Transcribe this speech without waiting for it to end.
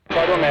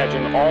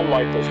imagine all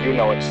life as you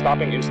know it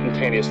stopping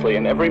instantaneously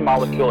and every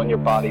molecule in your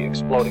body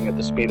exploding at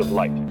the speed of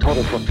light.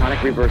 Total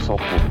protonic reversal.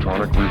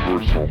 Protonic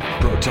reversal.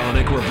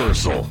 Protonic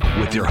reversal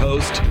with your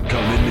host,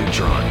 Conan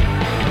Neutron.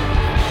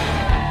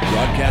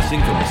 Broadcasting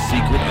from a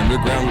secret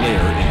underground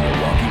lair in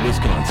Milwaukee,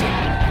 Wisconsin.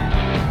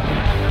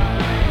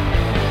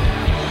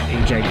 A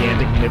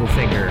gigantic middle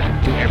finger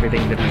to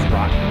everything that is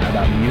rock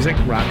about music,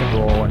 rock and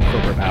roll, and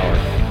corporate power.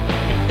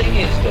 The thing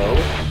is, though,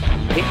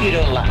 if you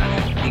don't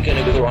laugh, you're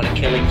going to go on a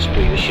killing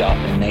spree with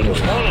sharpened nails.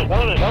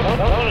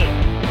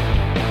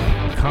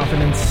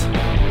 Confidence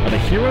of a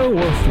hero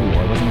or a fool.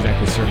 I wasn't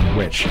exactly certain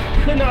which.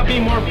 Could not be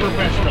more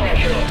professional.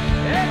 It's a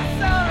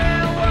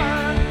real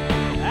one.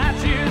 I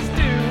choose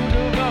to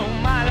devote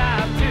my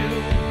life to.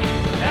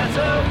 That's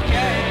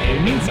okay.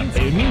 It means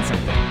something. It means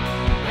something.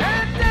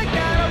 And take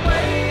that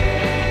away.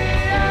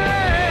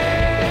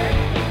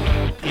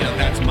 You know,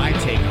 that's my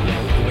take on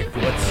it.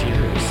 What's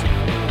yours?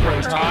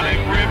 Protonic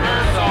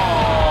reversal.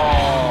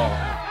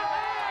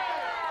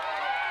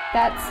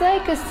 That's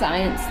like a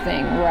science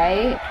thing,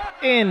 right?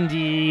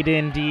 Indeed,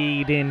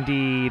 indeed,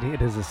 indeed.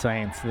 It is a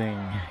science thing.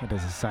 It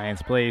is a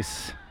science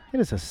place. It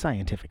is a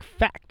scientific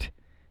fact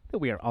that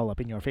we are all up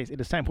in your face.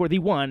 It is time for the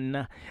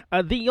one,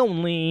 the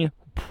only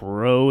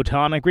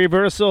Protonic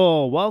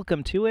reversal.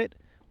 Welcome to it.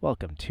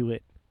 Welcome to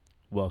it.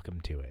 Welcome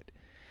to it.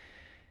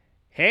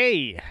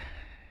 Hey,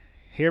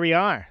 here we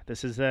are.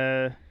 This is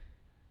one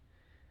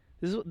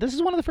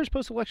of the first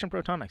post-election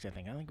Protonics, I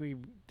think. Did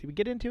we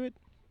get into it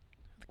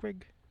with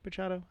Greg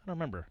Bachado? I don't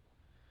remember.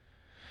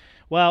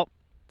 Well,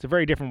 it's a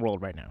very different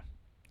world right now.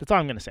 That's all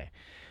I'm going to say.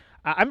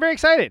 I'm very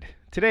excited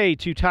today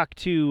to talk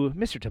to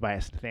Mr.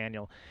 Tobias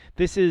Nathaniel.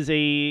 He's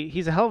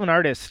a hell of an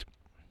artist.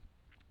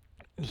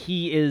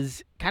 He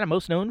is kind of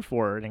most known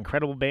for an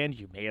incredible band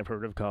you may have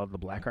heard of called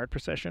the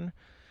Procession.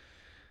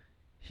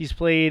 He's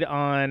played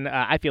on,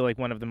 I feel like,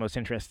 one of the most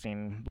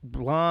interesting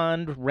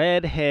blonde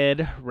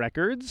redhead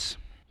records.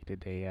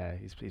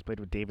 He's played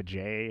with David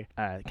J.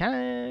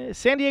 Kind of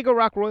San Diego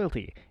rock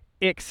royalty.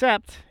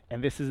 Except,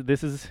 and this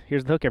is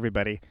here's the hook,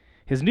 everybody.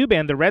 His new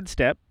band, the Red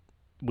Step,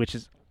 which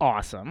is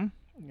awesome,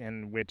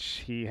 in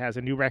which he has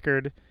a new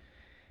record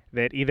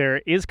that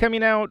either is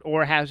coming out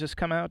or has just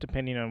come out,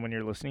 depending on when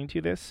you're listening to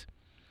this.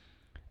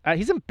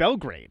 He's in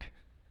Belgrade,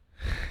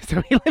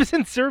 so he lives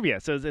in Serbia.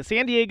 So he's a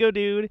San Diego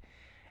dude,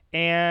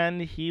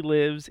 and he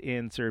lives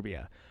in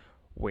Serbia,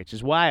 which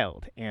is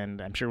wild.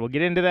 And I'm sure we'll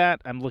get into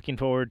that. I'm looking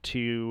forward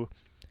to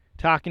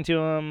talking to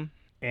him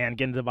and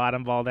getting to the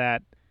bottom of all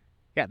that.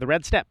 Yeah, the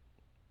Red Step.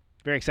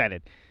 Very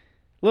excited. A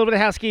little bit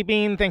of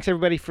housekeeping. Thanks,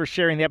 everybody, for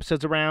sharing the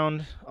episodes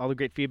around, all the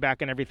great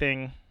feedback and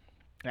everything.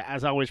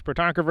 As always,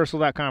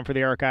 protonicreversal.com for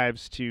the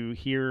archives to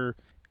hear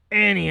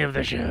any of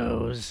the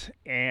shows.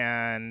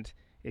 And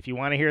if you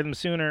want to hear them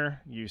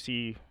sooner, you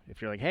see,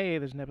 if you're like, hey,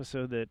 there's an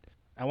episode that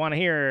I want to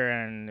hear,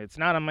 and it's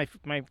not on my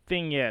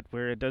thing yet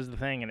where it does the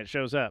thing and it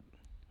shows up.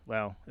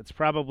 Well, it's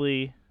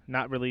probably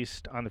not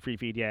released on the free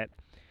feed yet.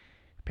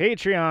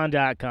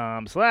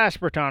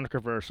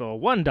 Patreon.com/ProtonicReversal.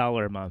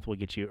 $1 a month will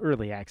get you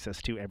early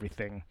access to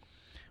everything.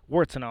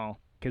 Warts and all.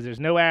 Because there's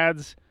no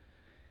ads,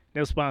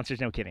 no sponsors,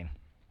 no kidding.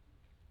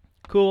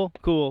 Cool.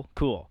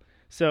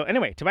 So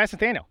anyway, Tobias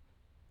Nathaniel.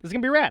 This is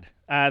going to be rad.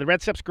 The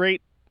Red Step's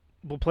great.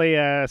 We'll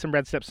play some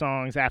Red Step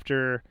songs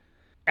after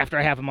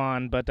I have them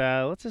on. But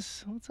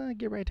let's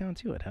get right down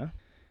to it, huh?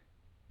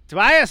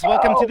 Tobias,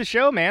 welcome to the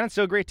show, man. It's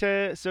so great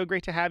to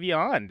have you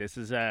on. This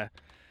is I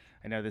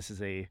know this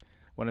is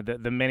one of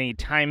the many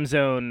time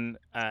zone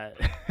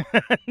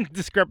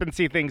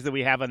discrepancy things that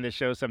we have on this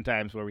show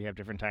sometimes, where we have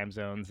different time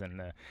zones,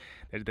 and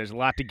there's a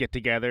lot to get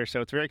together. So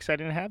it's very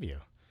exciting to have you.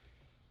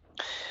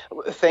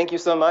 Thank you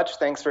so much.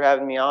 Thanks for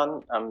having me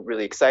on. I'm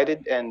really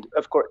excited, and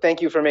of course,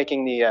 thank you for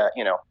making the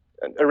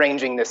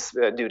arranging this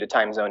due to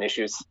time zone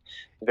issues.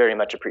 Very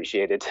much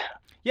appreciated.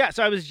 Yeah,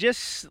 so I was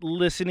just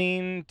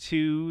listening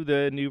to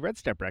the new Red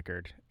Step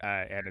record,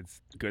 and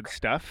it's good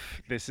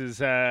stuff. This has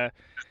got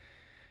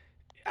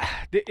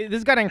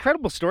an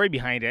incredible story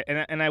behind it,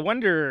 and I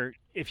wonder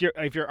if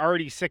you're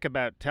already sick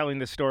about telling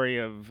the story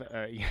of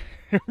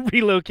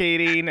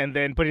relocating and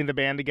then putting the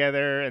band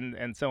together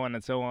and so on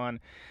and so on.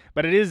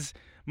 But it is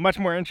much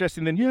more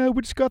interesting than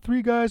we just got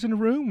 3 guys in a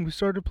room, we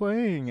started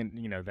playing, and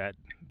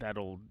that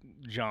old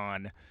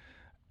John.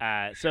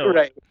 So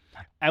right.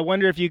 I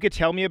wonder if you could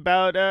tell me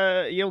about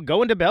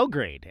going to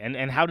Belgrade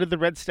and how did the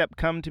Red Step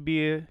come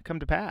to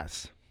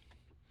pass?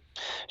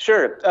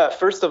 Sure.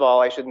 First of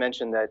all, I should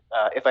mention that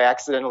if I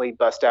accidentally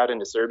bust out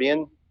into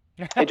Serbian,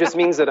 it just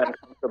means that I'm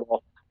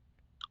comfortable,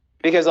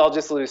 because I'll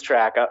just lose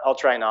track. I'll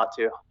try not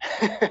to.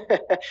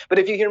 But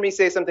if you hear me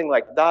say something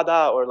like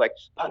da or like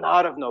pa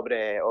naravno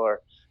bre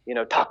or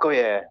tako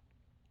je,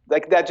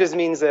 like that just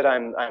means that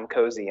I'm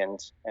cozy and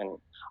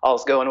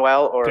all's going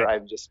well, or good.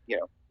 I've just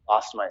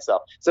lost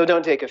myself. So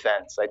don't take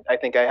offense. I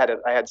think I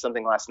had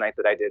something last night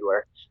that I did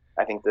where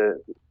I think the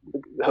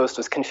host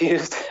was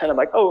confused, and I'm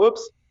like, oh,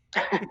 oops.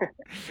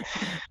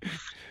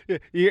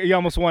 You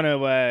almost want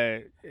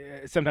to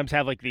sometimes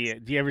have like do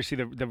you ever see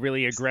the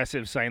really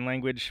aggressive sign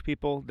language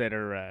people that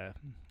are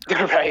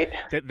Right.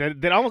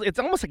 That almost, it's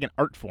almost like an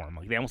art form.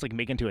 Like they almost like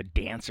make into a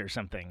dance or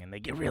something, and they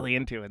get really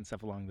into it and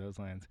stuff along those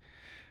lines.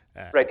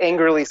 Right,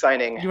 angrily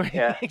signing.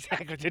 Yeah.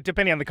 Exactly.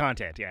 Depending on the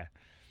content, yeah.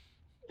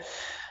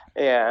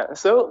 Yeah.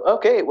 So,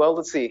 okay, well,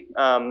 let's see.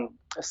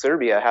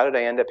 Serbia, how did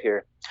I end up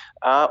here?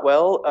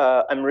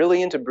 I'm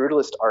really into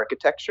brutalist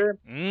architecture,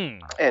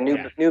 and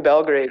New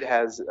Belgrade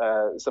has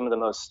some of the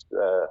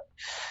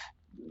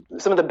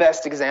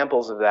best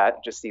examples of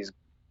that. Just these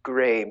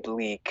gray,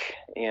 bleak,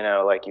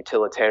 like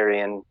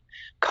utilitarian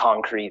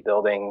concrete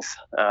buildings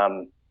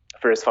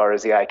for as far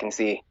as the eye can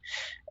see.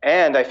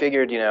 And I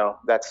figured,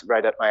 that's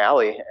right up my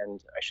alley,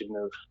 and I should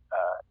move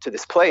to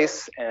this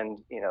place and,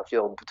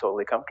 feel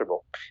totally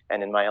comfortable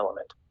and in my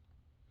element.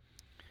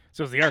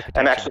 So it's the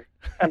architecture.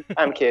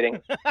 I'm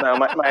kidding. No,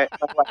 my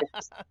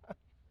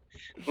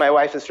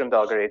wife is from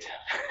Belgrade.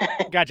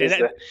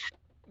 Gotcha.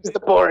 It's the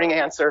boring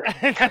answer.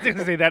 I was going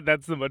to say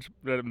that's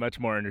the much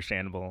more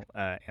understandable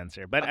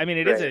answer. But I mean,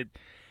 it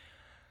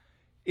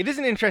is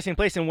an interesting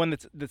place, and one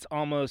that's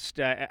almost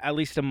at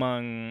least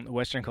among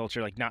Western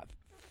culture, like not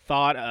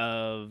thought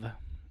of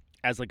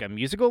as like a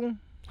musical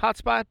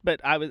hotspot. But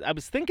I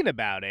was thinking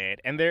about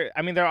it, and there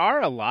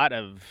are a lot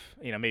of,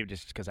 maybe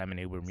just because I'm an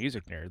uber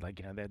music nerd,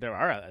 like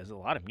there's a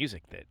lot of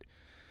music that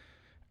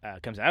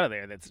comes out of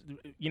there that's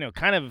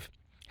kind of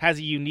has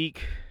a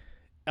unique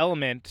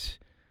element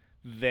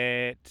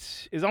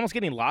that is almost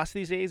getting lost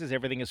these days, as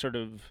everything is sort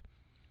of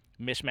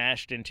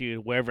mishmashed into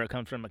wherever it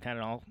comes from. It kind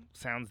of all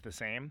sounds the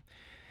same.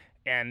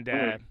 And,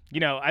 I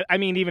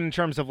mean, even in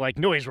terms of like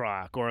noise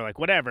rock or like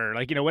whatever,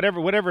 like,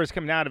 whatever is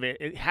coming out of it,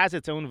 it has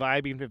its own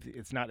vibe, even if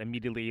it's not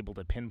immediately able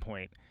to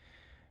pinpoint.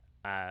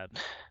 I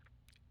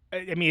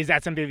mean, is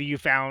that something that you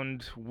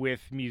found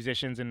with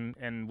musicians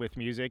and with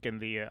music and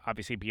the,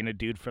 obviously being a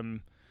dude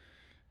from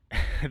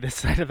this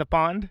side of the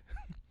pond?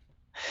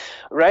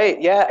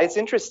 Right. Yeah, it's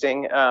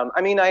interesting.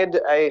 I mean,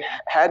 I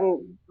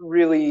hadn't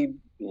really,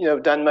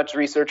 done much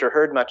research or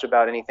heard much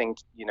about anything,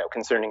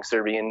 concerning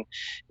Serbian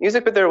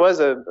music, but there was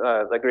a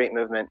great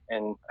movement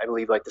in, I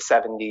believe, like the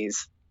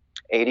 70s,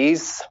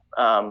 80s,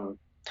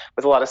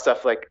 with a lot of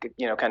stuff like,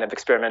 kind of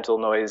experimental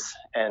noise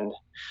and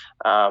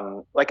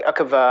like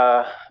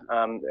Akava,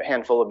 a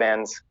handful of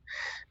bands.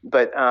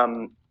 But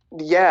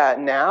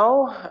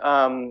now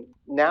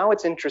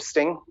it's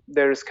interesting.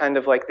 There's kind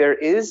of like there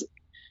is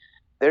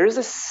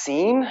a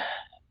scene,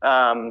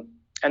 and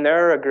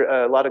there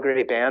are a lot of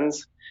great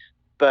bands,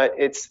 but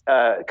it's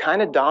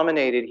kind of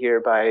dominated here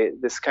by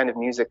this kind of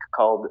music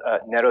called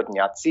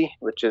Narodnjaci,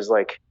 which is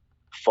like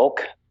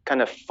folk,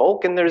 and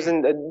there's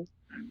an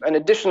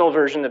additional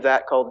version of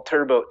that called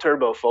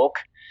turbo folk,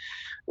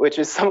 which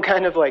is some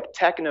kind of like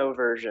techno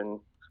version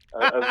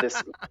of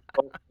this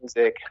folk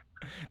music.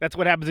 That's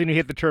what happens when you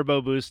hit the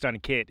turbo boost on a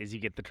kit, is you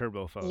get the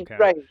turbo folk.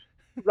 Huh?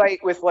 Right,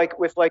 with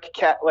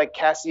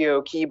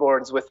Casio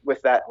keyboards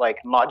with that like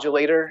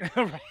modulator.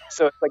 Right.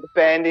 So it's like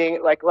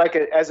banding,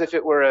 as if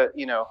it were a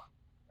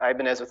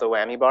Ibanez with a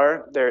whammy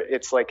bar.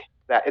 It's like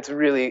that. It's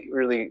really,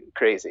 really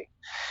crazy.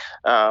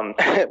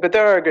 But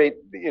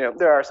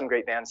there are some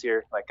great bands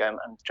here. Like I'm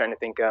trying to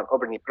think of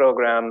Obrni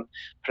Program,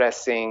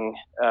 Pressing,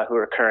 who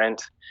are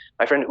current.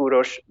 My friend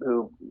Uroš,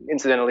 who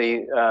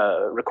incidentally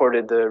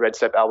recorded the Red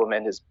Step album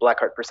and his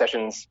Blackheart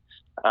Processions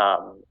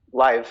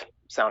live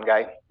sound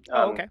guy.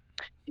 Okay.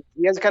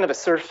 He has kind of a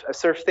surf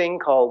thing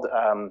called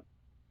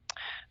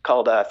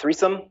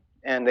Threesome,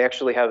 and they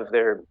actually have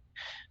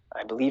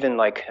I believe in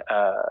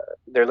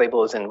their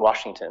label is in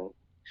Washington.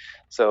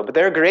 So, but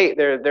they're great.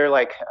 They're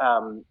like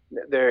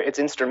it's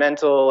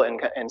instrumental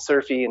and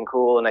surfy and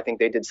cool, and I think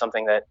they did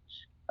something that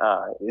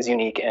is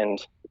unique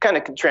and kind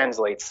of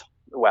translates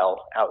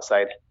well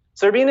outside.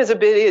 Serbia is a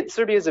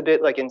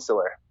bit like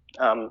insular,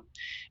 and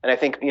I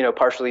think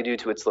partially due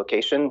to its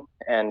location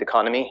and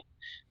economy.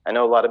 I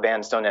know a lot of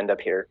bands don't end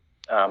up here.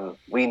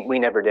 We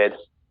never did.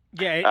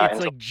 Yeah,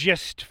 it's like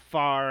just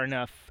far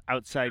enough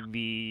outside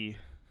the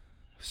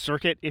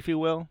circuit, if you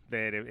will,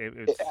 that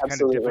it's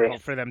kind of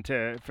difficult for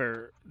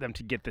them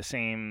to get the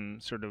same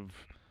sort of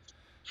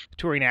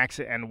touring acts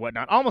and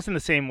whatnot, almost in the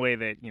same way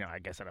that I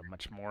guess at a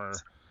much more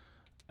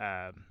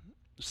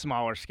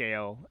smaller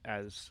scale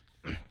as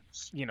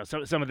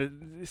some of the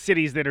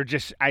cities that are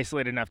just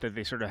isolated enough that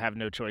they sort of have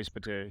no choice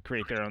but to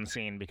create their own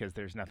scene because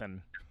there's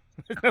nothing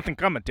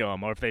coming to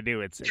them, or if they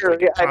do, it's sure.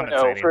 Like I don't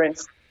know.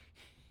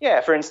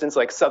 For instance,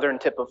 like southern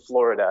tip of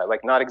Florida,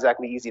 like not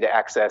exactly easy to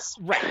access.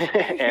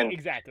 Right. And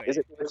exactly. Is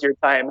it worth your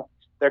time?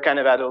 They're kind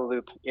of out of the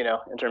loop,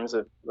 in terms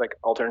of like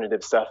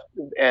alternative stuff.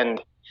 And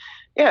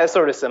yeah, it's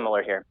sort of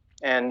similar here.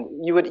 And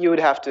you would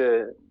have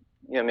to,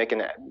 make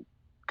a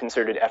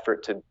concerted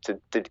effort to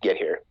get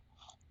here.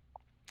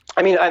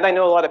 I mean, I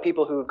know a lot of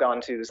people who've gone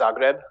to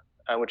Zagreb,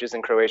 which is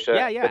in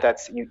Croatia. Yeah.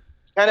 But you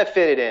kind of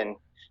fit it in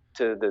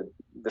to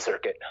the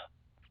circuit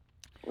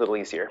a little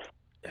easier.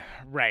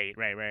 Right.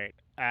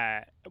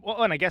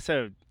 Well, and I guess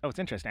it's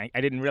interesting.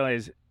 I didn't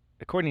realize,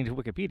 according to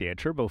Wikipedia,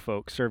 turbo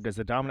folk served as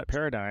the dominant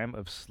paradigm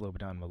of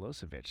Slobodan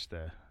Milosevic,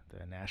 the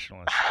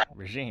nationalist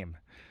regime.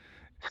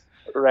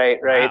 Right.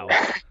 Wow.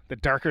 The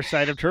darker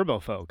side of turbo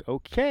folk.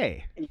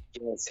 Okay.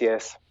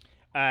 Yes.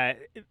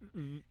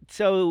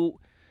 So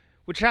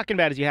what you're talking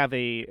about is you have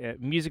a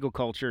musical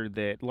culture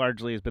that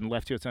largely has been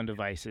left to its own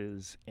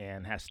devices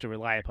and has to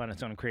rely upon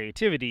its own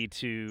creativity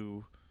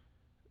to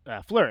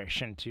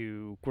flourish and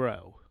to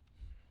grow.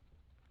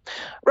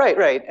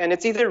 Right. And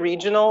it's either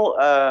regional,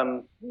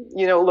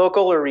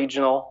 local or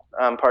regional,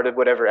 part of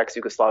whatever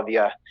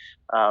ex-Yugoslavia.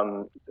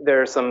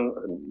 There are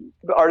some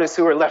artists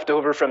who are left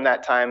over from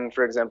that time.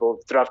 For example,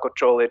 Zdravko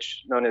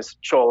Čolić, known as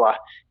Chola.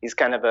 He's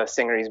kind of a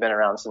singer. He's been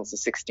around since the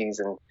 60s.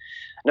 And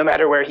no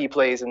matter where he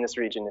plays in this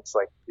region, it's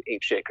like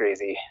apeshit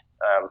crazy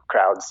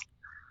crowds.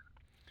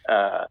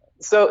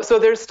 So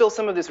there's still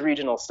some of this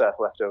regional stuff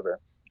left over.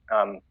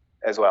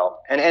 As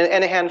well, and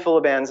a handful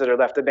of bands that are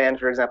left. A band,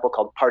 for example,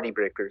 called Party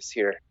Breakers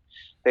here.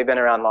 They've been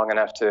around long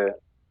enough to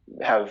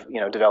have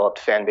developed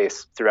fan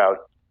base throughout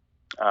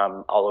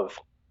all of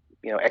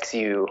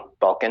ex-EU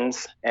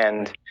Balkans.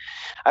 And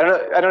I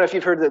don't know if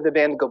you've heard the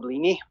band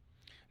Goblini.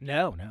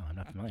 No, I'm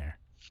not familiar.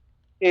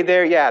 Hey,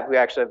 we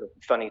actually have a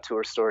funny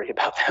tour story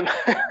about them.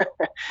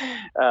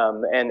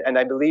 And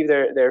I believe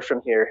they're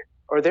from here.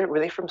 Or were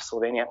they from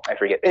Slovenia? I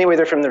forget. Anyway,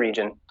 they're from the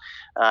region,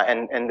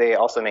 and they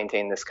also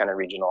maintain this kind of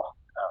regional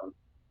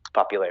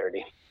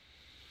popularity.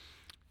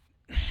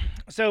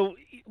 So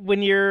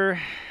when you're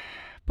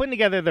putting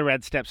together the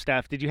Red Step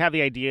stuff, did you have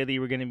the idea that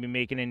you were going to be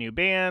making a new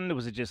band?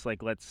 Was it just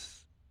like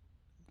let's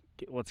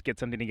get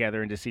something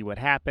together and just see what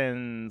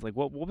happens? Like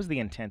what was the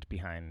intent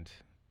behind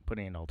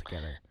putting it all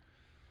together?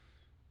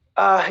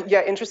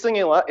 Interestingly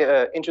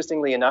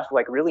enough,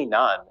 like really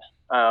none.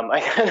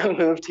 I kind of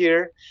moved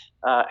here,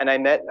 and I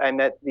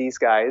met these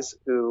guys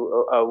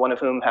who, one of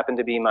whom happened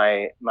to be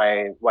my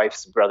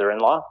wife's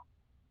brother-in-law,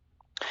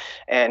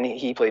 and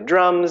he played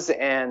drums.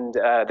 And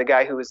the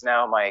guy who is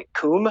now my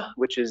kum,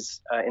 which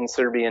is in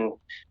Serbian,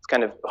 it's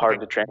kind of hard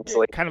to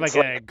translate. Kind of like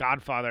a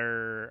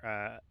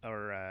godfather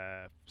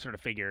or sort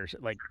of figure,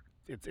 like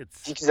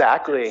it's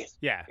exactly.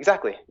 Yeah,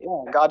 exactly.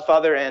 Yeah,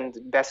 godfather and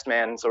best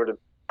man sort of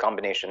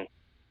combination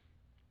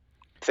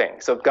thing.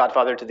 So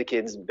godfather to the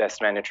kids,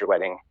 best man at your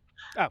wedding.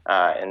 Oh.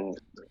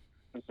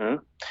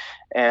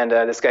 And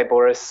this guy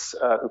Boris,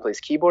 who plays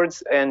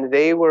keyboards, and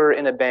they were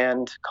in a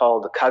band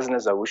called Kazna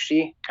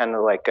Zaushi, kind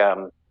of like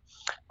a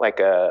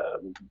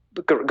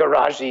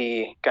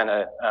garagey kind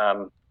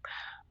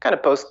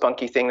of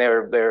post-punky thing. They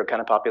were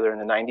kind of popular in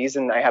the 90s,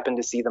 and I happened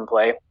to see them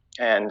play,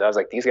 and I was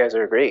like, these guys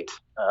are great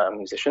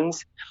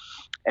musicians.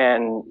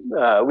 And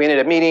we ended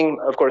up meeting,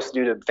 of course,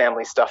 due to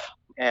family stuff,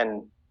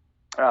 and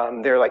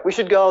they're like, we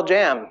should go all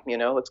jam,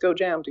 let's go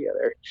jam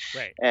together.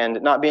 Right.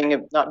 And not being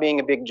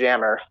a big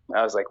jammer,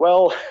 I was like,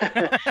 well,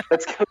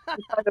 let's go.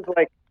 Kind of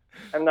like,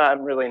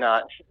 I'm really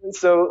not.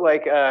 So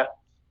like,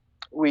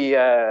 we,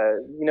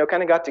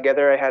 kind of got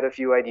together. I had a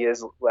few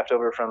ideas left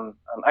over from,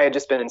 I had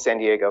just been in San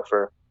Diego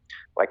for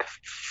like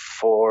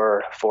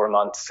four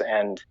months,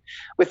 and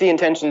with the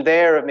intention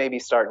there of maybe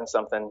starting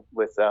something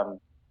with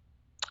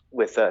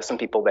some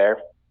people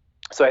there.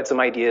 So I had some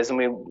ideas, and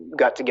we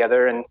got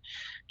together and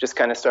just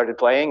kind of started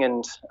playing,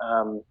 and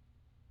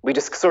we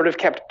just sort of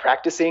kept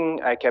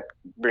practicing. I kept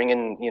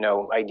bringing,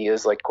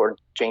 ideas like chord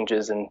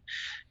changes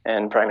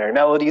and primary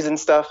melodies and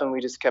stuff, and we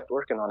just kept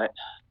working on it.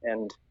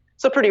 And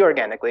so pretty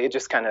organically, it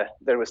just kind of,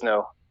 there was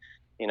no,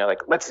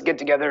 like, let's get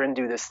together and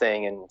do this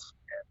thing and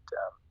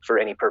for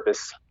any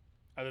purpose.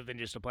 Other than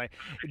just to play.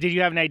 Did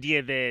you have an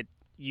idea that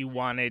you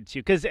wanted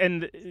to,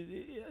 and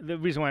the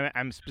reason why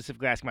I'm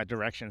specifically asking about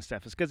direction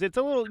stuff is because it's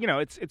a little,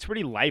 it's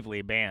pretty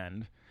lively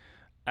band,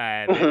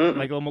 like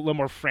a little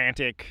more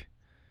frantic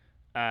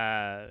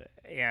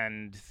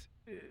and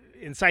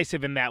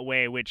incisive in that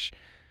way, which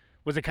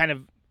was a kind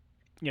of,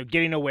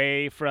 getting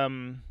away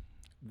from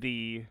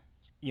the,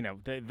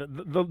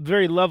 the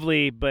very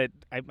lovely, but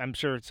I'm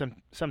sure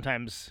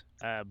sometimes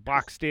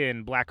boxed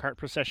in Black Heart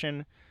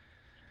Procession.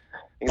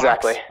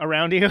 Exactly.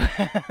 Around you.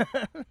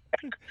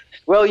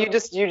 Well, you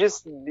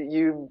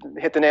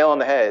hit the nail on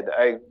the head.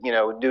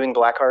 Doing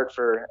Blackheart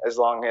for as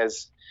long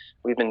as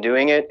we've been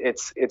doing it,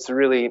 it's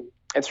really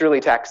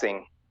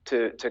taxing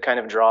to kind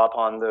of draw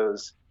upon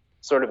those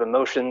sort of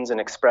emotions and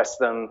express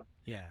them.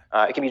 Yeah.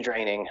 It can be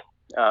draining.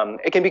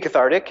 It can be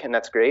cathartic, and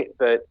that's great.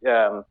 But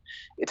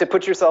to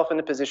put yourself in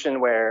a position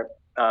where,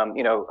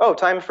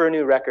 time for a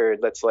new record.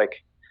 Let's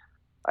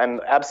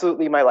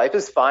my life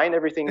is fine.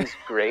 Everything is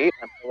great.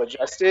 I'm well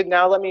adjusted.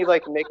 Now let me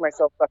make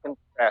myself fucking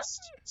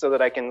depressed so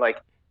that I can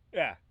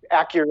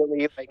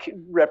accurately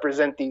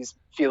represent these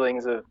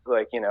feelings of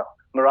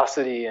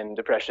morosity and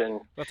depression.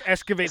 Let's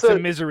excavate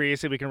some misery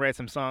so we can write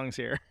some songs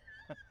here.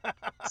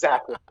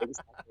 Exactly.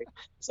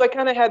 So I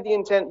kind of had the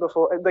intent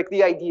before,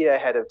 the idea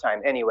ahead of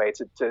time anyway,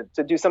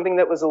 to do something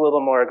that was a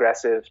little more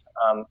aggressive,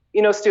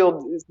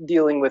 still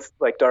dealing with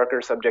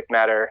darker subject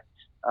matter,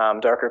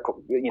 darker,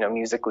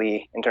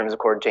 musically in terms of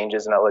chord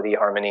changes, melody,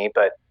 harmony,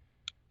 but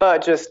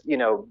just,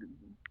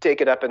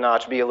 take it up a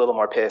notch, be a little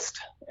more pissed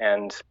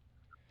and,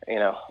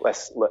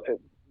 less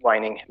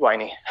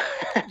whiny.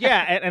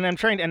 Yeah. And I'm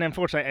trying, and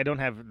unfortunately I don't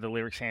have the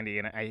lyrics handy,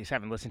 and I just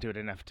haven't listened to it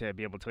enough to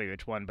be able to tell you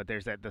which one, but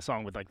there's the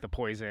song with the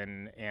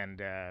Poison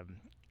and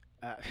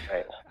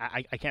Right.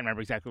 I can't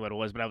remember exactly what it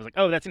was, but I was like,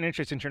 oh, that's an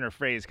interesting turn of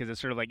phrase, because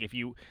it's sort of like if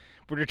you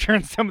were to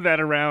turn some of that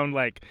around,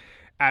 like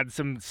add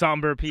some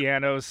somber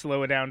piano,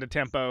 slow it down to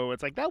tempo,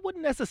 it's like that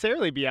wouldn't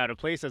necessarily be out of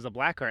place as a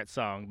Blackheart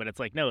song, but it's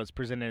like, no, it's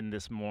presented in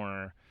this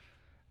more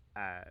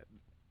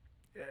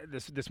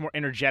this more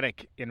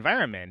energetic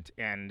environment,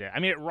 and I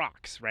mean, it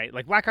rocks, right?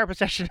 Like Blackheart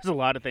Procession is a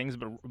lot of things,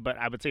 but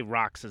I would say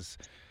rocks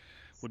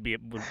would be a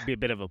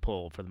bit of a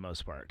pull for the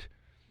most part.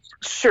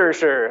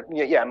 Sure.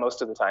 Yeah,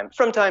 most of the time.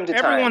 From time to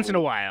time. Every once in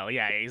a while,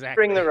 yeah, exactly.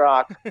 Bring the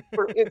rock.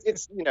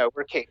 It's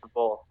we're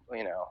capable,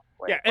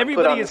 yeah,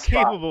 everybody is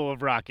capable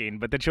of rocking,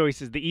 but the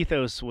choice is the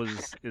ethos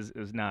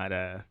is not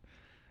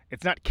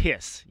it's not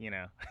Kiss,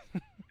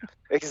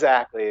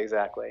 Exactly.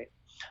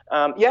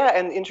 Yeah,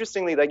 and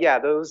interestingly,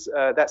 those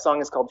that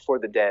song is called "For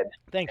the Dead."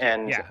 Thank you.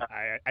 And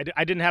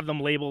I didn't have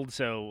them labeled,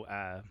 so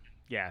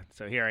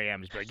so here I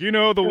am, just like the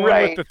one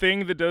with the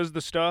thing that does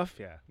the stuff,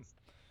 yeah.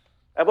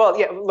 Well,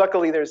 yeah.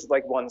 Luckily, there's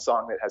like one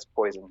song that has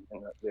poison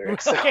in the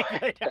lyrics. So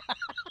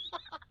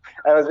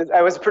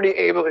I was pretty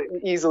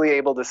easily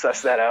able to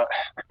suss that out.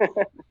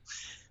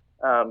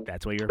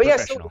 That's why you're a Yeah,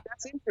 professional. so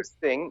that's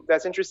interesting.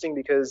 That's interesting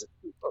because,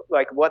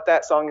 like, what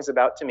that song is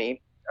about to me,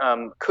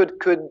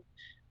 could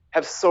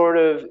have sort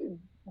of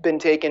been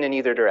taken in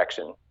either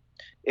direction.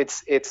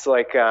 It's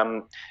like,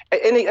 and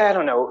I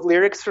don't know,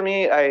 lyrics for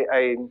me.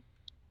 I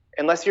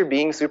unless you're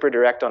being super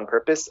direct on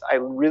purpose, I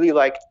really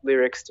like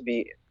lyrics to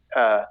be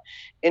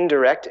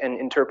indirect and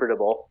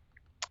interpretable,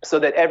 so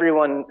that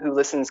everyone who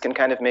listens can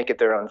kind of make it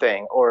their own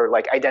thing, or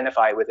like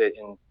identify with it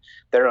in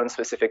their own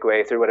specific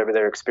way through whatever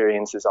their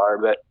experiences are.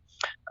 But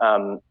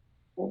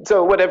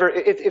so whatever,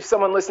 if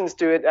someone listens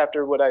to it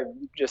after what I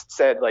just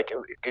said, like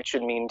it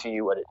should mean to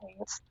you what it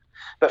means.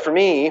 But for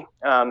me,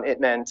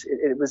 it meant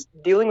it was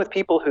dealing with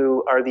people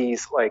who are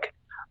these like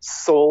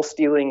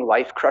soul-stealing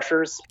life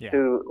crushers,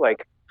 who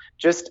like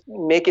just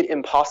make it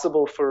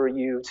impossible for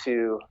you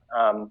to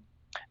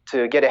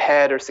get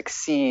ahead or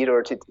succeed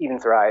or to even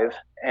thrive,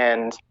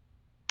 and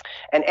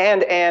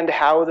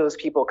how those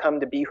people come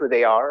to be who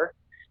they are,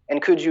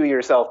 and could you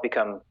yourself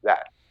become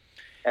that,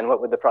 and what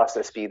would the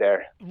process be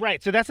there?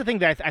 Right. So that's the thing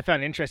that I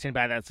found interesting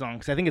about that song,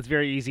 because I think it's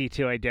very easy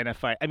to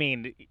identify. I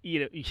mean,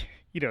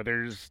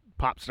 there's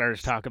pop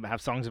stars have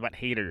songs about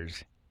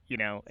haters.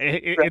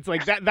 It's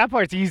like that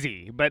part's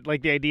easy, but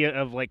like the idea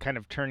of like kind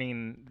of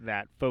turning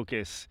that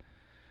focus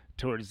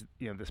towards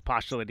this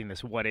postulating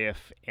this what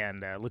if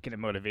and looking at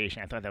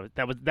motivation, I thought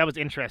that was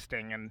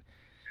interesting, and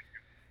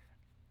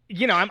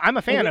I'm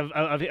a fan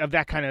of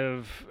that kind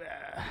of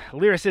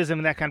lyricism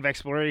and that kind of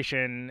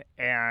exploration,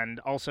 and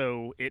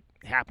also it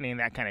happening in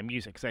that kind of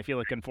music, because I feel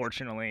like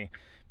unfortunately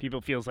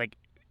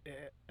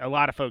a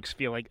lot of folks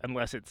feel like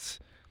unless it's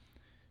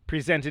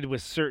presented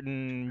with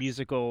certain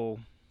musical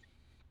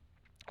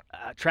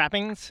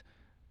trappings,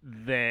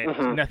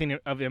 that nothing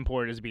of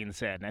import is being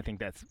said, and I think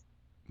that's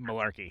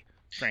malarkey,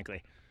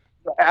 frankly.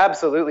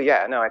 Absolutely,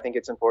 yeah. No, I think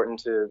it's important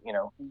to,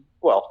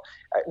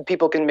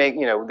 people can make,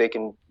 they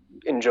can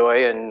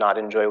enjoy and not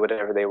enjoy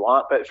whatever they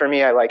want. But for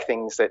me, I like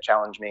things that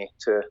challenge me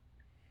to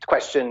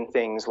question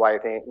things. Why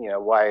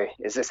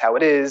is this how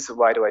it is?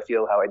 Why do I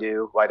feel how I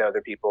do? Why do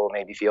other people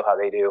maybe feel how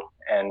they do?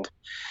 And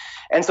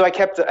so I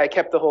kept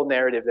the whole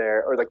narrative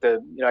there, or like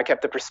I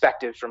kept the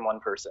perspective from one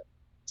person.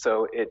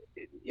 So it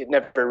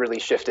never really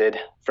shifted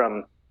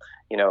from,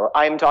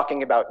 I'm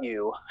talking about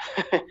you,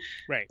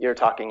 right? You're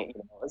talking,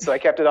 so I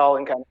kept it all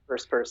in kind of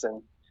first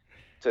person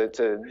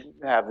to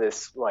have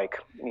this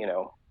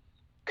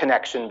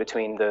connection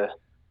between the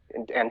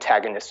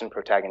antagonist and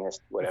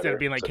protagonist, whatever. Instead of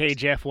being like, hey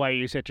Jeff, why are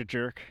you such a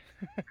jerk?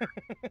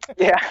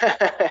 Yeah.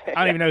 I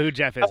don't even know who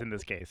Jeff is in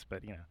this case,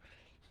 but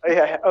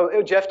Yeah.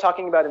 Oh, Jeff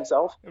talking about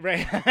himself.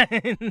 Right.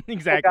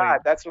 Exactly. Oh God,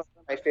 that's one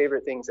of my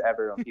favorite things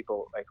ever, when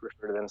people like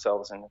refer to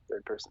themselves in the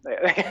third person.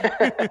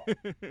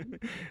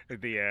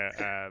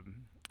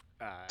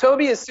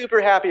 Toby is super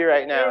happy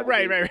right now.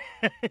 Right.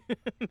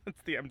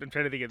 That's I'm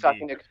trying to think of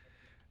talking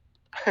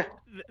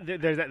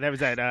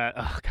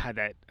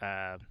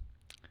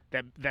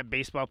that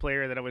baseball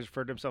player that always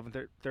referred to himself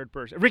in third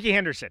person, Ricky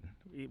Henderson,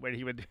 when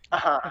he would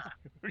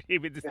he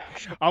would just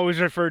always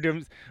refer to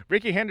him.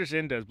 Ricky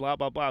Henderson does blah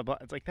blah blah blah.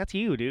 It's like, that's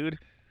you, dude.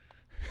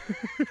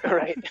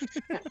 Right.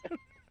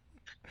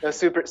 No,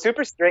 super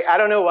straight. I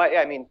don't know why.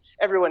 I mean,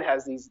 everyone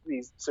has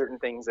these certain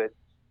things that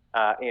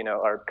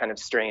are kind of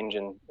strange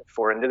and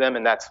foreign to them,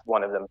 and that's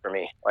one of them for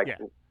me. Like,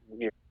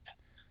 yeah.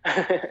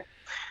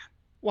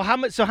 Well, how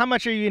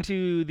much are you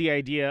into the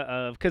idea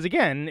of? Because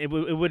again, it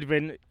would have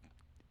been.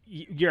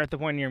 You're at the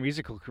point in your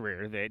musical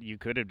career that you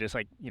could have just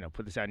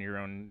put this out in your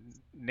own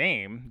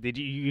name. Did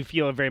you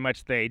feel very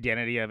much the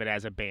identity of it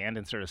as a band,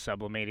 and sort of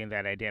sublimating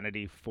that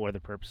identity for the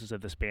purposes of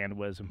this band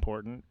was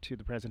important to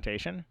the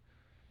presentation?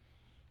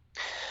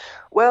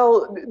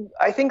 Well,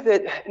 I think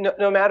that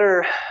no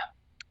matter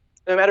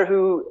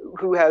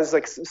who has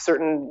like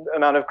certain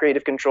amount of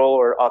creative control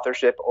or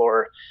authorship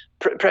or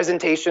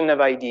presentation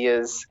of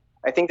ideas,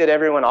 I think that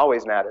everyone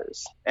always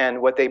matters, and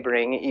what they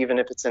bring, even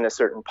if it's in a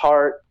certain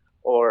part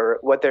or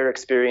what their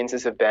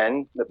experiences have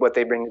been, what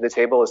they bring to the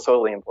table is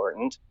totally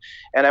important.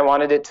 And I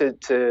wanted it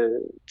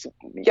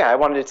I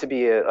wanted it to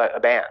be a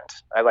band.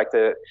 I like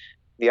the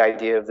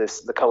idea of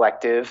the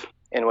collective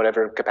in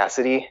whatever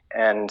capacity.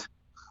 And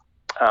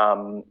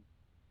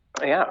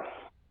yeah.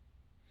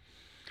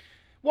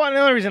 Well,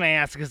 another reason I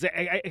ask is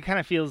it kind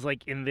of feels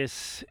like in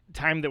this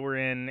time that we're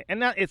in,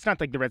 and it's not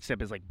like the Red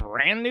Step is like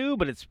brand new,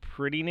 but it's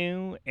pretty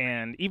new,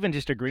 and even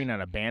just agreeing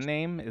on a band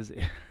name is,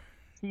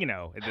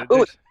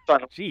 it's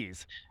fun.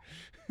 Jeez.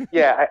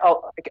 Yeah,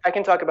 I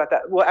can talk about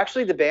that. Well,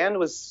 actually, the band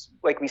was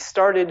like we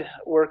started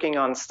working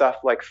on stuff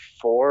like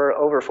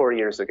over 4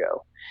 years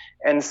ago,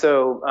 and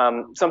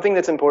so something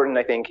that's important,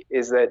 I think,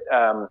 is that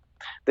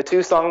the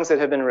 2 songs that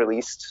have been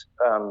released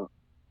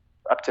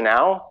up to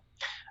now,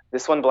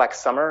 this one, Black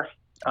Summer.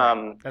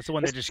 That's the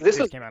one that just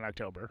came out in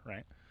October,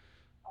 right?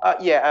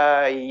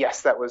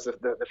 Yes, that was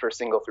the first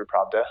single through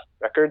Pravda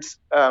Records.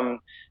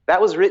 That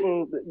was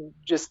written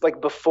just like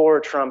before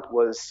Trump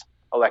was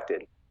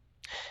elected.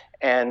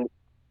 And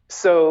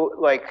so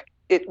like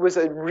it was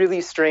a really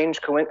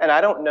strange coincidence. And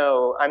I don't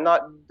know, I'm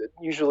not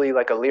usually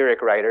like a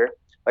lyric writer.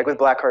 Like with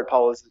Blackheart,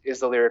 Paul is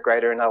the lyric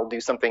writer, and I'll do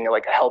something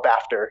like help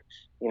after,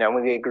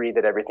 when we agree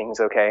that everything's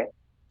okay.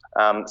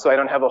 So I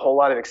don't have a whole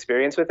lot of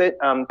experience with it.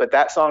 But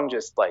that song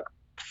just like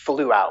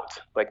flew out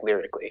like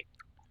lyrically.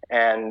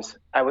 And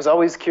I was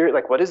always curious,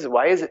 like, why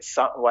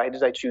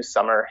did I choose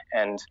summer?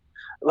 And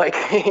like,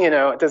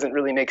 it doesn't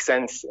really make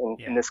sense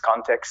in this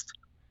context.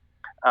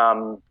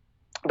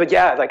 But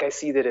yeah, like I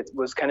see that it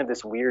was kind of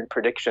this weird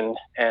prediction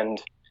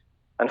and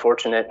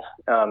unfortunate,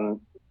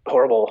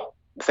 horrible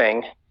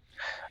thing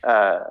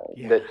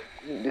that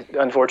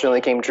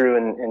unfortunately came true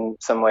in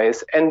some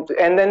ways. And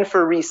then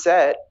for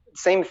Reset,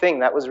 same thing.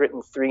 That was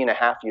written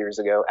 3.5 years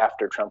ago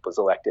after Trump was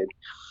elected.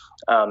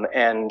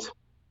 And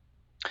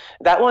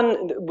that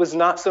one was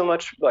not so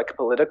much like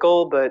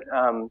political, but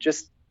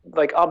just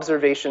like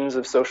observations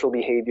of social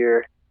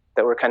behavior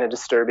that were kind of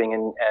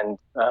disturbing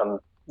and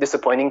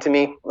disappointing to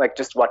me, like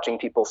just watching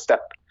people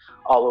step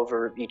all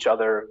over each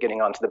other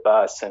getting onto the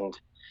bus, and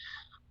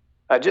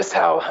just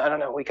how, I don't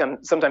know, we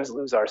can sometimes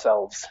lose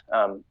ourselves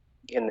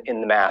in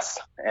the mass,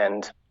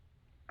 and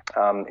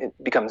it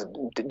becomes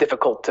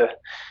difficult to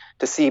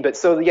see. But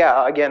so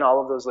yeah, again,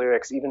 all of those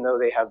lyrics, even though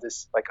they have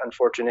this like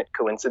unfortunate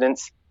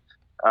coincidence,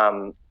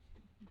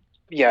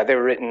 they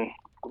were written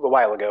a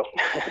while ago.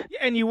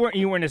 And you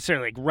weren't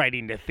necessarily like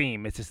writing the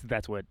theme. It's just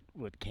that's what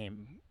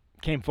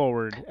came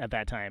forward at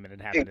that time, and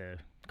it happened to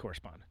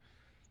correspond.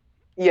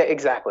 Yeah,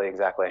 exactly.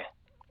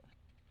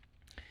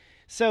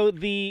 So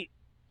the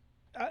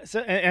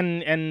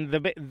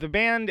the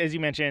band, as you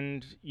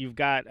mentioned, you've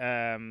got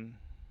a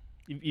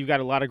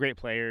lot of great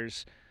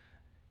players.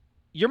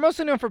 You're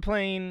mostly known for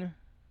playing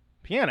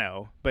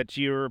piano, but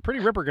you're a pretty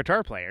ripper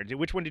guitar player.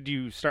 Which one did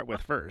you start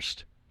with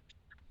first?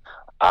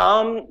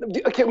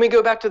 Can we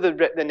go back to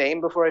the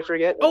name before I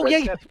forget? Oh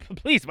yeah,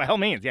 please, by all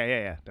means. Yeah.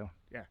 Yeah.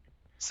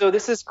 So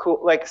this is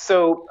cool. Like,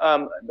 so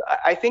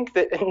I think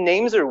that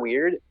names are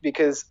weird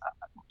because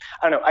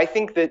I don't know. I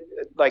think that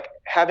like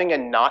having a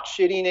not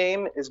shitty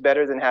name is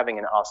better than having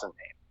an awesome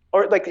name.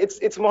 Or like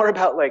it's more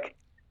about like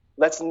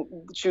let's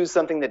choose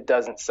something that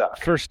doesn't suck.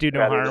 First do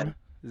no harm.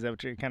 Is that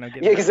what you're kind of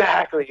getting? Yeah,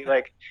 exactly.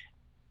 Like,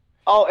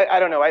 I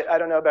don't know. I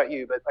don't know about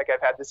you, but like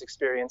I've had this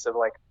experience of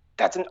like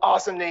that's an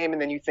awesome name,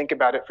 and then you think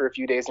about it for a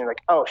few days, and you're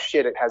like, oh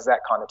shit, it has that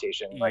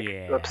connotation. Like,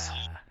 oops.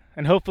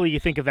 And hopefully you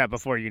think of that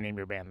before you name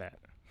your band that.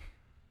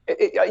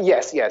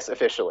 Yes,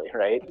 officially,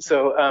 right?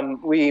 So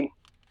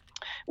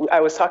I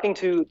was talking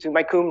to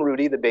my cum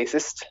Rudy, the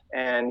bassist,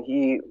 and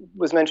he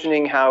was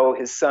mentioning how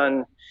his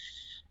son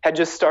had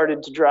just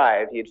started to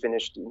drive. He had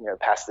finished,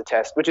 passed the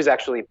test, which is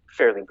actually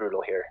fairly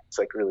brutal here. It's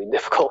like really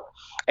difficult.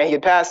 And he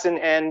had passed,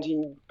 and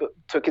he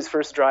took his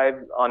first drive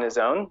on his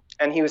own,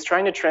 and he was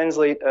trying to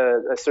translate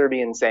a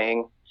Serbian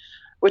saying,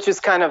 which is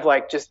kind of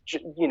like just,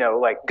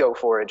 like go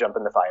for it, jump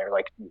in the fire,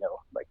 like,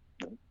 like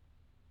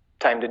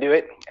time to do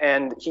it.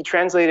 And he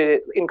translated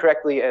it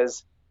incorrectly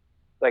as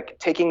like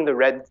taking a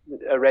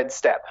red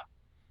step.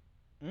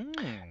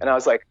 And I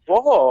was like,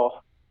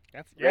 whoa.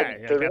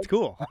 That's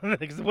cool.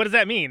 What does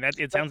that mean?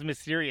 It sounds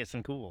mysterious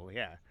and cool.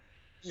 Yeah.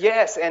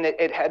 Yes, and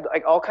it had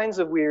like all kinds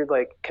of weird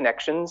like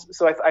connections.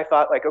 So I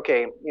thought like,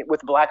 okay,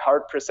 with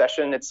Blackheart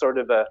Procession, it's sort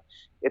of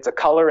it's a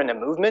color and a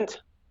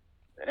movement.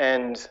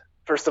 And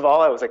first of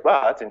all, I was like,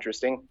 wow, that's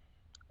interesting.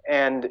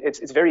 And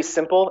it's very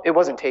simple. It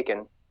wasn't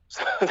taken.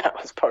 So that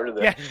was part of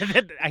the...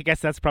 Yeah, I guess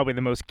that's probably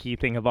the most key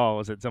thing of all,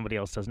 is that somebody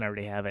else doesn't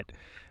already have it.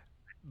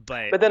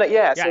 But then,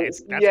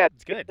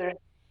 it's good.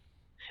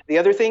 The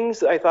other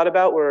things I thought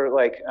about were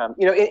like,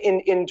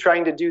 in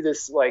trying to do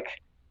this like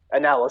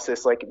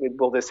analysis, like,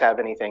 will this have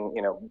anything,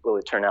 will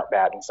it turn out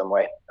bad in some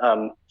way?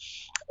 The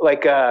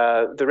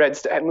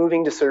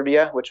moving to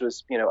Serbia, which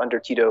was, under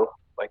Tito,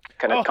 like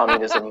kind of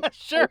communism.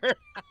 Sure.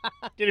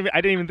 I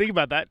didn't even think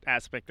about that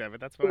aspect of it.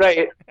 That's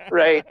fine.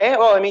 Right. And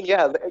well,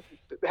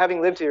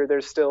 having lived here,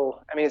 there's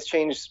still, it's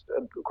changed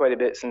quite a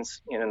bit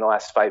since, in the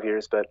last 5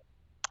 years, but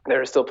there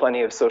are still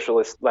plenty of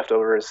socialist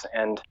leftovers.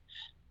 And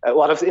a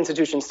lot of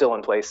institutions still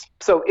in place.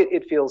 So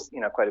it feels,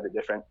 quite a bit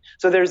different.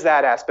 So there's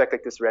that aspect,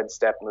 like this red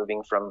step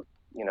moving from,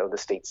 the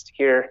States to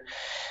here.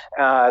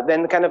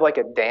 Then kind of like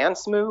a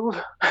dance move,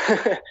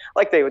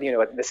 like they would,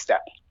 the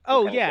step.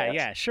 Oh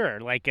yeah, sure.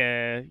 Like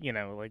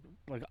like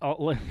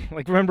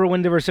remember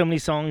when there were so many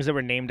songs that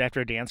were named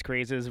after dance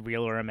crazes,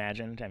 real or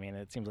imagined? I mean,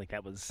 it seems like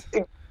that was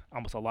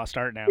almost a lost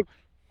art now.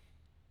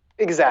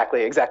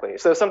 Exactly.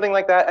 So something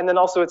like that, and then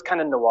also it's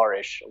kind of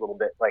noirish a little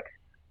bit, like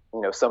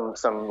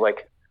some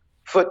like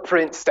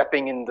footprint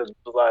stepping in the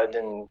blood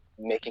and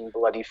making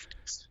bloody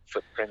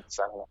footprints.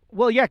 I don't know.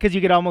 Well, yeah, because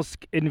you could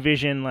almost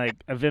envision like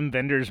a Wim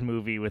Wenders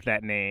movie with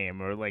that name,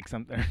 or like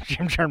something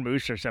Jim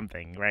Jarmusch or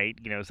something, right?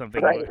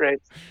 Something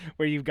right.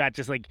 Where you've got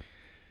just like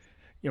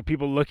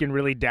people looking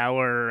really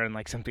dour and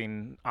like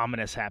something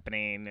ominous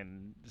happening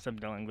and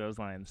something along those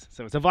lines.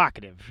 So it's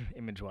evocative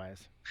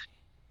image-wise.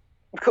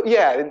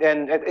 Yeah,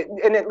 and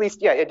at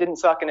least it didn't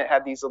suck, and it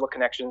had these little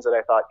connections that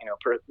I thought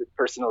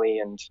personally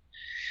and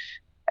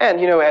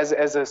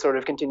as a sort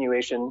of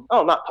continuation.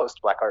 Oh, not post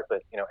Black Art,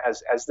 but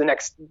as the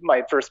next,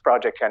 my first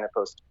project kind of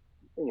post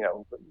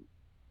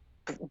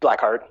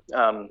Black Art.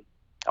 Why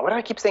do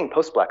I keep saying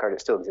post Black Art?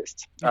 It still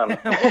exists. But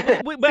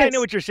I know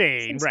what you're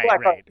saying,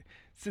 right?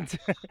 Since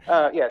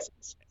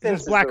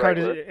since Black Art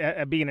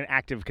is being an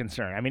active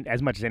concern. I mean,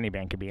 as much as any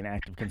band can be an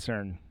active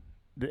concern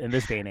in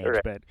this day and age,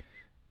 right. But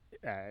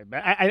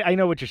I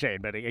know what you're saying.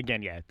 But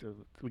again,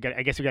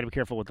 I guess we got to be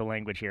careful with the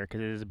language here,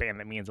 because it is a band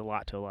that means a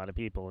lot to a lot of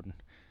people, and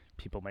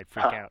people might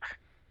freak out.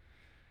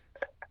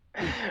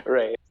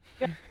 Right.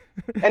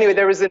 Anyway,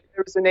 there was a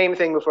name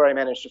thing before I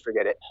managed to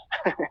forget it.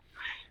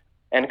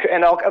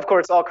 And of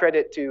course, all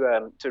credit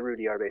to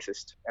Rudy, our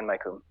bassist, and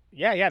Mike Hume.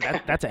 Yeah,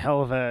 that's a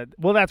hell of a...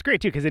 Well, that's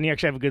great, too, because then you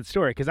actually have a good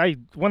story. Because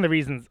one of the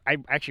reasons I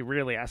actually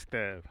really asked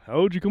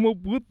how'd you come up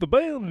with the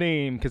band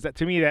name? Because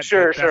to me, that's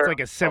like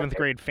a 7th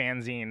grade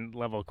fanzine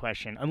level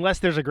question, unless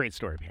there's a great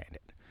story behind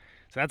it.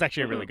 So that's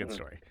actually a really good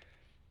story.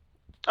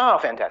 Oh,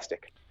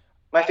 fantastic.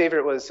 My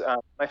favorite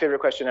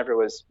question ever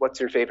was, what's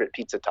your favorite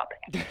pizza topping?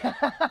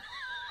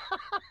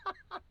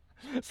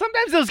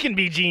 Sometimes those can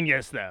be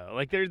genius, though.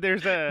 Like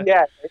there's a...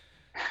 Yeah.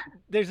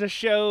 There's a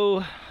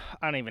show,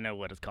 I don't even know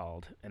what it's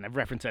called, and I've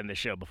referenced it in this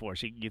show before,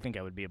 so you think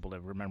I would be able to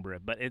remember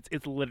it, but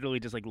it's literally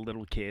just like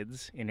little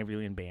kids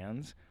interviewing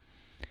bands,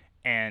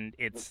 and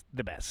it's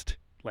the best.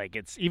 Like,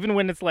 it's even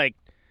when it's like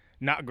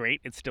not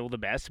great, it's still the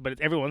best. But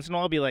every once in a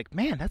while, I'll be like,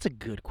 man, that's a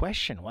good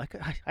question. Well,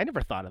 I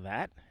never thought of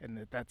that,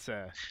 and that's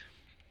from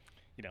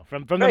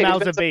the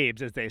mouths of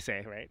babes, as they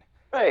say, right?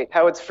 Right.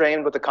 How it's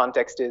framed, what the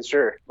context is,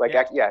 sure. Like,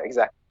 yeah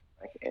exactly.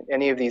 Like,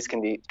 any of these can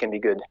be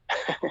good.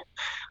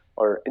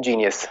 Or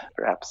genius,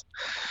 perhaps.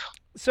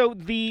 So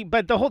the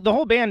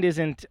whole band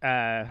isn't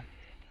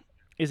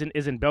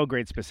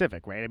Belgrade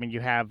specific, right? I mean,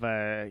 you have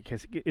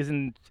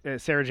isn't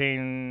Sarah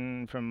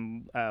Jane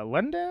from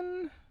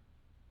London?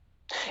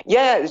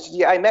 Yeah,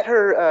 I met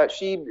her.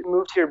 She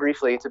moved here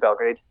briefly to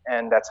Belgrade,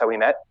 and that's how we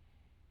met.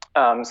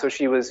 So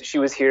she was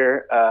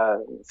here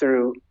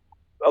through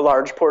a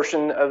large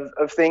portion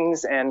of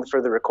things, and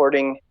for the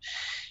recording,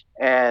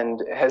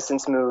 and has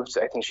since moved.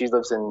 I think she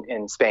lives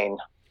in Spain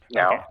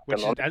now.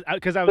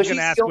 Because I was going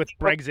to ask with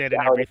Brexit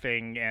and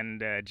everything,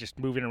 and just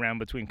moving around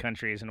between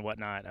countries and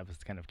whatnot, I was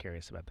kind of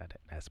curious about that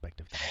aspect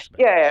of things. But...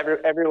 Yeah,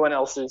 everyone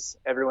else is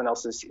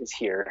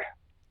here.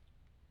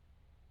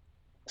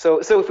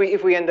 So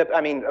if we end up, I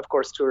mean, of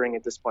course, touring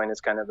at this point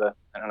is kind of a,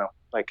 I don't know,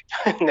 like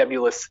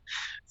nebulous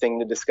thing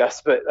to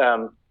discuss, but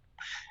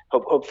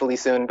hopefully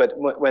soon. But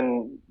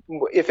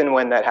if and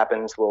when that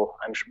happens,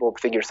 I'm sure we'll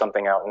figure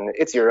something out. And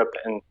it's Europe,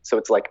 and so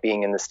it's like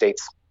being in the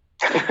States.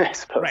 I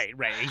suppose.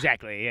 Right,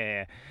 exactly,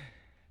 yeah.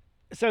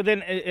 So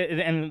then,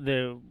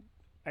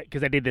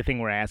 because I did the thing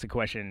where I asked a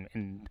question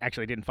and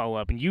actually didn't follow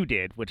up, and you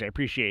did, which I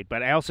appreciate,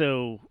 but I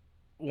also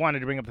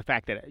wanted to bring up the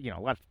fact that, a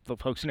lot of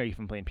folks know you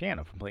from playing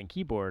piano, from playing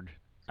keyboard,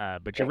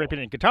 but you're ripping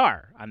a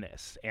guitar on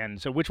this. And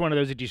so which one of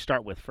those did you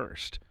start with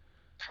first?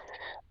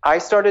 I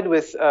started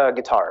with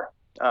guitar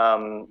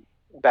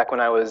back when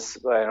I was,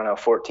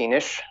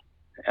 14-ish.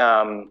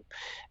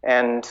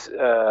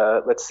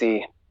 Let's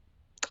see.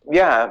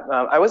 Yeah,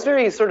 I was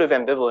very sort of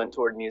ambivalent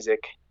toward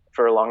music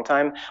for a long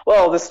time.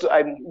 Well,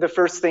 the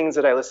first things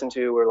that I listened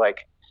to were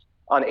like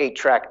on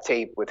 8-track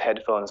tape with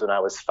headphones when I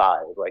was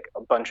 5, like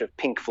a bunch of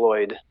Pink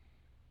Floyd,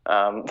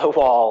 The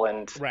Wall,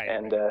 and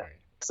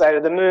Side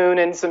of the Moon,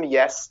 and some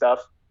Yes stuff.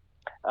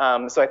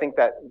 So I think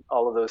that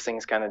all of those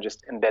things kind of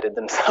just embedded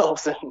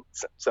themselves in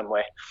some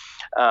way.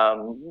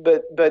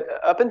 But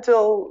up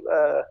until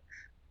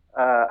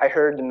I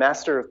heard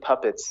Master of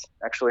Puppets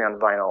actually on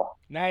vinyl.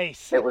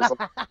 Nice. It was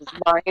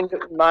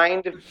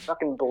mind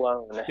fucking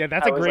blown. Yeah,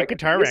 that's a great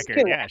guitar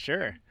record. Yeah,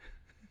 sure.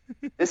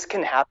 This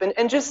can happen,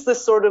 and just the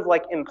sort of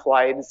like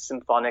implied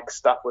symphonic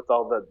stuff with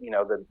all the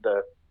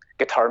the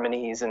guitar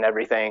minis and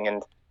everything,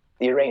 and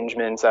the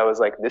arrangements. I was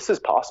like, this is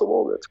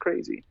possible. That's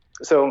crazy.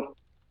 So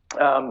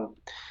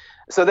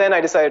then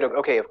I decided,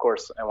 okay, of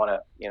course I want to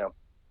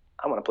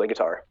play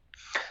guitar.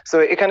 So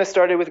it kind of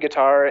started with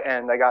guitar,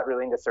 and I got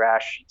really into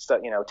thrash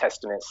stuff,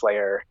 Testament,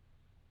 Slayer,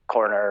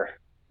 Corner,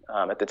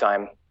 at the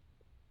time.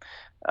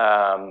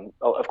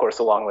 Of course,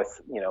 along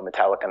with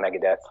Metallica,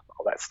 Megadeth,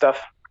 all that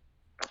stuff,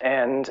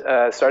 and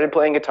started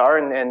playing guitar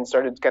and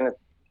started kind of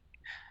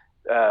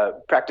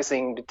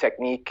practicing the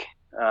technique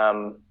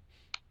and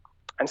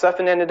stuff,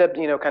 and ended up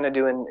kind of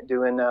doing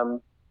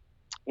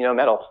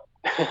metal.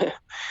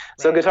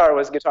 So Right. guitar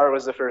was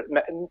the first.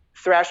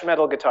 Thrash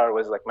metal guitar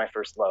was like my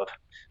first love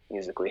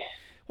musically.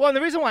 Well, and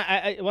the reason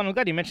why I'm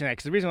glad you mentioned that,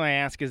 because the reason why I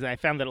ask is that I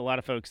found that a lot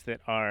of folks that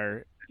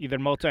are either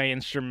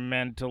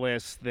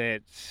multi-instrumentalists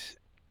that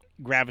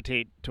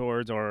gravitate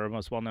towards, or are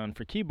most well known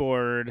for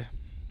keyboard,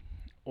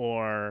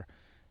 or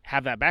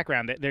have that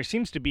background, that there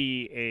seems to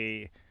be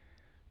a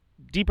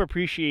deep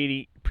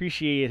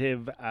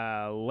appreciative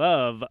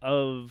love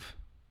of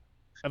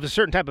a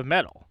certain type of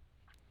metal.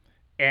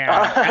 And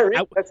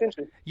Really? That's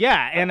interesting.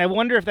 yeah, and I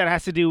wonder if that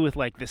has to do with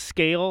like the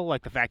scale,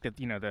 like the fact that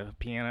the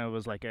piano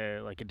was like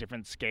a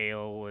different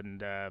scale,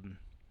 and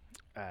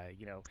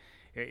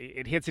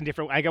it hits in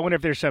different. I wonder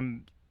if there's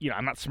some.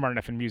 I'm not smart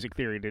enough in music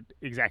theory to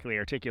exactly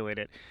articulate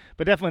it,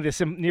 but definitely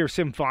the near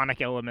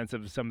symphonic elements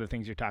of some of the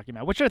things you're talking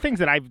about, which are things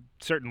that I've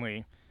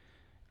certainly,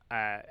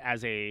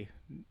 as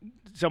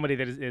somebody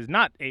that is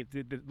not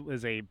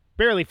is a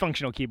barely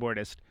functional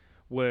keyboardist,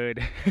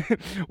 would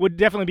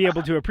definitely be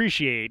able to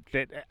appreciate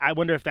that. I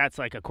wonder if that's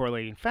like a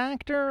correlating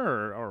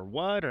factor or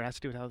what, or has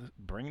to do with how the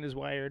brain is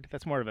wired.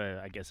 That's more of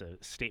a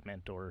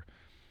statement or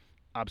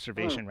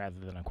observation rather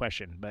than a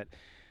question. But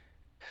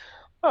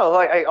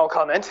I'll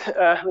comment.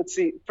 Let's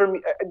see. For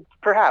me,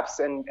 perhaps,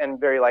 and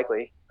very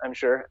likely, I'm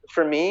sure.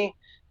 For me,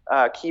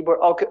 keyboard.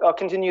 I'll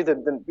continue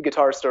the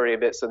guitar story a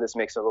bit, so this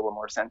makes a little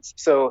more sense.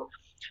 So,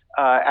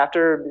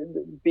 after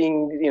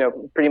being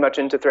pretty much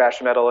into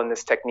thrash metal and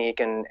this technique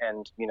and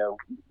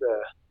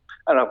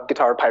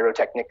guitar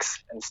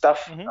pyrotechnics and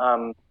stuff,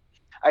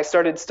 I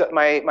started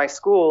my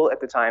school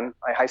at the time.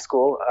 My high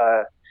school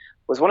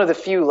was one of the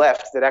few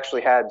left that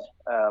actually had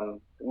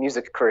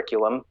music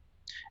curriculum.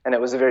 And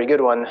it was a very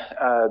good one,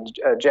 a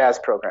jazz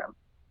program.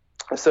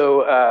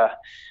 So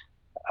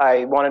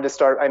I wanted to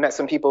start. I met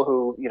some people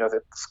who, at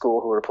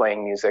school who were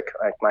playing music,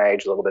 like my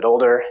age, a little bit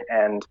older,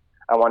 and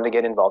I wanted to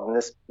get involved in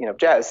this,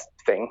 jazz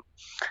thing.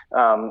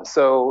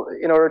 So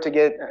in order to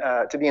get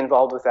to be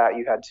involved with that,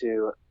 you had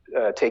to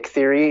take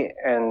theory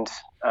and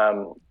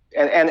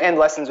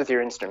lessons with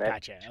your instrument.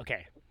 Gotcha.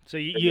 Okay. So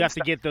you have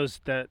to get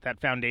that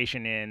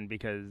foundation in,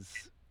 because.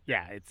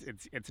 Yeah,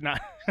 it's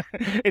not.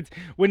 It's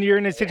when you're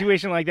in a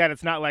situation like that,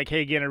 it's not like,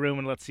 hey, get in a room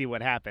and let's see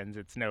what happens.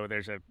 It's no,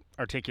 there's a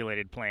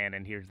articulated plan,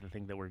 and here's the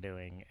thing that we're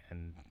doing,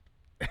 and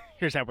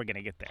here's how we're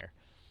gonna get there.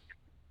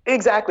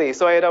 Exactly.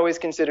 So I had always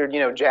considered,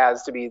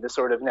 jazz to be the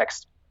sort of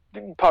next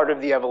part of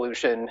the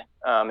evolution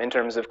in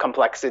terms of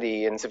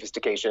complexity and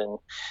sophistication,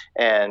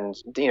 and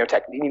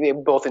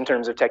both in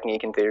terms of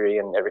technique and theory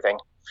and everything.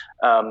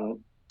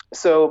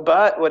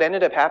 But what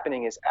ended up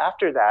happening is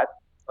after that,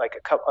 like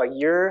a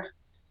year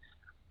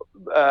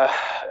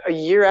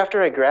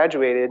after I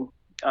graduated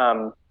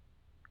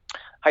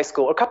high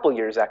school, a couple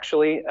years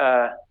actually,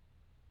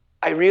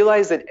 I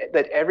realized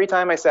that every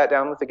time I sat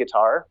down with the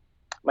guitar,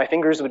 my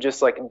fingers would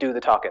just like do the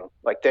talking.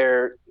 Like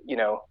there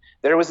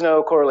was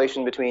no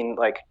correlation between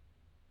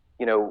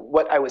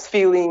what I was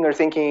feeling or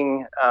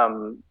thinking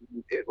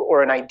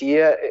or an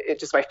idea. It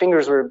just, my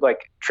fingers were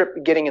like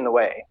getting in the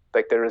way.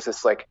 Like there was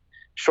this like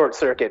short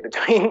circuit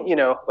between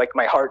like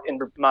my heart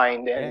and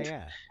mind and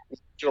the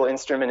actual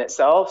instrument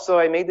itself. So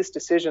I made this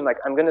decision, like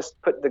I'm going to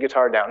put the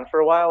guitar down for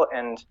a while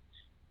and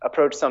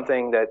approach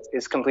something that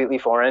is completely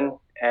foreign,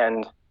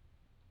 and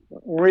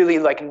really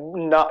like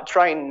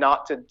trying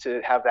not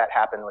to have that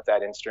happen with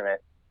that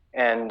instrument,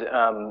 and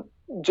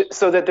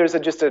so that there's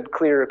just a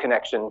clearer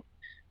connection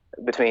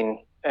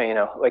between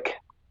like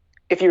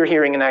if you're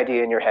hearing an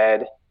idea in your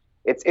head,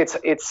 it's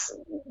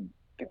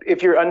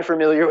if you're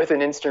unfamiliar with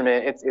an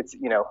instrument, it's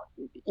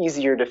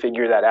easier to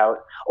figure that out,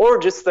 or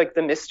just like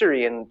the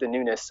mystery and the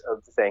newness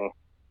of the thing,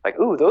 like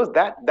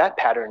that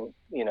pattern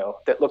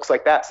that looks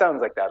like that,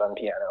 sounds like that on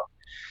piano.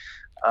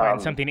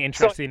 Find something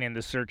interesting in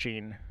the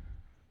searching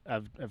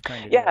of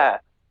trying to do yeah.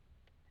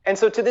 And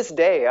so to this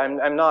day,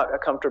 I'm not a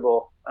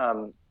comfortable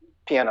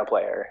piano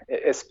player.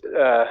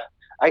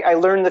 I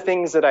learn the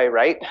things that I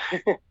write,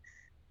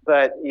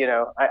 but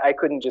I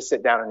couldn't just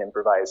sit down and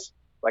improvise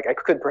like I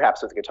could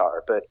perhaps with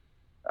guitar, but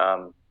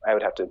I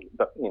would have to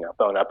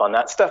bone up on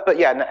that stuff. But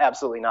yeah,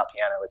 absolutely not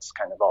piano. It's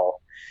kind of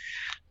all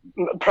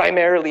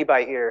primarily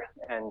by ear,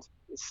 and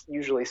it's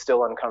usually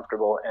still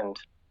uncomfortable. And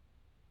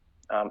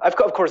I've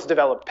of course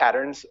developed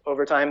patterns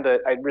over time,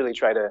 but I really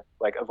try to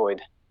like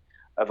avoid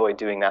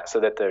doing that,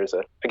 so that there's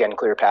a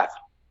clear path.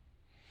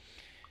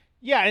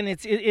 Yeah, and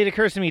it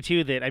occurs to me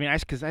too that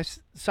because I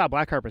saw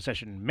Black Heart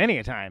Procession many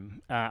a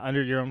time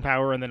under Your Own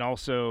Power, and then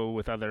also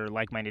with other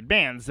like-minded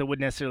bands that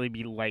wouldn't necessarily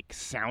be like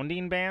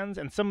sounding bands,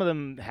 and some of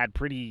them had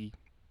pretty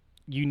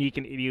unique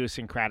and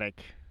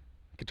idiosyncratic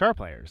guitar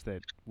players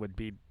that would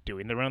be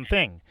doing their own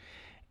thing,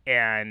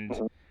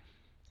 and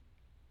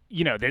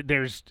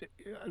there's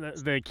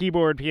the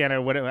keyboard,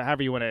 piano, whatever,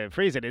 however you want to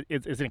phrase it.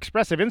 It's an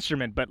expressive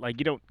instrument, but like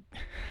you don't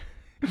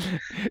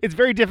It's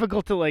very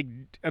difficult to like,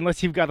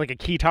 unless you've got like a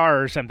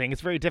guitar or something,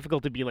 it's very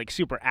difficult to be like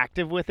super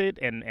active with it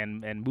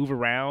and move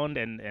around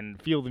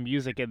and feel the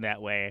music in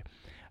that way.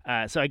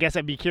 So I guess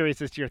I'd be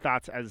curious as to your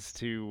thoughts as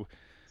to,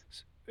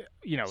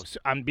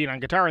 I'm being on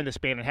guitar in this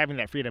band and having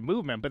that freedom of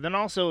movement, but then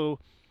also,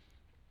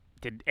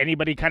 did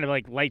anybody kind of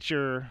like light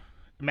your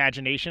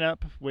imagination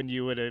up when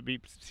you would be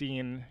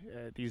seeing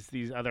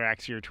these other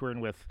acts you're touring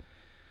with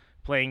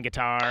playing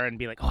guitar and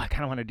be like, oh, I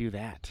kind of want to do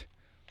that?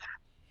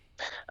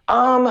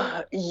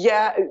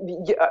 Yeah,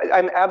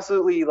 I'm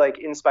absolutely like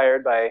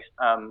inspired by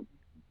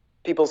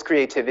people's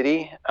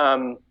creativity.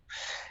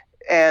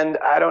 And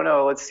I don't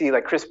know, let's see,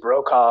 like Chris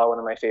Brokaw, one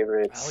of my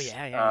favorites. Oh,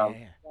 yeah.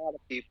 A lot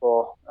of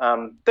people.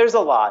 There's a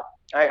lot.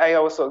 I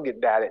also get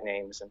bad at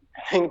names and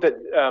everything, but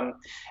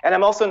and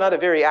I'm also not a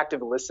very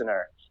active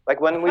listener. Like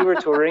when we were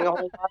touring a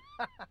whole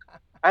lot,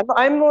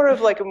 I'm more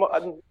of like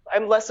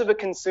I'm less of a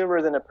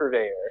consumer than a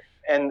purveyor,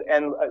 and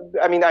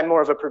I mean I'm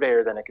more of a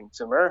purveyor than a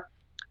consumer.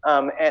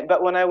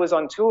 But when I was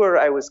on tour,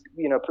 I was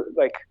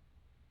like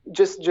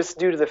just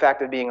due to the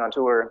fact of being on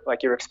tour,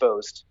 like you're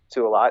exposed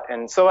to a lot,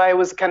 and so I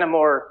was kind of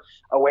more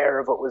aware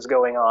of what was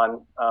going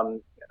on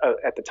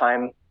at the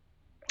time.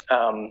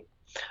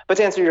 But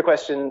to answer your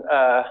question,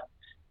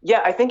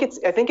 yeah, I think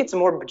it's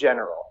more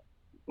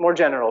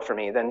general for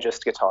me than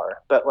just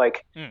guitar, but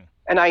like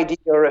an idea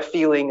or a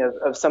feeling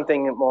of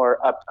something more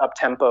up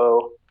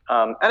tempo,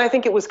 and I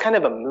think it was kind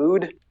of a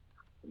mood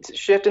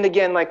shift. And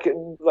again, like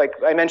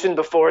I mentioned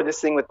before, this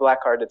thing with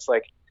Blackheart, it's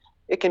like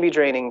it can be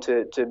draining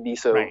to be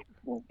so right.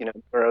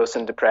 Morose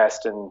and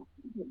depressed and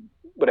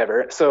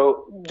whatever.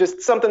 So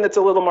just something that's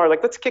a little more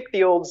like, let's kick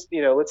the olds,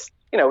 let's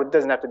it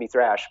doesn't have to be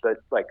thrash, but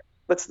like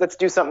let's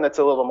do something that's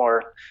a little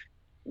more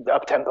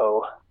up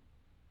tempo.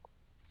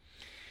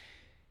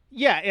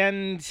 Yeah,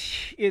 and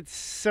it's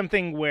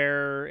something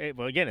where,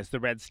 again, it's the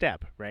red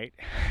step, right?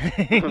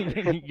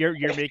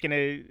 You're making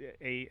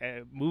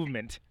a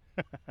movement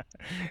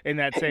in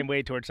that same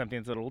way towards something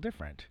that's a little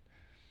different.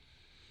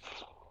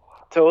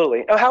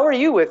 Totally. How are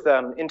you with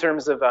in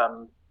terms of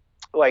have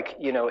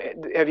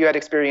you had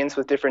experience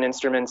with different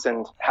instruments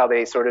and how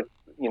they sort of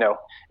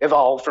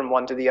evolve from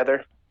one to the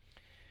other?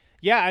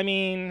 Yeah, I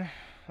mean,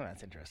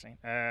 that's interesting.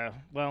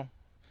 Well,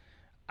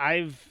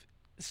 I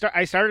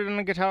started on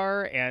a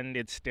guitar, and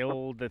it's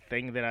still the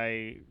thing that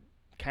I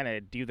kind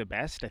of do the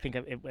best. I think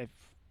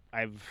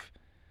I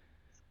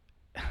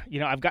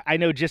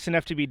know just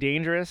enough to be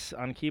dangerous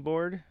on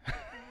keyboard.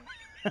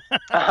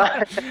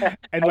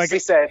 And like I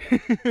said,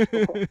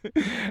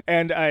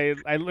 and I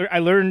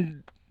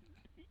learned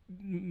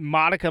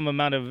modicum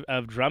amount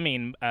of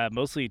drumming,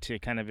 mostly to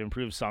kind of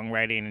improve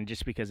songwriting, and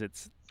just because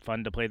it's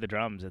fun to play the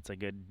drums. It's a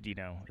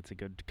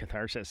good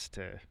catharsis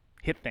to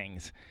hit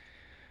things.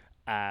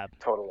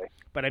 Totally.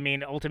 But I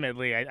mean,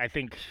 ultimately, I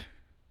think,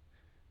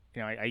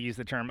 I use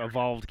the term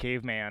evolved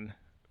caveman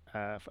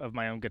of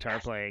my own guitar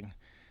playing,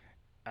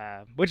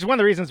 which is one of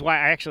the reasons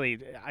why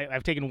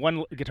I've taken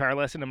one guitar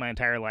lesson in my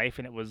entire life,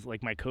 and it was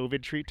like my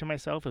COVID treat to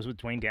myself. It was with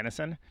Dwayne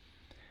Dennison.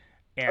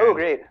 Oh,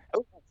 great.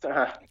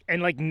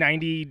 And like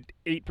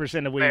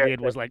 98% of what he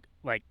did was like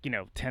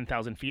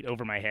 10,000 feet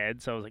over my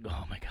head. So I was like,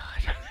 oh my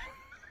God.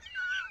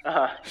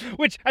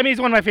 Which, I mean,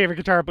 he's one of my favorite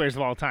guitar players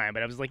of all time.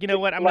 But I was like, you know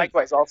what?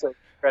 Likewise, also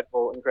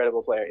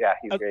incredible player. Yeah,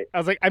 he's great. I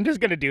was like, I'm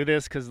just gonna do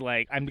this because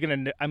like I'm gonna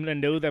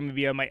know that I'm gonna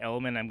be on my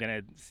element. I'm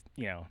gonna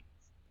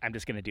I'm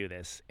just gonna do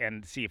this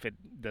and see if it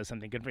does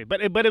something good for me.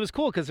 But it was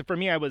cool because for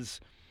me, I was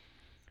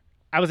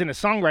in a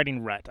songwriting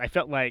rut. I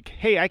felt like,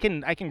 hey, I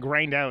can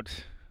grind out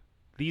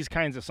these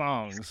kinds of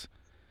songs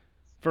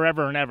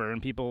forever and ever,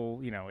 and people,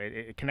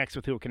 it connects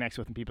with who it connects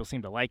with, and people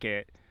seem to like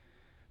it.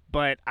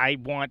 But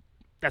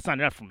that's not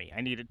enough for me.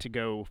 I need it to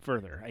go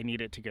further. I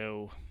need it to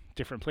go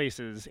different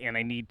places, and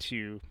I need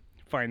to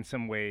find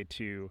some way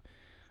to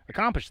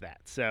accomplish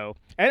that. So,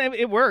 and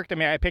it worked. I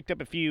mean, I picked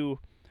up a few,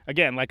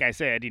 again, like I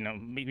said,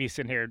 me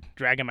sitting here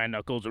dragging my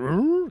knuckles,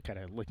 kind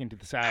of looking to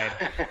the side,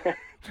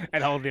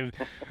 and all the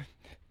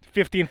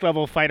 15th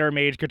level fighter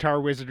mage guitar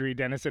wizardry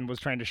Dennison was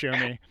trying to show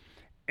me.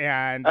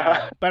 And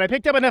but I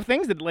picked up enough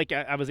things that like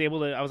I was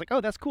like,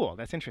 oh, that's cool,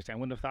 that's interesting. I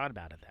wouldn't have thought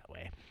about it that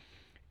way.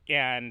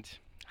 And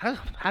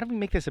how do we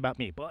make this about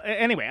me? But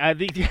anyway,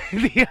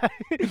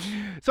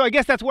 so I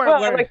guess that's where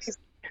I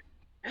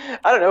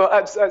don't know.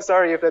 I'm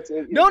sorry if that's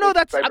no.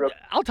 That's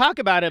I'll talk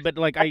about it, but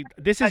like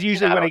this is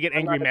usually when I get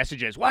angry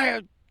messages.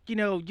 Why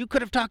you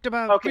could have talked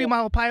about 3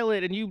 Mile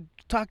Pilot, and you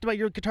talked about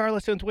your guitar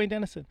lesson with Dwayne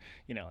Dennison.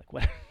 Like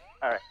what?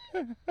 All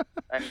right.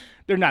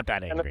 They're not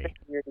that angry.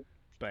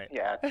 But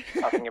yeah,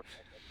 talking about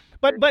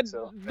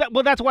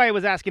well, that's why I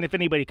was asking if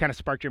anybody kind of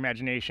sparked your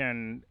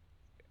imagination.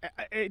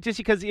 Just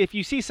because if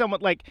you see someone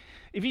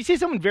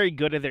very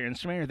good at their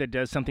instrument or that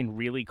does something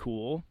really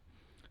cool,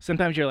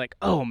 sometimes you're like,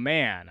 oh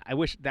man, I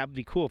wish that would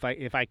be cool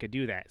if I could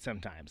do that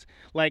sometimes.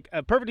 Like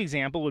a perfect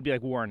example would be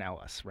like Warren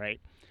Ellis, right?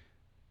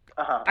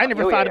 I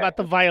never thought about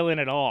the violin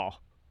at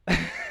all,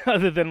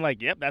 other than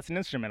like, yep, that's an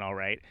instrument, all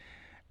right.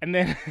 And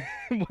then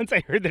once I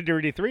heard the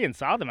Dirty Three and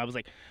saw them, I was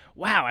like,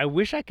 wow, I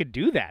wish I could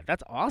do that.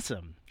 That's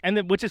awesome. And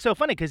then, which is so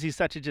funny because he's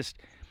such a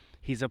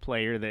he's a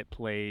player that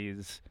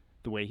plays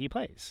the way he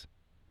plays.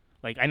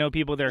 Like, I know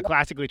people that are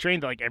classically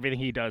trained that, like, everything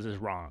he does is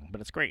wrong,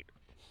 but it's great.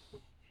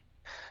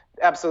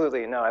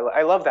 Absolutely. No,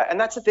 I love that. And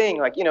that's the thing,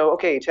 like,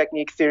 okay,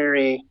 technique,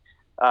 theory,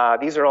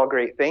 these are all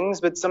great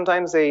things, but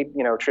sometimes they,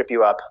 trip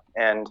you up.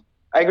 And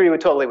I agree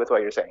totally with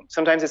what you're saying.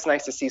 Sometimes it's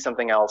nice to see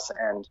something else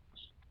and,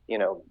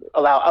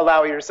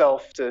 allow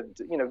yourself to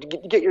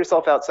get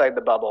yourself outside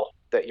the bubble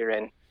that you're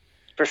in.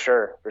 For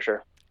sure.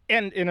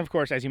 And of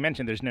course, as you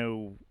mentioned, there's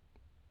no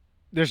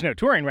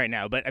touring right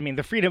now, but I mean,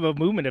 the freedom of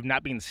movement of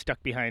not being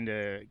stuck behind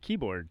a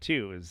keyboard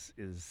too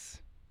is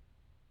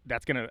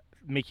that's going to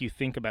make you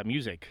think about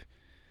music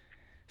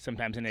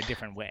sometimes in a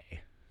different way.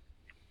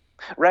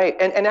 Right.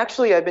 And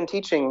actually I've been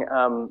teaching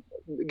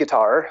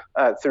guitar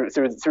through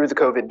the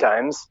COVID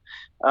times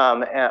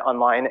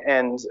online,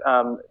 and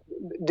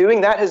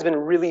doing that has been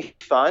really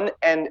fun.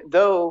 And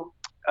though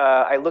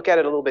I look at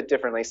it a little bit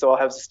differently, so I'll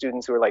have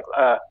students who are like,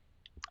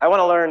 I want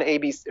to learn A,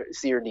 B,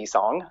 C, or D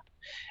song.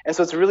 And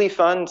so it's really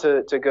fun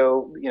to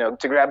go,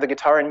 to grab the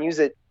guitar and use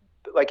it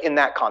like in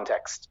that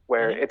context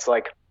where it's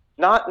like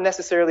not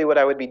necessarily what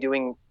I would be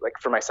doing like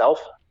for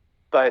myself,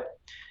 but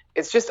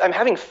it's just I'm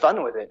having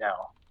fun with it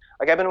now.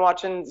 Like I've been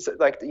watching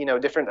like,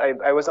 different,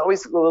 I was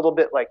always a little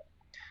bit like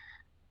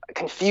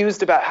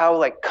confused about how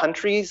like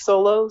country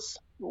solos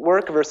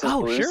work versus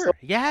blues. Sure. solos.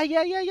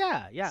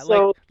 Yeah.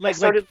 So like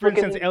for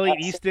instance, Elliot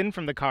at- Easton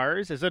from the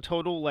Cars is a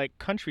total like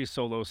country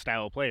solo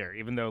style player,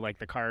 even though like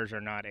the Cars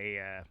are not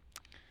a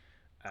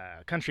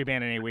country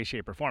band in any way,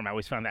 shape, or form. I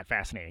always found that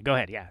fascinating. Go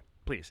ahead. Yeah,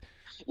 please.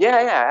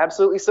 Yeah,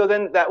 absolutely. So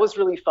then that was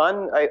really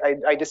fun.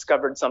 I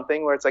discovered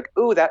something where it's like,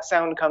 ooh, that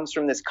sound comes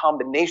from this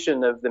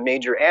combination of the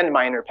major and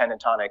minor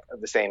pentatonic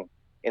of the same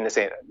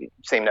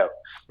note.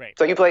 Right.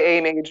 So you play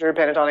A major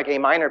pentatonic, A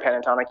minor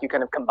pentatonic, you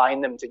kind of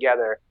combine them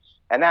together,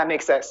 and that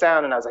makes that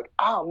sound. And I was like,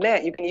 oh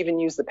man, you can even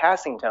use the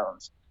passing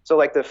tones. So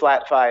like the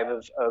flat 5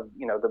 of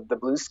the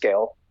blues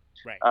scale,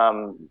 right,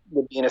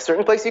 would be in a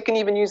certain place. You can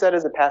even use that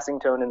as a passing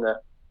tone and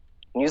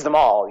use them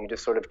all. You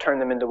just sort of turn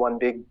them into one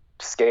big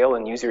scale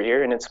and use your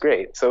ear, and it's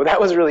great. So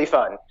that was really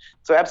fun.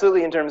 So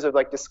absolutely, in terms of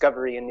like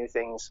discovery and new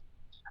things,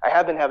 I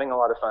have been having a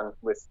lot of fun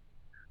with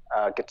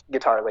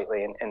guitar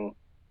lately, and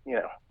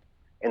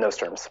in those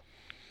terms.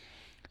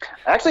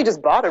 I actually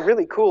just bought a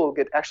really cool.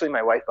 Actually,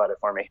 my wife bought it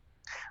for me.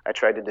 I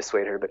tried to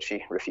dissuade her, but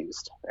she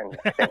refused, and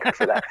I thank her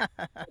for that.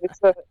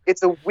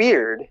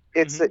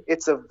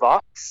 It's a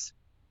Vox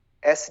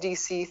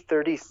SDC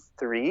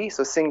 33,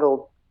 so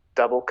single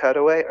double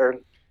cutaway.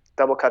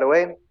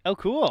 Oh,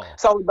 cool.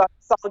 Solid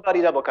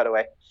body double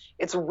cutaway.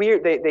 It's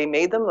weird. They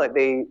made them I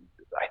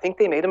think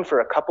they made them for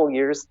a couple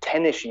years,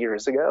 10-ish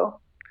years ago.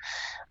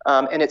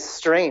 And it's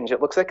strange. It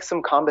looks like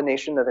some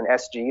combination of an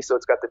SG, so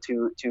it's got the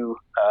two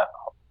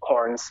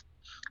horns,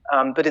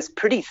 but it's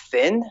pretty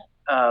thin,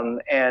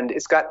 and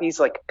it's got these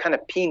like kind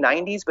of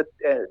P90s, but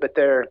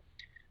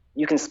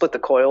you can split the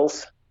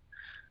coils.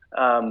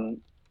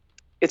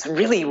 It's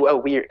really a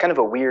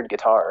weird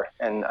guitar,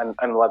 and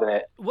I'm loving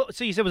it. Well,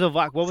 so you said it was a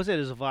Vox. What was it? It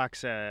was a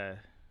Vox.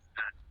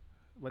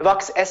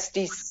 Vox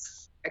XDC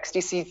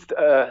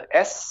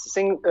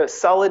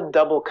solid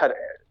double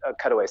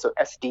cutaway. So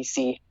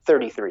SDC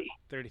 33.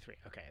 33.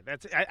 Okay,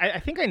 that's. I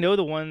think I know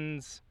the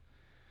ones.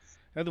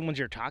 I know the ones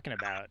you're talking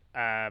about.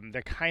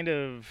 They're kind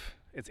of.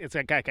 It's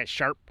like a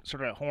sharp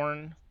sort of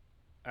horn.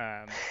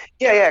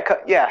 Yeah.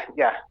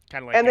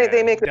 Kind of like and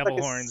they make double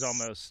like horns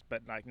almost,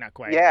 but like not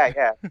quite.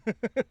 Yeah.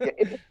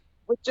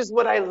 Which is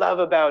what I love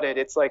about it.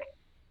 It's like,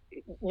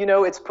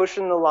 it's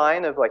pushing the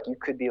line of like you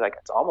could be like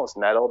it's almost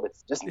metal, but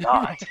it's just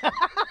not.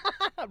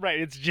 Right.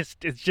 It's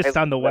just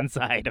on the one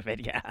side of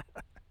it. Yeah.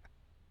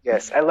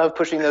 Yes, I love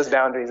pushing those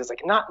boundaries. It's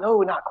like not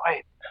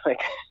quite.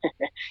 Like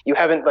you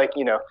haven't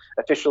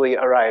officially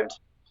arrived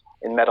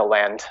in metal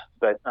land,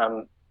 but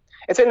and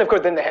of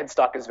course then the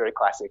headstock is very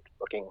classic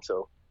looking,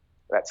 so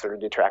that sort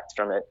of detracts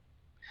from it.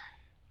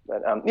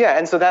 But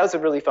and so that was a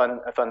really fun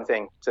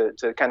thing to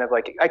kind of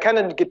like I kind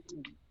of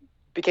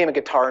became a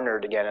guitar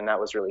nerd again, and that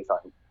was really fun.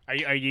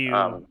 Are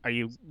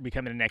you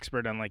becoming an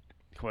expert on like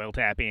coil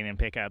tapping and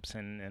pickups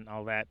and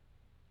all that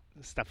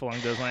stuff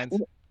along those lines?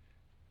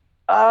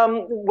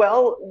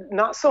 Well,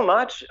 not so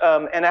much.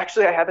 And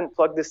actually, I haven't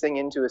plugged this thing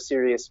into a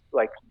serious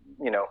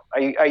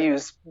I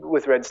use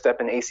with Red Step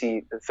and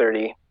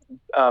AC30.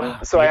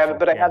 So I haven't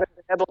been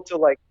able to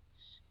like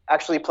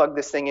actually plug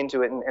this thing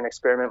into it and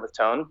experiment with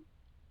tone.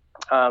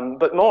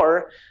 But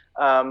more,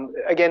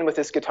 again, with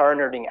this guitar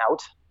nerding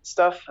out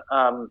stuff.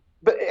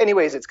 But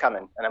anyways, it's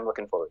coming, and I'm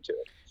looking forward to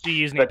it. Do you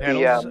use any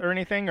pedals or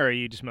anything, or are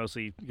you just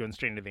mostly going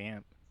straight into the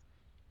amp?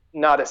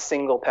 Not a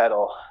single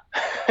pedal.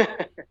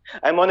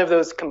 I'm one of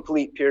those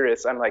complete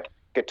purists. I'm like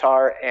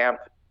guitar, amp,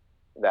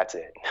 that's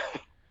it.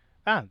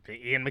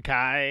 Ian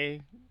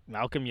MacKaye,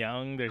 Malcolm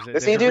Young. There's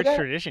a rich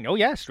tradition. Oh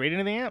yeah, straight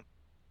into the amp.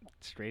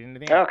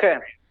 Okay.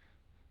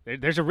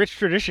 There's a rich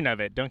tradition of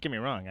it. Don't get me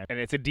wrong, and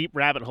it's a deep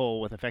rabbit hole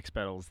with effects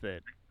pedals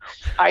that.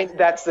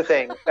 That's the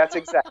thing. That's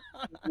exactly.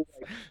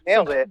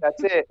 Nailed it.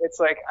 That's it. It's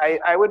like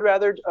I would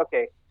rather.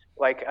 Okay.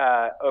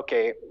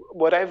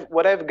 What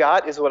I've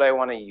got is what I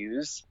want to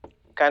use,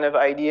 kind of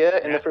idea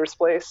in the first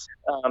place.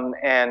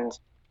 And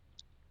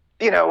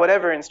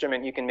whatever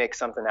instrument, you can make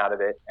something out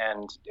of it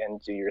and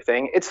do your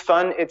thing. It's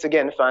fun. It's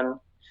again fun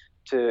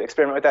to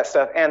experiment with that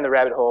stuff. And the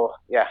rabbit hole,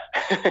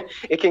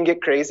 it can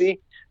get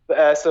crazy.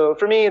 So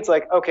for me, it's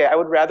like, okay, I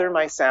would rather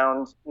my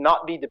sound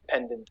not be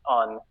dependent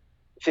on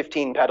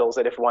 15 pedals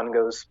that if one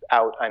goes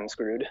out, I'm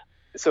screwed.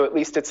 So at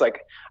least it's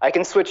like I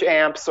can switch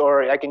amps,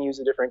 or I can use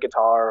a different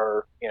guitar,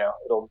 or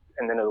it'll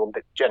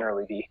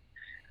generally be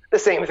the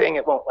same thing.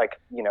 It won't I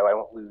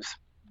won't lose.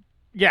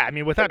 Yeah, I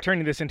mean, without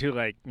turning this into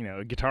a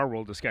guitar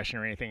roll discussion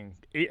or anything,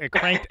 a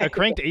cranked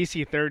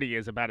AC30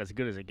 is about as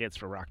good as it gets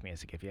for rock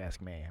music, if you ask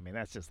me. I mean,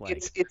 that's just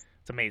it's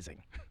amazing.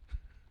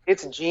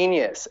 It's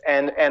genius,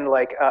 and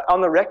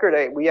on the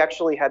record, we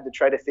actually had to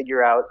try to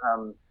figure out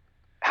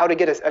how to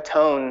get a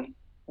tone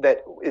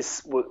that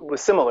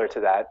was similar to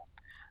that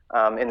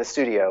in the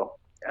studio,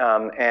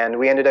 and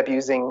we ended up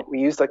used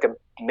like a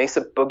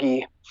Mesa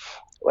Boogie,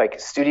 like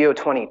Studio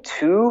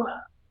 22.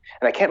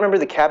 And I can't remember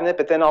the cabinet,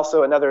 but then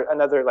also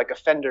another like a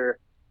Fender,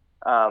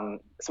 some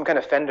kind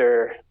of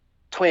Fender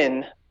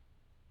twin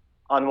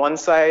on one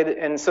side,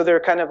 and so they're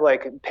kind of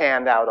like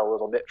panned out a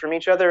little bit from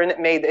each other,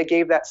 and it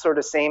gave that sort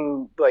of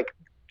same like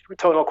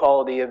tonal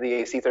quality of the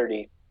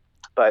AC30,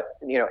 but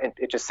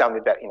it just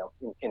sounded better,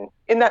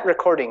 in that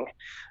recording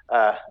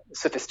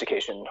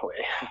sophistication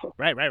way.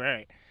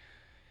 Right.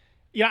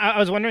 Yeah, I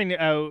was wondering,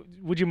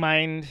 would you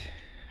mind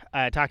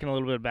talking a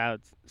little bit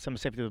about some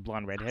stuff with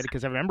Blonde Redhead?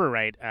 Because I remember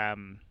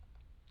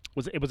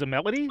was a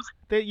melody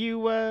that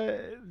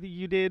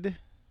you did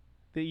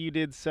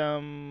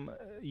some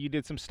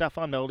stuff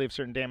on, Melody of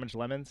Certain Damaged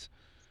Lemons?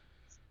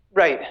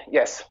 Right.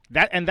 Yes.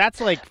 That's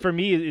like, for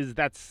me,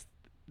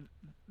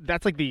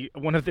 that's like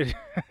one of the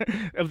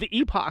of the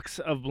epochs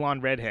of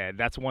Blonde Redhead.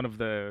 That's one of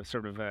the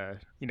sort of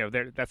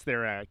that's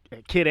their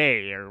Kid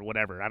A or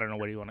whatever. I don't know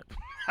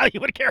how you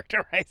would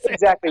characterize it.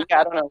 Exactly.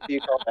 Yeah, I don't know what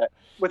you call that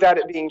without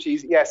it being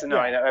cheesy. Yes, no,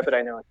 I know, but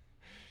I know it.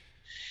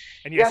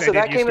 And yes, I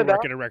did used to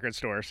work at a record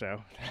store,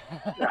 so.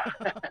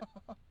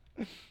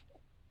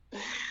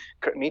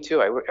 Me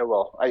too. I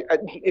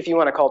if you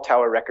want to call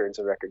Tower Records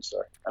a record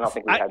store, I don't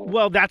think we had.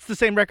 Well, that's the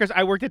same records.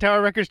 I worked at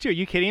Tower Records too. Are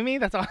you kidding me?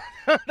 That's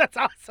that's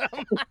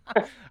awesome.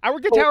 I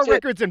worked at Tower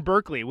Records in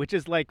Berkeley, which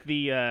is like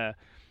the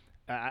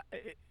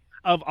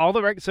of all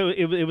the records. So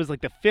it was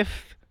like the 5th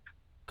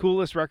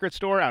coolest record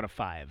store out of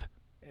 5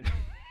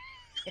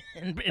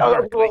 in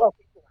Berkeley. Well,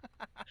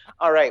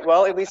 all right.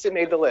 Well, at least it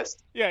made the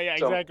list. Yeah,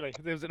 so, exactly.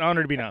 It was an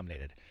honor to be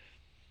nominated.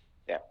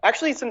 Yeah,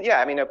 actually,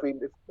 I mean,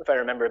 if I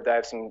remember, I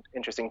have some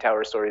interesting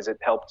Tower stories. It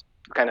helped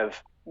kind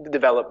of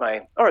develop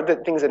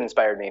the things that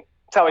inspired me.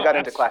 It's how I got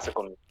into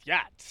classical music.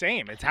 Yeah,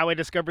 same. It's how I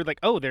discovered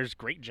there's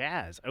great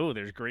jazz. Oh,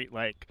 there's great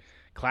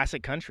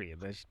classic country.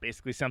 There's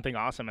basically something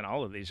awesome in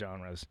all of these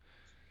genres.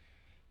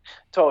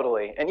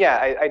 Totally, and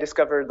yeah, I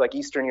discovered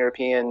Eastern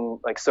European,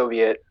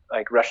 Soviet,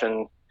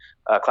 Russian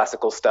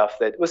classical stuff.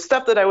 That was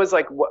stuff that I was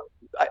like, what?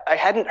 I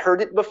hadn't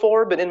heard it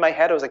before, but in my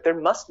head I was like, there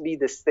must be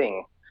this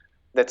thing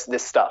that's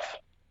this stuff,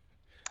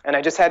 and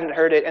I just hadn't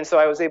heard it. And so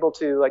I was able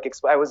to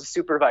I was a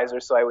supervisor,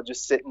 so I would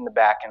just sit in the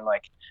back and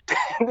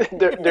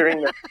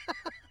during the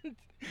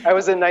I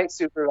was a night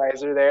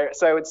supervisor there,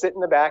 so I would sit in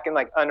the back and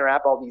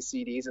unwrap all these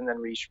CDs and then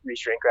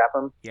re-shrink wrap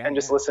them and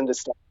just listen to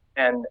stuff.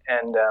 And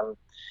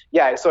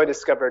so I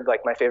discovered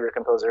my favorite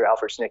composer,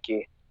 Alfred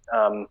Schnittke,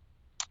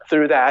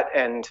 through that,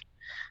 and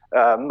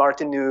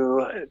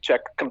Martinu,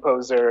 Czech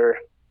composer.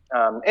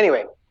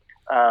 Anyway.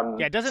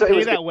 It doesn't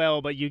pay that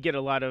well, but you get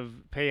a lot of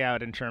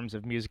payout in terms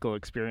of musical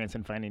experience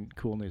and finding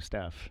cool new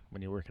stuff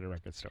when you work at a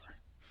record store.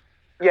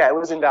 Yeah, it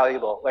was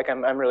invaluable.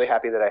 I'm really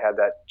happy that I had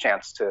that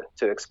chance to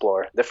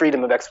explore the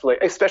freedom of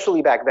exploration,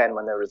 especially back then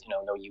when there was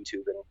no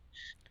YouTube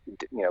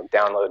and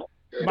download.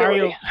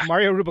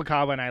 Mario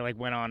Rubalcaba and I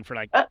went on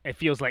for it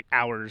feels like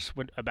hours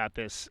about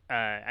this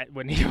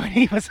when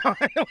he was on,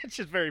 which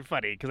is very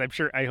funny because I'm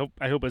sure I hope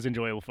it was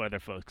enjoyable for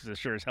other folks because it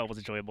sure as hell was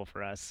enjoyable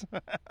for us.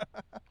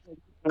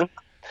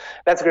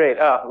 That's great.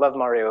 Love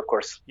Mario, of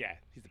course. Yeah,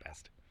 he's the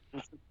best.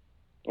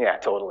 Yeah,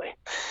 totally.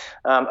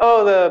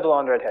 The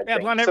blonde redhead. Yeah,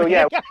 thing. blonde so,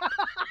 redhead. Yeah.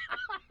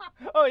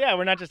 Oh yeah,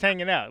 we're not just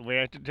hanging out.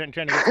 We're trying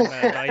to get some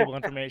valuable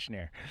information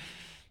here.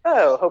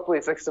 Oh, hopefully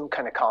it's some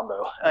kind of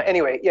combo.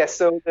 Anyway, yes.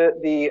 So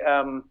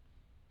the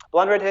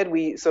blonde redhead.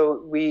 We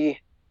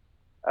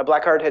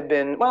Blackheart had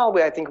been. Well,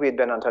 I think we had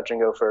been on Touch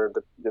and Go for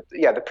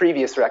the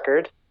previous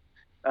record.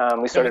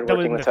 We started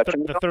working with Touch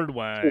and Go. The third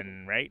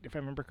one, right? If I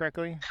remember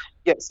correctly.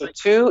 Yeah. So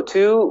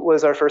two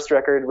was our first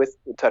record with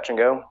Touch and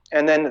Go,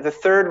 and then the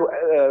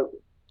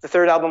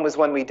third album was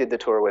when we did the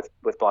tour with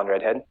Blonde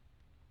Redhead.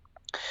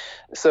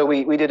 So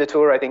we did a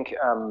tour, I think.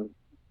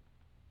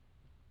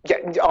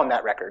 On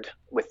that record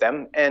with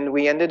them, and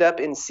we ended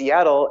up in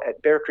Seattle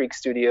at Bear Creek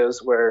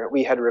Studios, where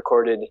we had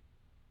recorded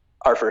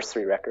our first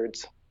 3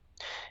 records,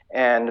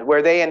 and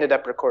where they ended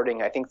up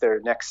recording, I think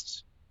their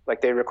next,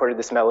 they recorded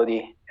this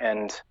melody,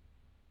 and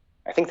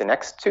I think the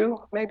next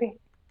 2 maybe.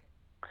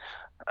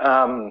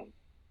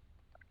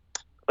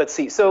 Let's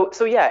see. So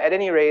yeah. At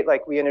any rate,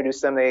 we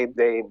introduced them.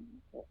 They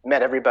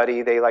met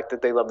everybody. They liked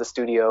it. They loved the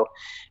studio.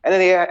 And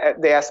then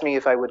they asked me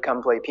if I would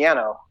come play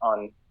piano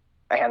on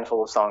a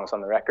handful of songs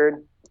on the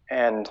record.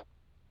 And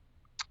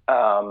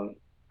are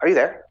you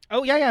there?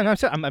 Oh, yeah. No,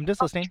 I'm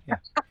just listening. Yeah.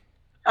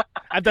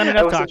 I've done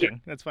enough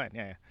talking. That's fine.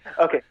 Yeah.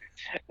 Okay.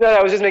 No,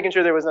 I was just making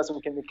sure there was not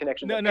some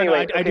connection. No,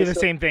 anyway, I do the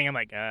same thing. I'm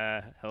like,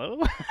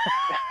 hello?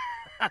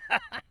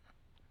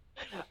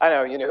 I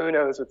know, who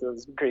knows with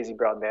those crazy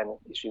broadband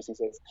issues these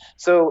days.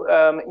 So,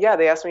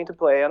 they asked me to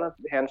play on a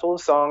handful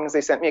of songs.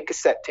 They sent me a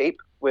cassette tape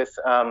with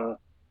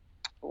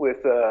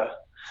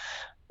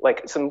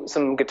like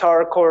some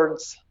guitar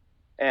chords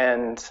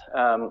and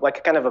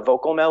like kind of a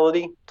vocal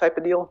melody type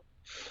of deal.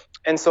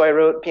 And so I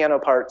wrote piano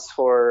parts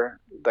for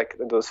like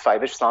those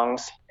 5-ish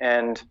songs.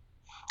 And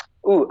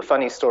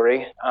funny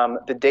story.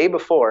 The day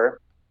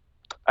before,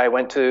 I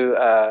went to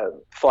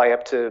fly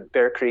up to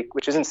Bear Creek,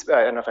 which is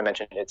I don't know if I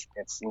mentioned it.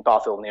 It's in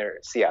Bothell near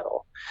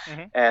Seattle.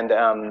 Mm-hmm.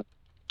 And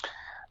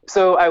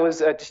so I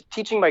was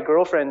teaching my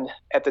girlfriend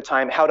at the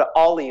time how to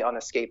ollie on a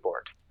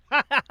skateboard.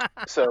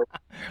 So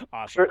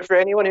awesome. for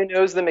anyone who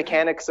knows the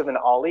mechanics of an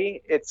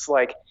ollie, it's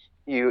like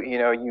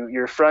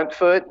your front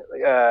foot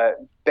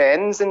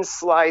bends and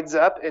slides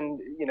up, and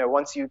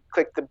once you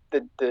click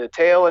the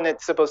tail, and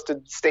it's supposed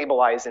to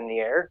stabilize in the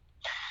air.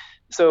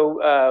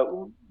 So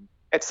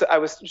I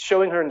was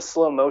showing her in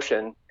slow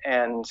motion,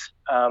 and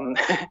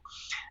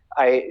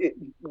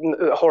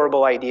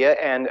horrible idea,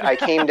 and I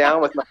came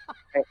down with my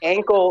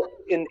ankle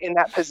in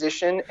that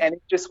position, and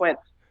it just went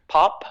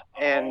pop,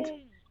 and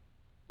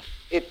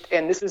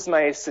this is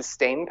my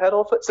sustain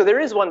pedal foot. So there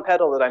is one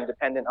pedal that I'm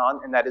dependent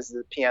on, and that is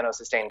the piano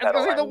sustain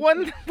pedal. The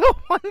one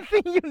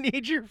thing you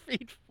need your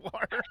feet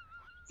for.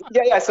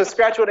 Yeah. So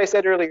scratch what I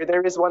said earlier.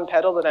 There is one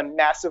pedal that I'm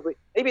massively.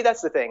 Maybe that's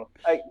the thing.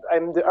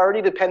 I'm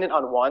already dependent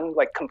on one,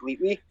 like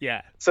completely.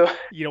 Yeah. So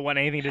you don't want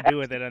anything to do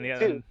with it on the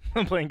other.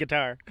 I'm playing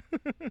guitar.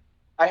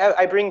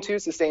 I bring 2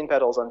 sustain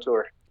pedals on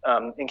tour,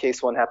 in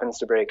case one happens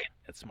to break.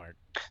 That's smart.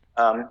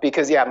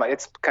 Because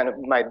it's kind of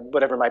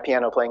my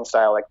piano playing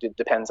style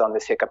depends on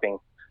this hiccuping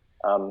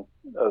of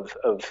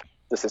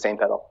the sustain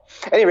pedal.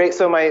 At any rate,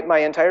 so my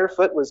entire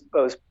foot was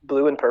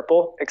blue and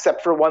purple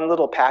except for one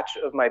little patch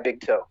of my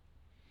big toe.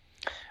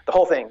 The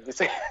whole thing,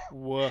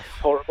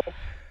 horrible.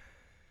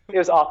 It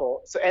was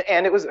awful. So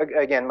and it was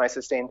again my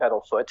sustain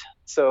pedal foot.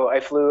 So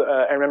I flew.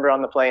 I remember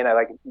on the plane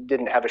I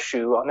didn't have a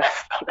shoe on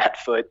that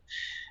foot,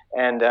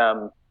 and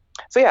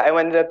I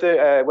went up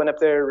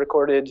there,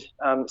 recorded.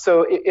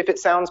 So if it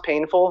sounds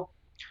painful,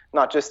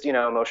 not just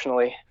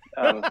emotionally,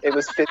 it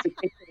was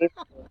physically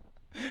painful.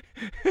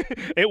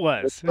 It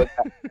was.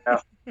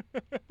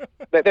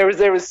 But there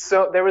was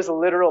a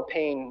literal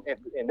pain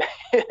in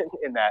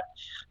that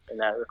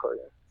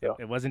recording. So.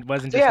 It wasn't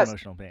just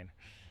emotional pain.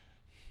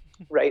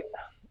 Right.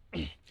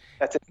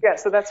 That's it. Yeah.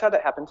 So that's how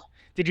that happened.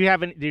 Did you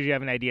have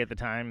an idea at the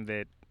time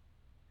that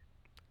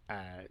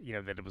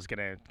that it was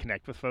gonna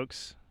connect with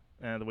folks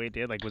the way it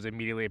did? Like, was it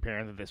immediately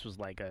apparent that this was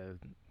like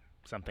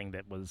something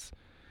that was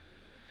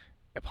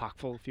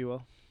epochal, if you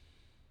will?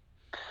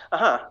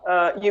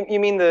 You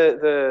mean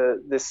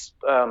this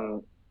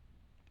the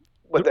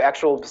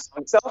actual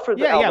song itself, or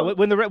the album?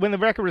 Yeah. When the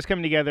record was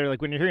coming together,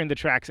 like when you're hearing the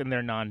tracks in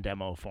their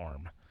non-demo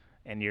form,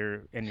 and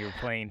you're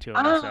playing to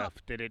them and stuff,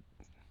 did it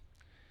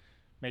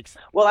make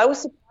sense? Well, I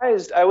was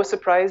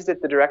surprised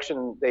at the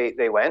direction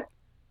they went.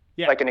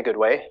 Yeah. Like in a good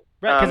way.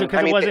 Right,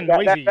 because it wasn't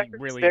noisy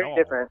really at all.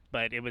 Different.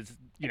 But it was,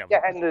 Yeah,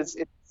 and it's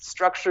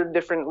structured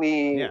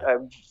differently,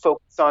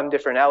 focused on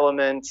different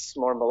elements,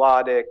 more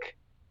melodic,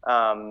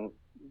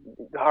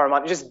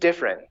 harmonic, just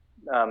different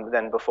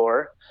than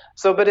before.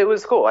 So, but it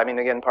was cool. I mean,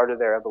 again, part of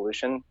their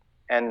evolution.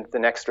 And the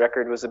next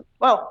record was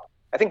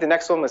I think the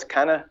next one was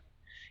kind of,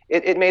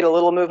 it made a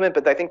little movement,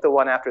 but I think the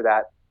one after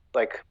that,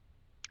 like,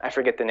 I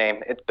forget the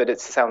name, but it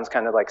sounds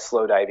kind of like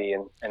slow divey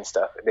and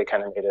stuff. They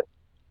kind of made it.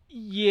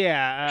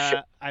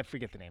 Yeah, I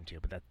forget the name too,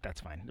 but that's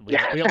fine.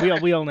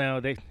 We all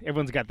know.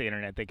 Everyone's got the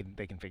internet. They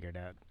can figure it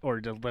out, or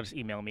just let us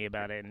email me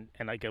about it, and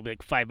like it'll be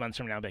like 5 months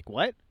from now, I'll be like,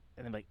 what?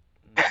 And I'm like,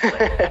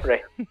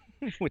 right,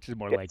 which is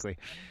more likely.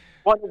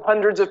 One of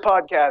hundreds of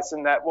podcasts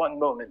in that one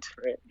moment,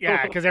 right?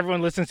 Yeah, because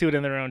everyone listens to it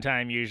in their own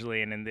time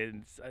usually, and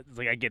then it's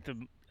like I get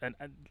them.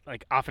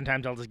 Like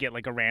oftentimes I'll just get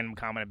like a random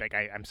comment like,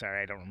 I'm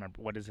sorry, I don't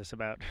remember, what is this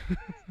about?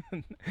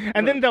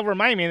 And then they'll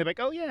remind me, and they're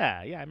like, oh yeah,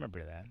 I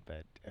remember that,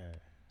 but.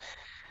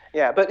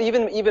 Yeah, but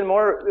even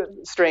more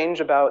strange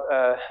about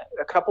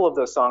a couple of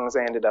those songs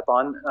I ended up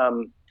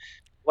on,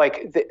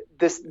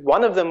 this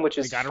one of them, which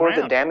is For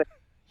the Damage.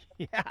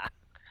 Yeah.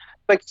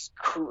 Like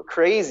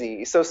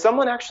crazy. So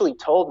someone actually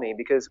told me,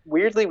 because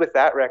weirdly with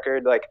that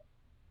record, like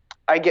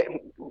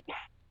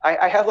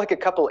I have like a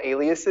couple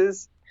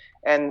aliases,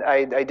 and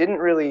I didn't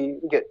really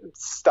get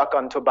stuck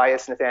on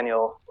Tobias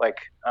Nathaniel like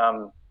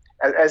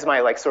as my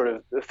like sort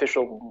of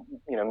official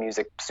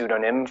music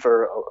pseudonym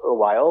for a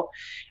while,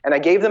 and I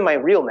gave them my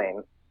real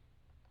name,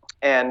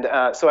 and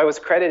so I was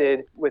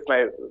credited with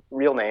my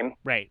real name,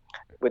 right,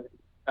 with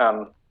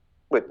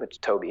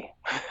Toby.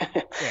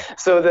 Yeah.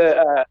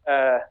 So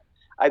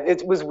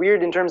it was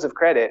weird in terms of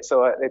credit,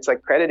 so it's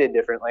like credited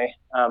differently,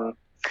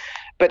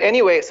 But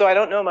anyway, so I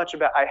don't know much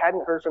about. I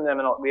hadn't heard from them,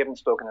 and we haven't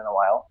spoken in a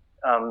while.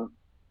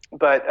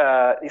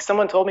 But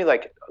someone told me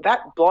like that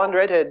Blonde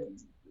Redhead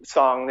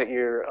song that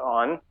you're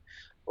on,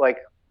 like,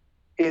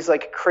 is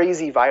like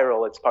crazy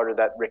viral. It's part of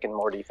that Rick and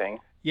Morty thing.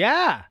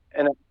 Yeah.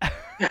 And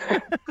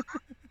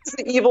it's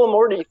the evil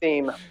Morty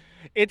theme.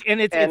 It's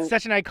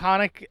such an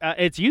iconic.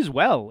 It's used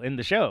well in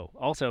the show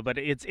also, but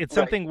it's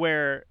something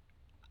where,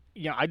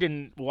 I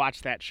didn't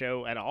watch that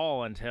show at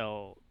all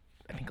until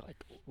I think like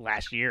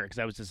last year,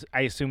 because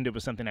I assumed it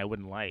was something I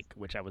wouldn't like,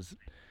 which I was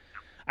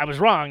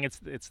wrong. It's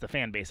the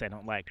fan base I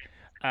don't like.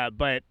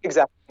 But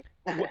exactly.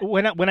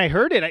 when I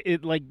heard it,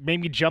 it like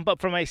made me jump up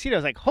from my seat. I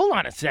was like, hold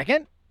on a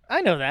second,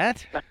 I know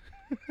that.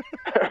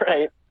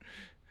 Right.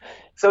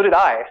 So did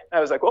I. I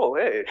was like, "Whoa,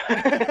 hey!"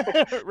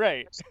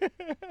 Right.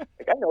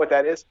 Like, I know what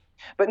that is.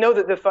 But no,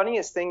 the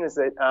funniest thing is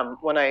that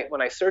when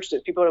I searched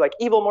it, people are like,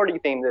 "Evil Morty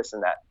theme, this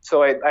and that."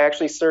 So I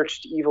actually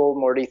searched "Evil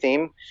Morty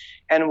theme,"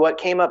 and what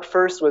came up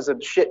first was a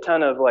shit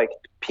ton of like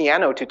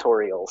piano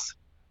tutorials.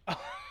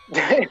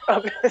 Like,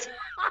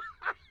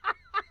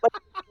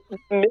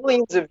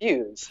 millions of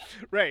views.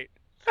 Right.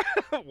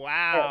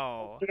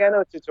 Wow. Yeah,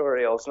 piano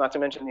tutorials, not to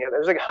mention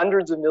there's like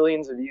hundreds of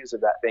millions of views of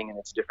that thing and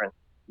its different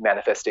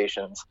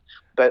manifestations.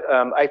 But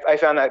I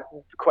found that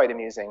quite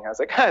amusing. I was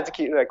like, it's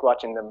cute, like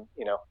watching them,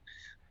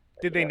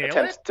 Did they nail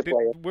attempt it? to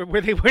play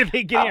it. Were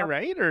they getting it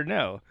right or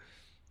no?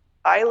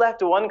 I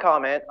left one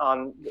comment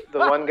on the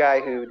one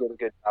guy who did a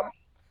good job.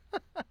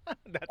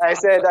 I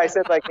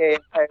said like, hey,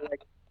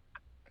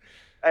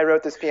 I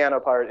wrote this piano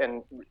part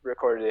and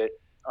recorded it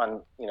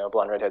on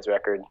Blonde Redhead's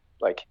record.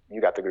 Like,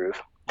 you got the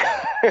groove.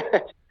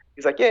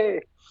 He's like,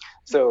 yay.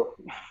 So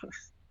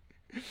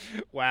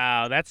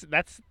wow, that's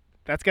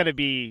got to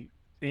be.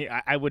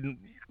 I would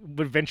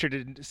venture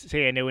to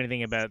say I know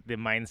anything about the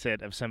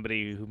mindset of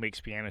somebody who makes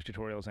piano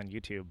tutorials on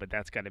YouTube, but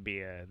that's got to be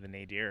the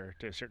nadir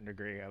to a certain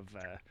degree of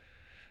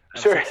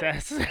sure.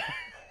 Success.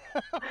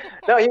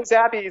 No, he was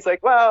happy. He's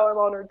like, wow, I'm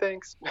honored.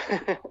 Thanks.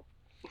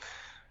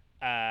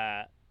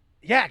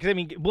 Yeah,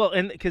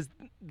 because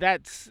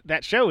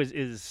that show is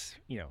it's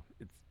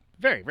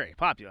very, very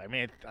popular. I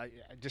mean,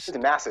 it's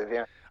massive.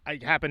 Yeah.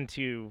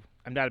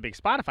 I'm not a big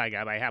Spotify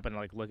guy, but I happen to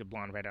like look at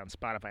Blonde Redhead on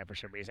Spotify for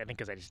some reason. I think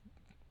because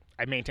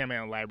I maintain my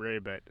own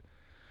library, but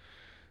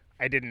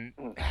I didn't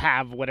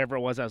have whatever it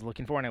was I was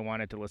looking for, and I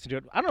wanted to listen to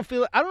it. I don't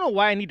know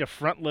why I need to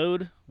front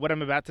load what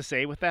I'm about to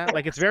say with that.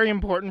 Like, it's very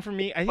important for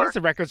me. I think it's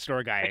a record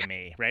store guy in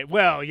me, right?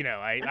 Well,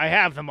 I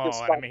have them all.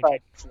 And I maintain,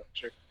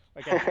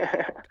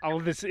 all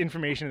of this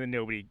information that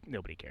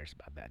nobody cares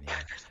about that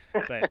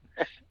anymore.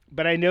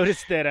 But I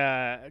noticed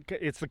that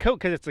it's the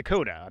because it's the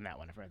coda on that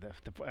one, for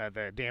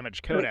the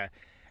damaged coda,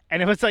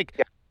 and it was like,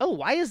 oh,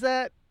 why is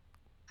that?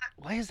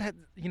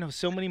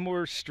 So many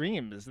more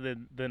streams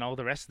than all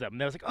the rest of them.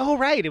 And I was like, oh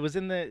right, it was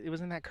in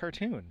that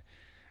cartoon,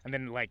 and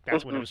then like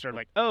that's when it was sort of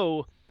like,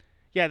 oh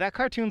yeah, that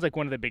cartoon's like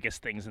one of the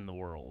biggest things in the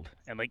world,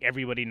 and like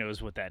everybody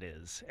knows what that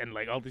is, and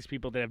like all these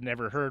people that have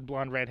never heard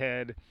Blonde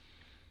Redhead,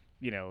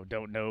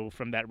 don't know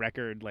from that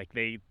record, like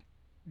they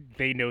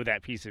know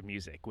that piece of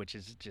music, which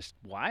is just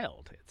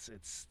wild.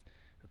 It's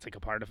like a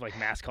part of like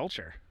mass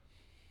culture.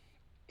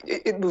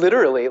 It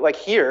literally, like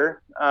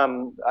here,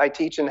 I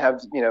teach and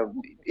have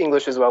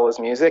English as well as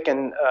music,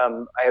 and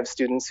I have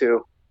students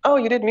who, oh,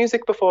 you did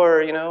music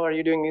before, are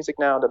you doing music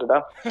now? Da da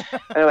da. And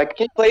they're like,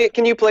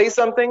 can you play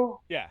something?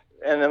 Yeah.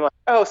 And I'm like,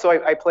 oh, so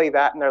I play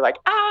that, and they're like,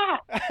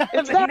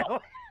 it's that.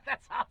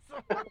 That's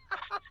awesome.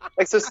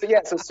 Like so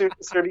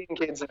Serbian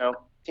kids,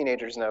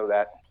 teenagers know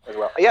that as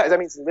well. Yeah, I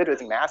mean, it's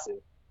literally massive.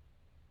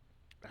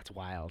 That's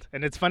wild,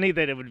 and it's funny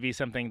that it would be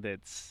something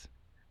that's,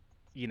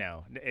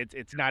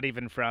 it's not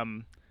even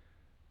from,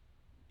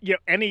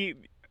 any.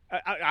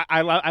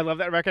 I love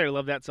that record. I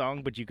love that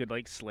song, but you could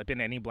like slip in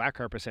any Black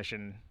Heart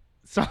Procession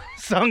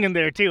song in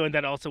there too, and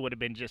that also would have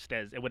been just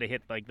as it would have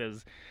hit like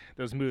those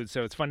moods.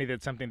 So it's funny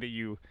that something that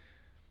you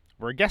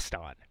were a guest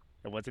on.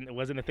 It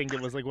wasn't a thing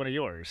that was like one of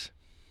yours.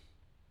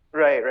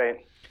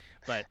 Right.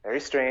 But very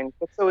strange,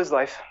 but so is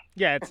life.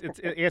 Yeah,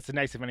 it's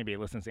nice if anybody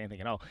listens to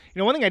anything at all.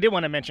 One thing I did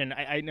want to mention,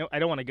 I know I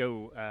don't want to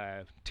go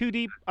too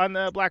deep on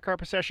the Blackheart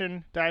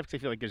Procession dive, because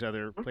I feel like there's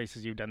other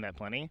places you've done that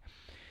plenty.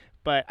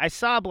 But I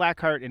saw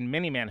Blackheart in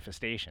many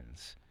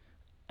manifestations,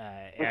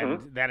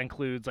 and that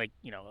includes like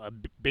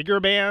bigger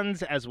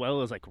bands as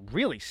well as like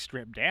really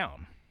stripped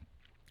down.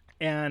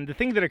 And the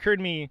thing that occurred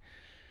to me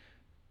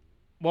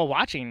while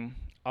watching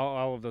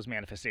all of those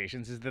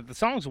manifestations is that the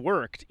songs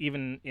worked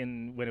even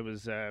when it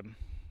was. I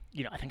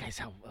think I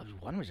saw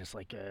one was just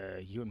like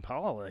you and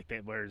Paul, like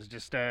that, where it's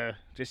just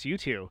you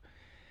two,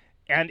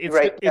 and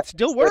it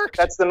still worked.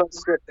 That's the most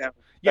stripped down.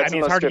 Yeah, I mean,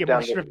 it's hard to get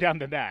more stripped down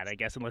than that, I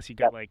guess, unless you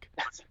got like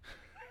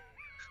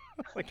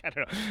I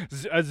don't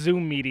know, a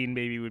Zoom meeting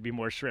maybe would be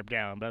more stripped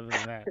down. But other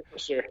than that,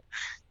 sure.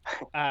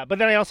 But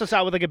then I also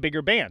saw it with like a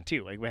bigger band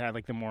too. Like we had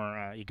like the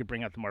more you could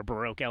bring out the more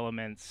Baroque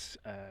elements,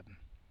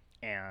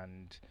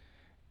 and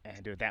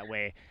do it that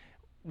way.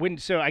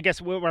 So I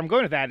guess where I'm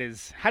going with that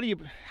is how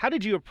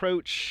did you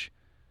approach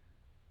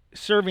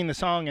serving the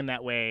song in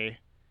that way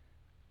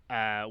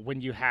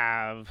when you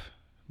have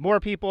more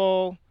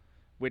people,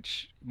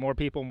 which more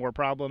people, more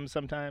problems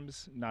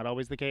sometimes, not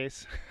always the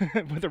case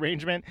with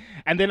arrangement.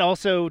 And then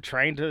also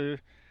trying to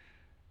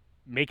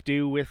make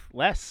do with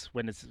less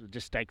when it's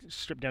just like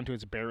stripped down to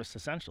its barest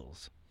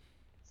essentials.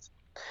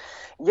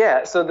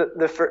 Yeah, so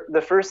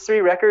the first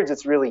 3 records,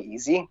 it's really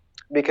easy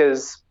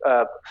because,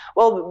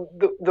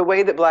 the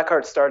way that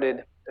Blackheart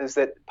started is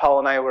that Paul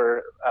and I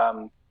were,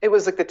 it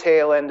was like the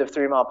tail end of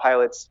 3 Mile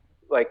Pilot's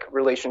like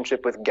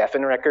relationship with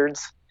Geffen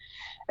Records.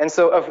 And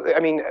so,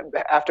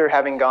 after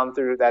having gone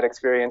through that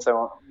experience, I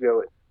won't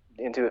go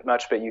into it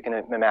much, but you can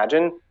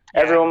imagine,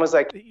 everyone was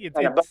like,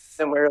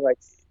 and we were like,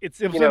 it's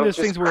one of those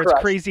things where it's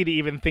crazy to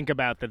even think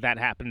about that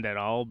happened at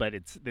all, but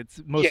it's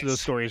most of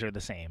those stories are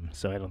the same,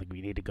 so I don't think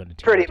we need to go into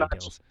too many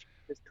details.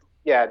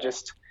 Yeah,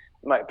 just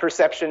my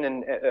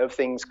perception of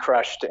things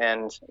crushed,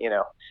 and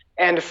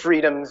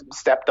freedom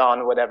stepped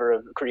on, whatever,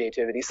 of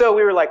creativity. So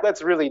we were like,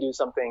 let's really do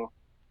something,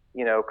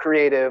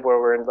 creative, where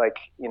we're like,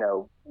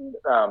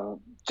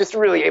 just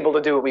really able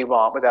to do what we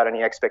want without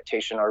any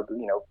expectation or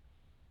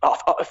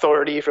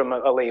authority from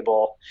a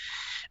label.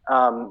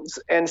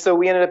 And so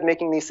we ended up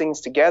making these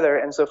things together.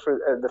 And so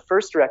for the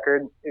first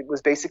record, it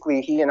was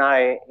basically he and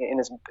I in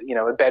his,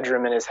 a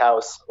bedroom in his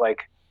house,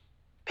 like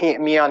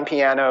me on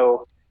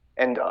piano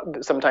and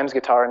sometimes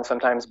guitar and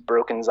sometimes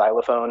broken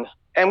xylophone.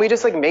 And we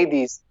just like made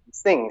these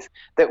things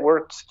that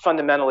worked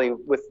fundamentally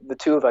with the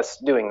 2 of us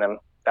doing them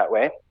that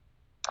way.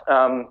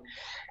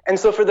 And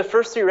so for the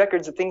first 3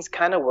 records, the things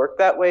kind of worked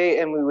that way.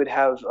 And we would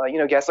have,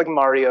 guests like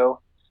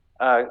Mario,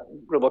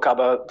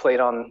 Rubalcaba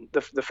played on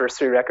the first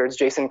 3 records,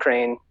 Jason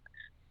Crane,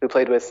 who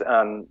played with,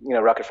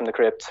 Rocket from the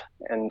Crypt,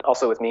 and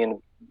also with me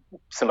and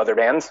some other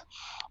bands.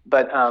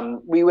 But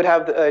we would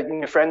have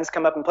friends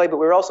come up and play, but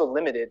we were also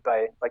limited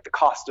by like the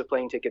cost of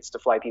plane tickets to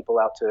fly people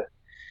out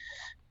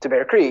to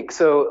Bear Creek.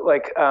 So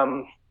like,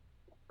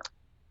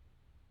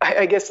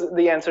 I guess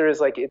the answer is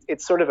like,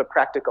 it's sort of a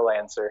practical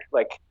answer.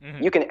 Like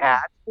you can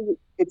add,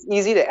 it's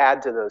easy to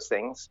add to those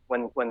things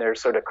when they're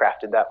sort of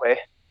crafted that way.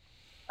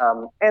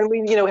 And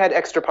we, had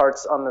extra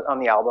parts on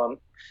the album,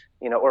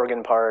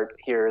 organ part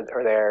here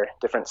or there,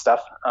 different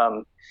stuff.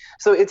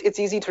 So it's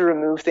easy to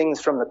remove things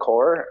from the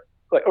core,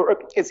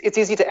 or it's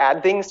easy to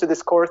add things to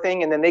this core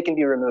thing, and then they can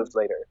be removed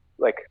later,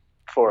 like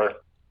for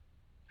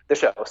the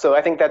show. So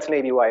I think that's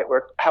maybe why it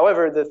worked.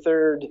 However,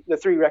 the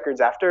 3 records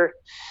after,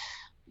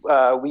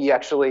 we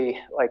actually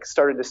like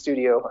started the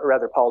studio, or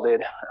rather Paul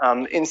did,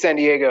 in San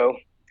Diego,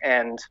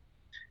 and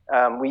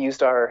we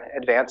used our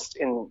advanced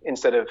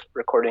instead of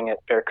recording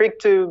at Bear Creek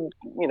to,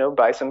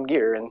 buy some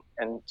gear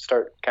and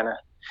start kind of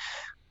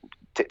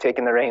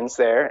taking the reins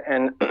there.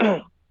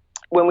 And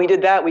when we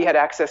did that, we had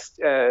access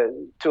to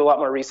a lot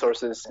more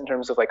resources in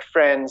terms of like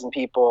friends and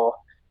people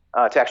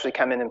to actually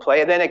come in and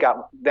play. And then it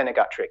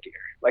got trickier.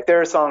 Like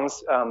there are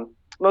songs,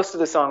 most of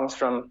the songs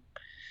from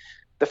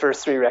the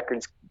first 3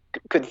 records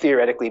could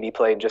theoretically be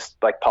played just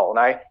like Paul and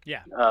I.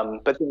 Yeah.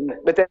 But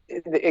then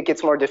it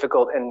gets more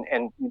difficult,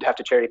 and you'd have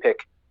to cherry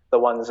pick the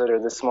ones that are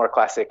this more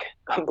classic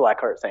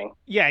Blackheart thing.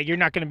 Yeah, you're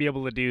not going to be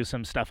able to do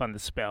some stuff on the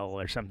spell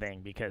or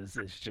something because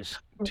there's just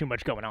too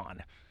much going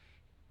on.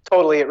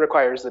 Totally, it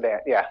requires the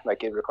band. Yeah,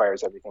 like it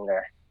requires everything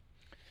there.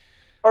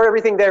 Or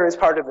everything there is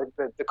part of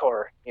the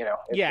core,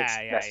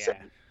 Yeah.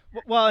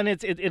 Well, and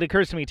it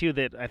occurs to me, too,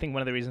 that I think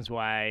one of the reasons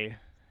why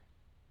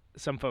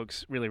some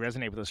folks really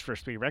resonate with those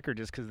first 3 records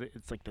is because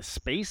it's like the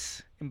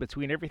space in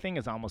between everything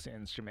is almost an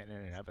instrument in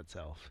and of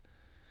itself.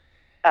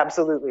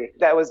 Absolutely.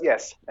 That was,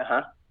 yes.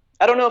 Uh-huh.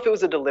 I don't know if it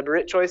was a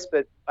deliberate choice,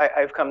 but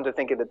I've come to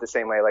think of it the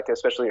same way, like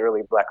especially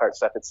early Blackheart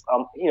stuff. It's,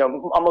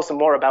 almost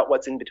more about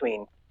what's in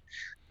between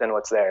than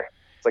what's there.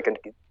 It's like a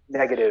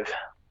negative.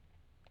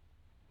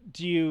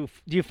 Do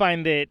you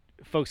find that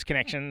folks'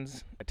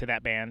 connections to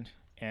that band,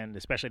 and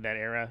especially that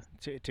era,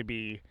 to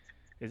be,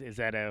 is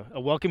that a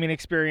welcoming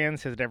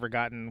experience? Has it ever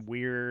gotten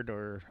weird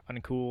or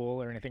uncool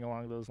or anything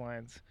along those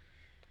lines?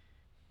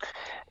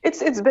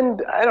 It's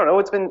been, I don't know,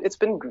 it's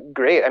been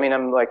great. I mean,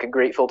 I'm like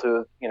grateful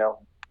to,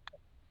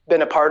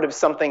 been a part of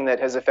something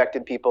that has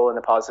affected people in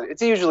a positive,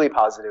 it's usually a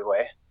positive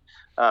way.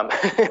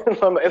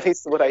 At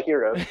least what I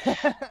hear of.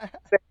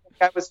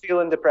 I was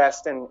feeling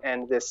depressed,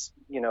 and this,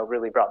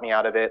 really brought me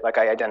out of it. Like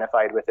I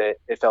identified with it.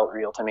 It felt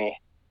real to me,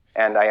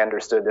 and I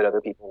understood that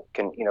other people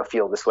can,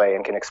 feel this way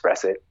and can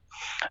express it.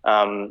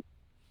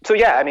 So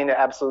yeah, I mean,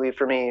 absolutely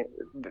for me,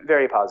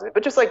 very positive.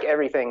 But just like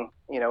everything,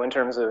 in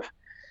terms of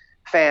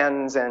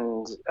fans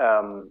and,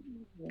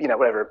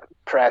 whatever,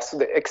 press,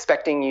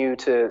 expecting you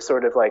to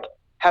sort of like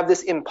have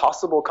this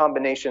impossible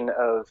combination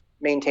of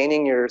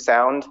maintaining your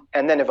sound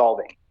and then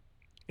evolving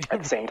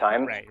at the same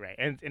time. Right.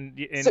 And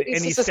so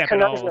any step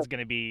at all is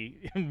going to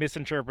be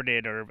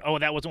misinterpreted, or, oh,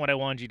 that wasn't what I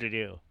wanted you to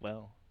do.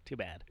 Well, too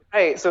bad.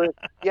 Right. So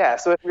yeah,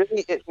 so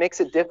it makes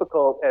it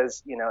difficult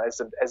as,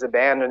 as a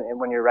band, and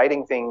when you're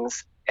writing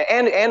things,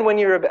 and when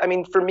you're, I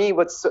mean, for me,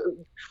 what's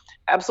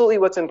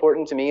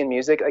important to me in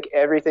music, like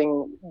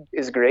everything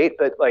is great,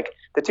 but like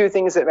the 2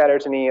 things that matter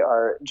to me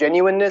are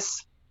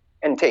genuineness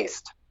and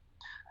taste.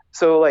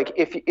 So like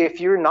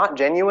if you're not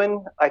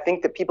genuine, I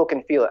think that people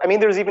can feel it. I mean,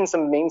 there's even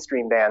some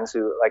mainstream bands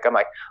who like, I'm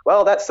like,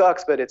 well, that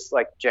sucks, but it's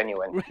like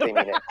genuine. They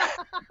mean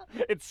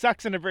it. It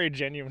sucks in a very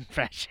genuine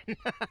fashion.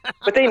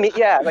 But they mean,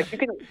 yeah, like you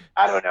can,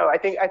 I don't know. I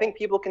think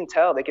people can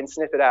tell, they can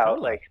sniff it out.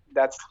 Totally. Like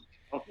that's,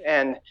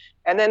 and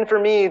then for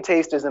me,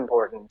 taste is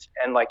important.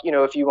 And like, you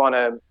know, if you want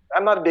to,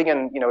 I'm not big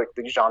on, you know,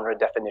 the genre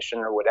definition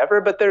or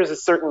whatever, but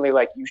there's certainly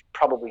like, you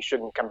probably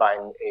shouldn't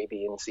combine A,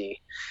 B, and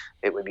C.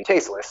 It would be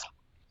tasteless.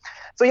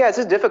 So yeah, it's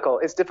just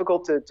difficult. It's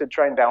difficult to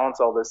try and balance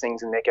all those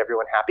things and make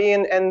everyone happy.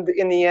 And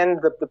in the end,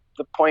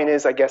 the point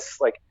is, I guess,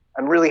 like,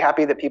 I'm really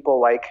happy that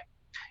people like,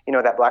 you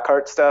know, that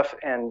Blackheart stuff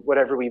and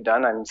whatever we've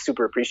done. I'm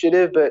super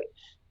appreciative. But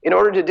in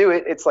order to do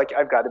it, it's like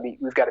we've got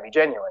to be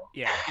genuine.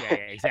 Yeah,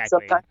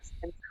 exactly. Sometimes,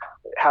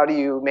 how do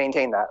you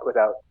maintain that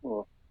without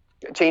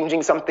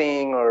changing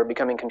something or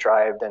becoming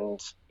contrived and,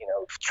 you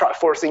know,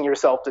 forcing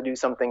yourself to do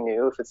something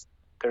new? If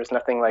there's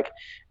nothing like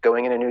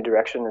going in a new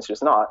direction, it's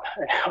just not.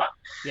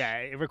 Yeah,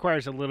 it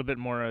requires a little bit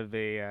more of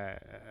a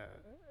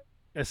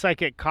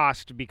psychic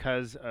cost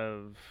because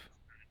of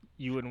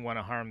you wouldn't want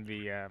to harm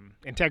the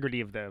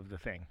integrity of the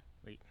thing.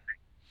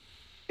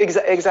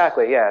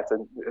 Exactly. Yeah,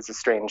 it's a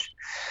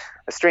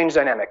strange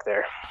dynamic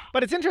there.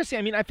 But it's interesting.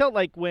 I mean, I felt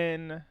like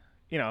when,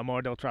 you know,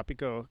 Amor del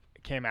Tropico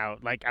came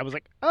out, like I was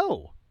like,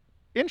 oh,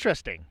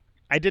 interesting.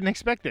 I didn't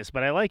expect this,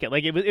 but I like it.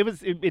 Like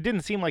it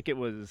didn't seem like it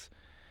was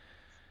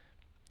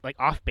like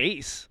off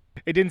base.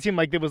 It didn't seem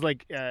like there was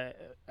like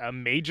a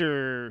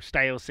major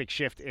stylistic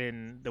shift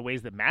in the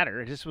ways that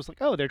matter. It just was like,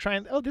 oh, they're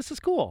trying. Oh, this is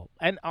cool.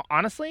 And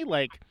honestly,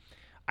 like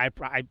I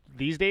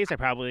these days, I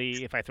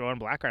probably, if I throw on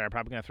Blackheart, I'm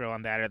probably gonna throw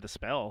on that or the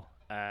Spell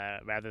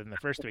rather than the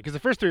first three, because the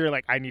first three are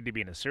like, I need to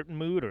be in a certain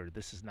mood or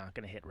this is not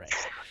gonna hit right.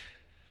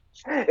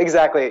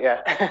 Exactly.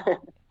 Yeah.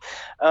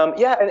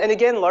 Yeah, and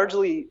again,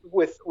 largely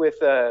with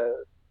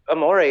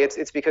Amore,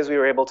 it's because we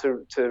were able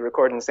to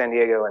record in San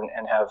Diego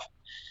and have,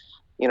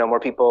 you know, more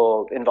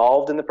people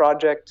involved in the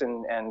project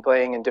and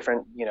playing in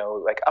different, you know,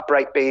 like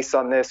upright bass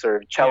on this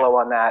or cello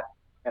on that,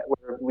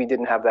 where we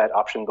didn't have that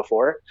option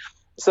before.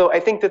 So I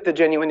think that the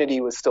genuinity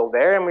was still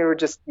there, and we were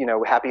just, you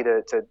know, happy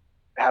to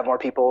have more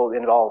people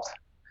involved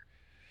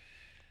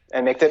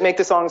and make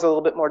the songs a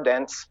little bit more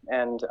dense.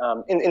 And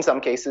in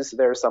some cases,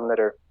 there are some that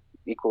are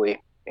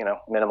equally, you know,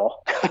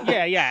 minimal.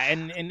 yeah,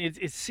 and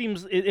it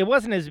seems it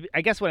wasn't as,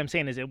 I guess what I'm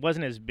saying is it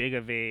wasn't as big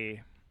of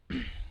a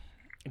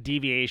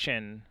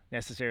deviation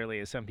necessarily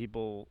as some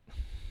people's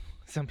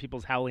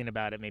howling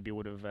about it maybe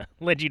would have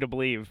led you to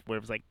believe, where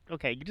it was like,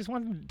 okay, you just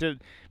want them to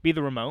be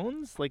the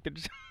Ramones? Like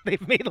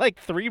they've made like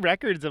 3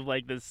 records of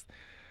like this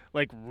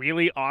like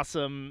really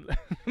awesome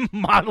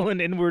model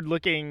and inward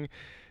looking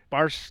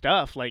bar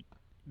stuff. Like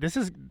this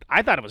is,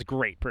 I thought it was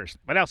great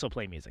personally, but I also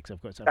play music, so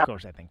of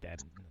course I think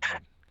that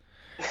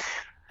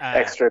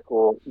extra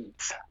cool.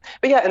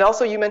 But yeah, and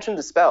also you mentioned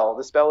the Spell.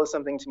 The Spell is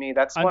something to me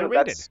that's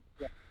underrated.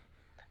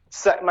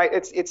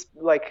 It's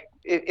like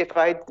if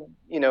I,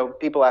 you know,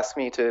 people ask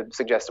me to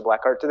suggest a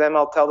Blackheart to them,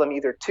 I'll tell them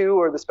either 2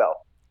 or the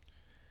Spell.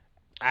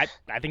 I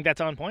think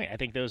that's on point. I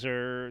think those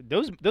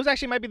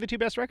actually might be the 2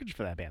 best records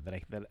for that band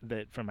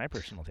that from my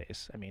personal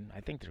taste. I mean, I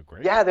think they're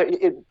great.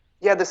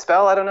 Yeah, the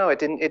Spell, I don't know, it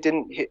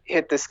didn't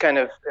hit this kind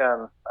of I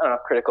don't know,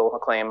 critical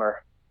acclaim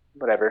or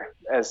whatever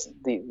as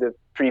the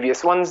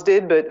previous ones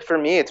did, but for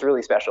me it's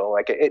really special.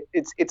 Like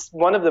it's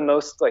one of the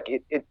most, like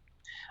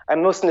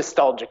I'm most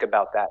nostalgic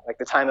about that, like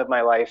the time of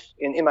my life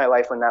in my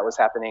life when that was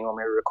happening, when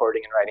we were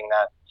recording and writing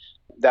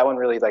that one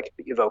really like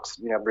evokes,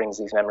 you know, brings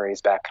these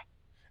memories back.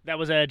 That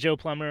was Joe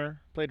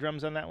Plummer played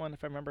drums on that one,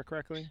 if I remember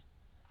correctly.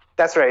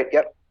 That's right.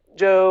 Yep.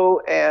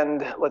 Joe,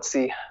 and let's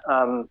see,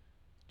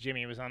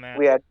 Jimmy was on that.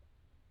 We had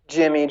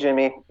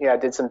Jimmy, yeah,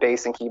 did some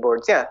bass and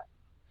keyboards. Yeah,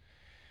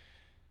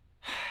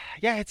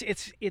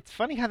 it's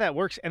funny how that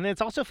works, and then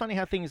it's also funny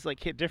how things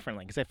like hit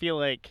differently, because I feel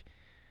like,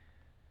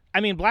 I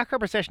mean, Blackheart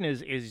Procession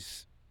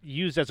is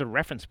used as a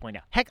reference point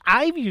now. Heck,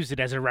 I've used it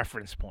as a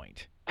reference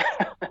point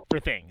for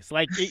things,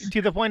 like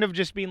to the point of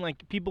just being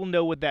like, people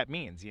know what that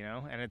means, you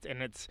know. And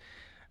it's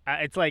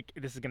like,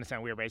 this is gonna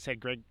sound weird, but I said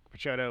Greg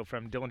Picciotto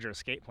from Dillinger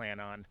Escape Plan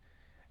on,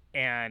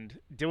 and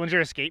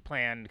Dillinger Escape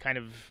Plan kind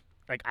of,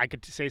 like, I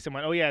could say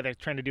someone, oh yeah, they're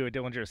trying to do a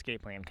Dillinger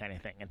Escape Plan kind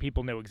of thing, and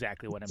people know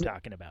exactly what I'm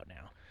talking about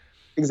now.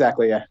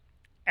 Exactly, yeah.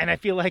 And I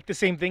feel like the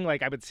same thing,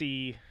 like I would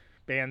see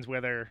bands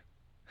where they're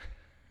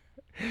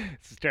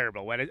this is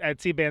terrible. I'd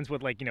see bands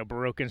with, like, you know,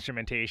 Baroque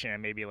instrumentation and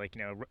maybe, like,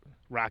 you know,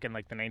 rocking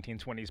like the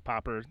 1920s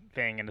popper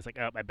thing, and it's like,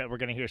 oh, I bet we're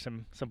gonna hear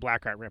some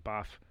Blackheart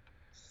ripoff.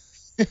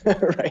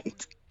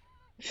 Right.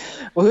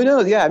 Well, who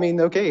knows? Yeah, I mean,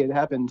 okay, it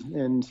happened,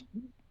 and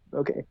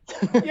okay.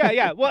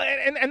 yeah. Well,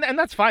 and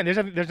that's fine.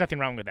 There's nothing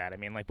wrong with that. I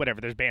mean, like, whatever.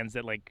 There's bands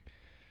that like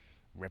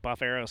rip off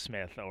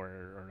Aerosmith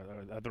or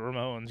the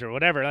Ramones or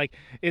whatever. Like,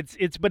 it's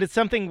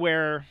something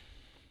where,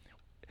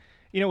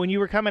 you know, when you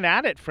were coming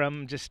at it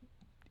from just,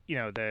 you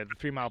know, the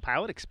 3 Mile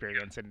Pilot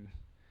experience and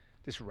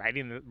just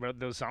writing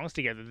those songs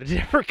together, did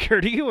it ever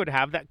occur to you it would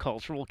have that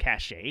cultural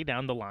cachet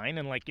down the line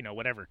and, like, you know,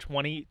 whatever,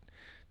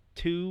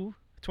 22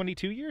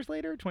 years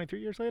later,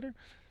 23 years later?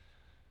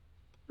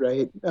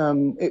 Right.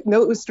 It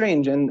was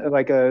strange, and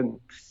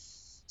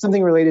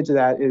something related to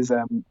that is,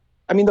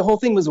 the whole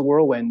thing was a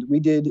whirlwind.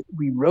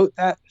 We wrote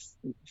that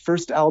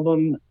first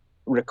album,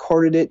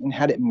 recorded it, and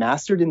had it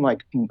mastered in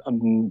like a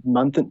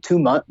month and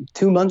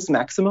 2 months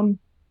maximum.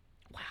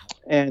 Wow.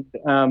 And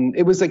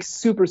it was like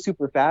super,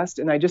 super fast.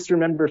 And I just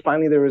remember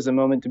finally there was a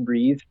moment to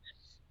breathe.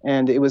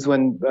 And it was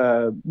when,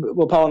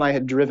 Paul and I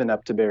had driven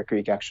up to Bear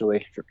Creek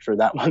actually for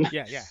that one.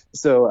 Yeah, yeah.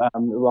 So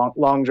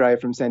long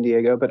drive from San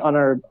Diego. But on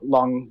our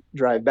long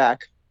drive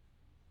back,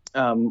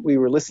 we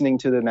were listening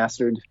to the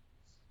mastered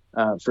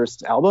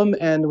first album,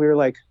 and we were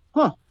like,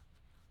 well,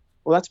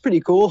 that's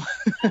pretty cool.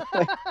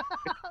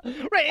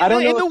 Right. I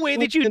don't know in the way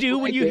that you do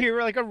when you hear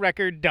like a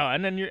record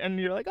done, and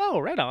you're like, oh,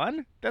 right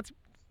on. That's.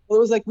 Well,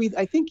 it was like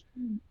I think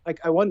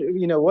I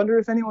wonder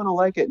if anyone will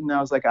like it, and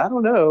I was like, I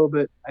don't know,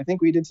 but I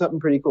think we did something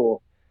pretty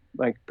cool,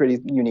 like pretty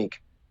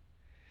unique.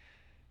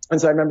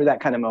 And so I remember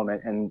that kind of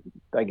moment, and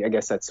I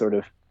guess that sort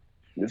of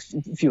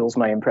fuels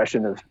my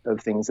impression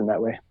of things in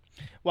that way.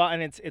 Well,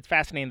 and it's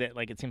fascinating that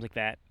like it seems like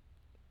that,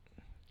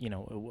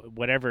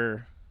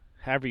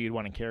 however you'd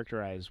want to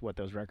characterize what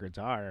those records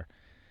are,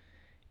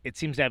 it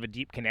seems to have a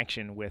deep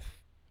connection with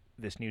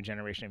this new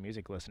generation of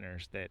music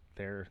listeners, that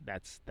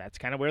that's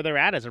kind of where they're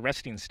at as a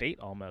resting state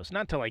almost.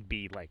 Not to like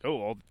be like, oh,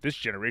 well, this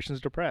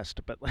generation's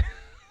depressed, but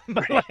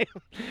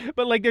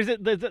like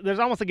there's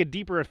almost like a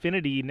deeper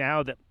affinity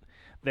now that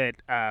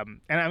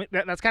and I mean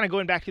that's kind of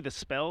going back to the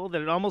spell,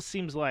 that it almost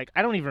seems like,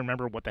 I don't even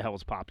remember what the hell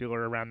was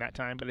popular around that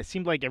time, but it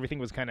seemed like everything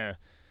was kind of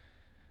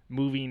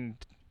moving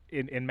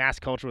in mass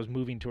culture, was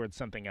moving towards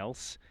something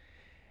else.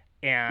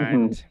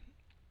 And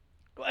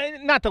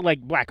not that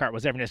like black art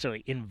was ever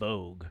necessarily in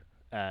vogue,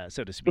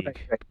 so to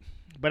speak. Right.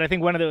 But I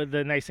think one of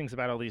the nice things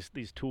about all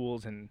these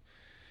tools and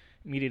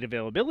immediate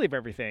availability of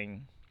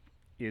everything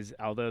is,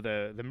 although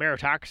the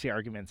meritocracy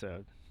argument's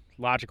a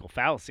logical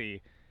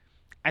fallacy,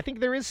 I think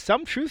there is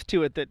some truth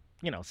to it, that,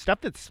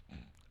 stuff that's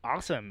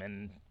awesome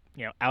and,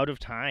 out of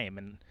time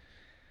and,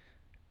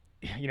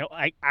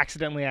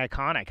 accidentally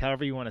iconic,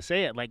 however you want to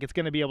say it, like it's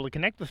going to be able to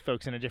connect with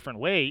folks in a different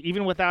way,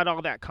 even without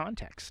all that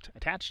context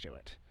attached to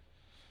it.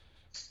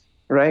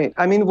 Right.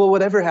 I mean, well,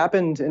 whatever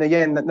happened, and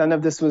again, none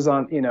of this was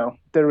on,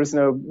 there was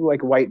no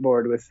like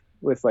whiteboard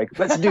with like,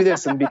 let's do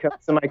this and become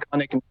some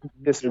iconic and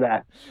this or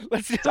that.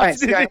 Let's do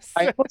this.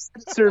 I almost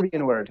said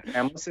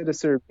a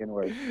Serbian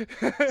word.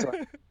 So,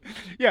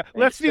 yeah,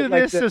 let's do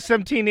this so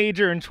some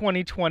teenager in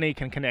 2020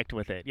 can connect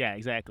with it. Yeah,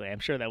 exactly. I'm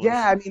sure that was.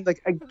 Yeah, I mean,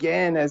 like,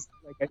 again,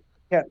 like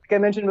I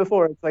mentioned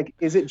before, it's like,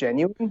 is it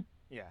genuine?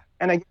 Yeah.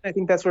 And again, I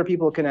think that's where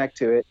people connect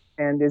to it.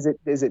 And is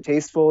it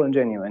tasteful and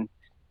genuine?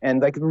 And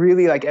like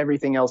really, like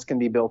everything else can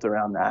be built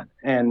around that.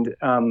 And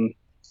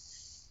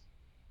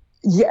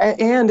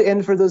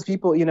and for those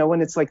people,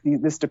 when it's like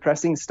this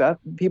depressing stuff,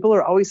 people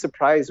are always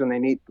surprised when they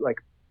meet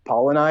like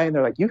Paul and I, and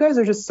they're like, you guys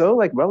are just so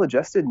like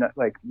well-adjusted,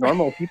 like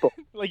normal people.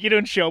 Like you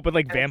don't show up with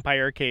like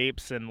vampire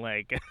capes and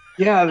like.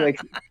 Yeah, like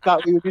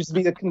thought we would just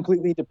be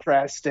completely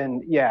depressed,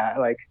 and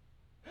like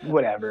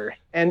whatever.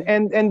 And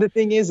the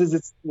thing is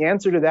it's the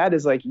answer to that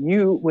is like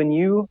when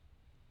you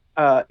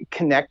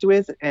connect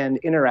with and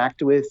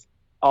interact with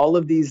all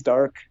of these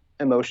dark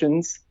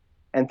emotions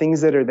and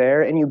things that are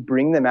there, and you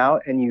bring them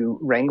out and you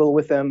wrangle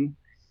with them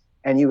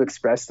and you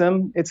express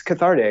them, it's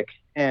cathartic.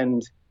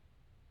 And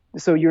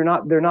so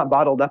they're not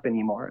bottled up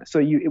anymore. So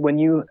when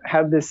you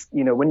have this,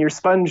 when your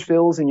sponge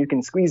fills and you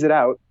can squeeze it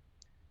out,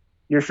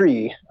 you're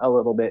free a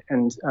little bit.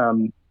 And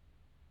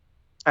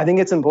I think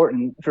it's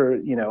important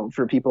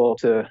for people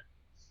to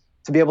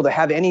be able to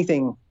have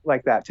anything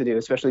like that to do,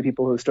 especially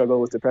people who struggle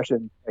with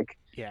depression,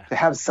 to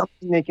have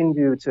something they can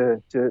do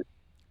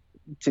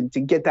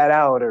to get that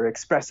out or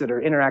express it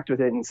or interact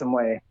with it in some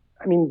way.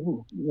 I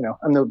mean,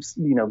 I'm no,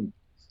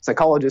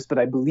 psychologist, but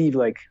I believe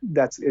like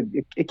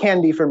it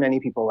can be for many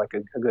people like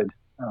a good,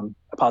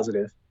 a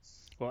positive.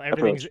 Well,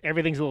 everything's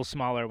a little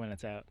smaller when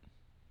it's out.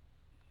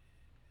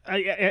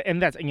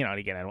 And that's, again,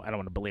 I don't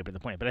want to belabor the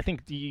point, but I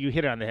think you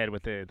hit it on the head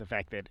with the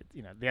fact that,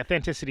 the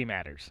authenticity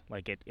matters.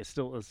 Like it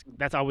still is,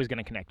 that's always going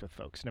to connect with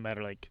folks, no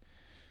matter like,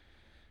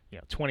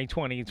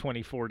 2020,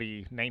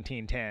 2040,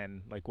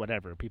 1910, like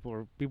whatever. People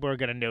are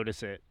going to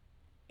notice it,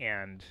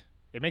 and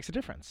it makes a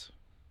difference.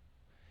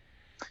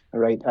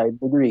 Right, I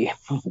agree.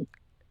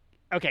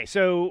 Okay,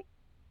 so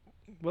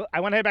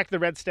I want to head back to the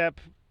Red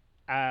Step,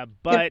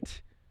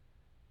 but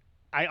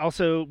I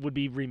also would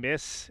be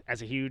remiss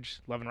as a huge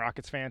Love and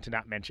Rockets fan to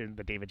not mention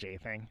the David J.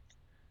 thing.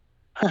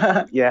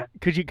 Yeah.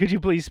 Could you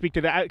please speak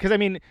to that? Because I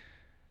mean,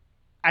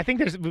 I think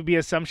there would be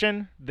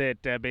assumption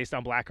that based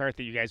on Blackheart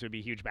that you guys would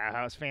be huge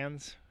Bauhaus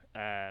fans.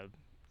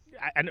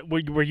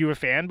 Were you a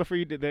fan before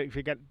you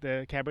got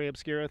the Cabaret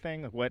Obscura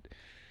thing? Like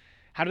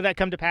how did that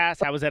come to pass?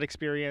 How was that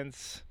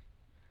experience?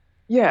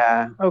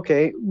 Yeah.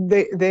 Okay.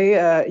 They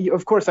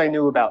of course I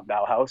knew about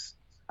Bauhaus.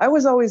 I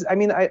was always,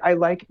 I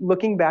like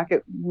looking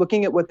at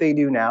what they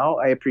do now.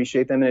 I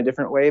appreciate them in a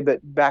different way, but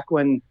back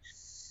when,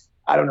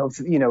 I don't know,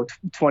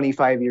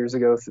 25 years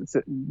ago,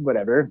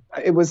 whatever,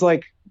 it was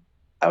like,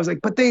 I was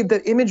like, but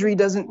the imagery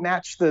doesn't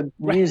match the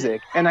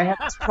music. And I had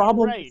this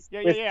problem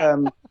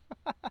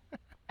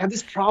have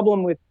this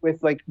problem with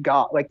like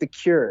God, like The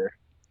Cure.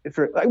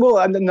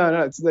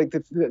 No, it's like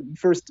the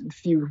first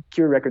few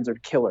Cure records are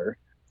killer,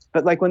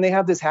 but like when they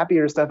have this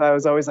happier stuff, I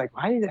was always like,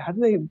 how do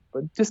they?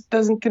 It just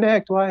doesn't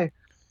connect. Why?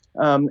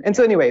 And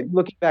so anyway,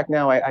 looking back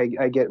now,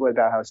 I get what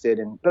Bauhaus did,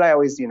 but I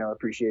always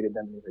appreciated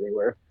them where they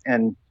were.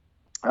 And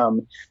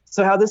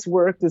so how this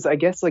worked is, I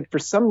guess, like for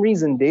some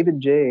reason David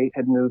J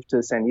had moved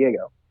to San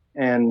Diego,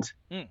 and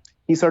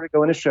he started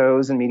going to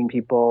shows and meeting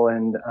people,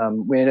 and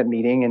we ended up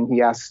meeting, and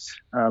he asked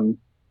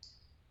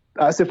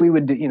us if we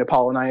would,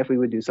 Paul and I, if we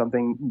would do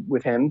something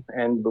with him,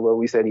 and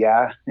we said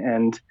yeah.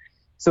 And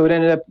so it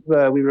ended up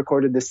we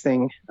recorded this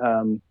thing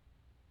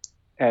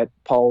at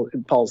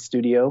Paul's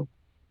studio,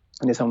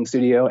 in his home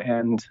studio,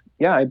 and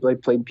yeah, I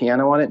played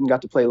piano on it and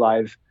got to play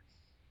live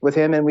with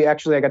him, and I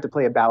got to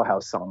play a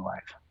Bauhaus song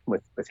live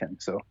with him.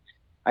 So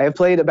I have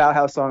played a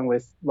Bauhaus song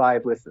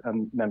live with a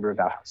member of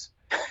Bauhaus.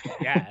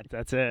 Yeah,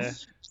 that's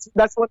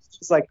what's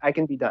just like I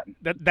can be done.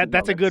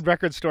 That's a good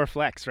record store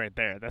flex right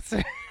there. That's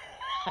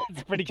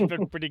it's pretty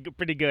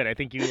good. I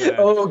think you.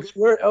 I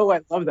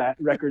love that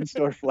record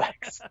store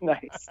flex.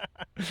 Nice.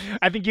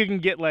 I think you can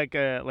get like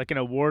an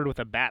award with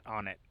a bat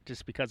on it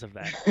just because of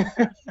that.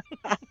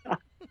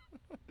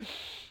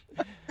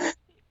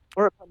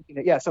 Or a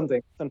pumpkin. Yeah,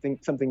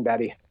 something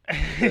batty.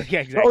 Yeah,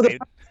 exactly.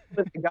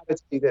 I got to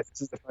see this.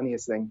 This is the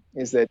funniest thing,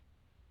 is that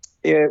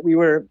we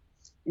were,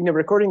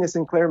 recording this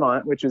in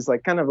Claremont, which is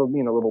like kind of a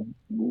little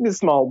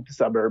small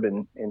suburb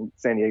in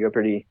San Diego,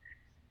 pretty,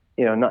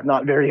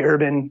 not very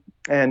urban.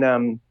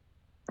 And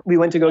we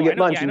went to go get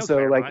lunch, and so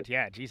Claremont. like,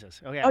 yeah,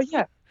 Jesus. Oh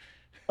yeah.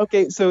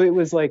 Okay, so it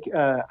was like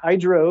I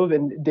drove,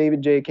 and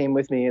David J came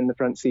with me in the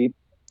front seat,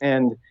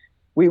 and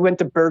we went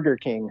to Burger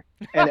King.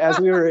 And as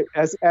we were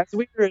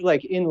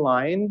like in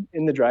line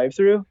in the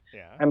drive-through,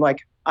 I'm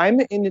like, I'm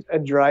in a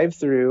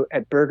drive-through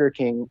at Burger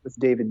King with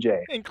David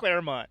J. In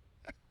Claremont.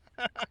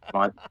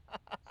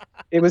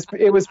 It was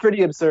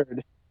pretty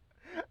absurd.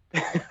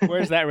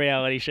 Where's that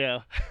reality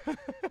show?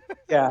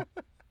 Yeah.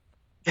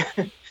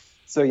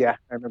 So yeah,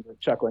 I remember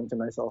chuckling to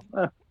myself.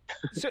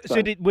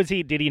 So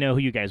did he know who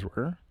you guys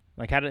were?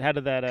 Like how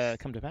did that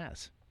come to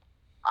pass?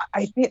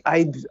 I think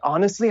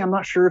honestly, I'm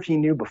not sure if he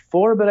knew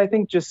before, but I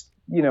think just,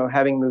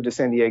 having moved to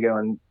San Diego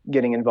and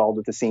getting involved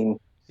with the scene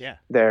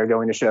there,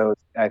 going to shows,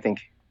 I think,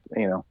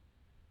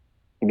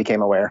 he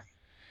became aware.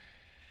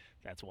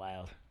 That's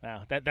wild.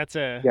 Wow. That's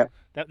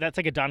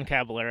like a Don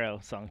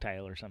Caballero song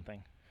title or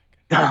something.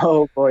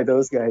 Oh boy,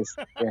 those guys.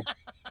 Yeah.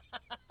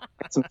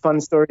 Got some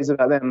fun stories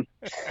about them.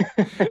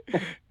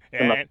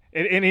 Yeah,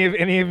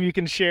 any of you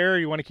can share, or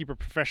you want to keep a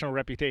professional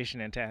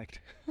reputation intact?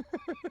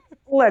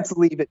 Let's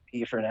leave it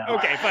be for now.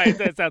 Okay, fine.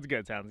 That sounds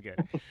good.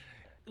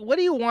 What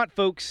do you want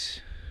folks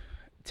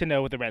to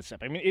know with the Red Step?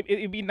 I mean,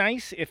 it'd be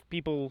nice if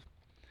people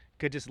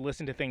could just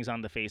listen to things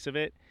on the face of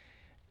it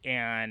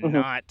and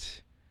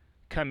not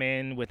come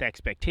in with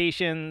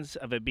expectations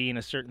of it being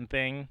a certain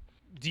thing.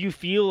 Do you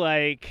feel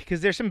like,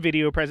 because there's some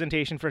video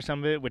presentation for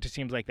some of it, which it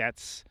seems like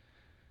that's,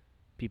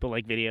 people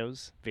like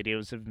videos.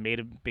 Videos have made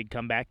a big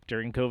comeback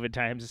during COVID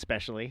times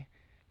especially.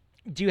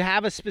 Do you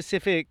have a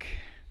specific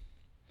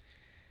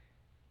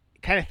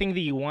kind of thing that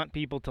you want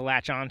people to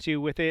latch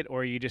onto with it,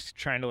 or are you just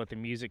trying to let the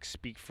music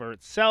speak for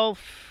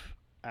itself?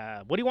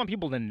 What do you want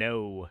people to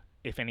know,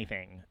 if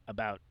anything,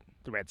 about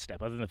the Red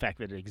Step, other than the fact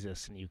that it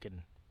exists and you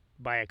can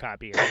buy a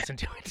copy and listen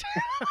to it?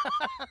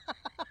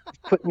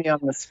 Put me on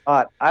the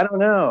spot. I don't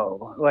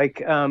know.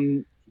 Like,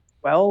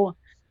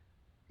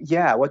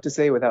 what to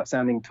say without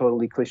sounding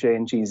totally cliche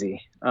and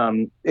cheesy.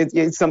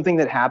 It's something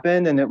that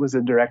happened, and it was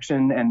a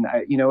direction, and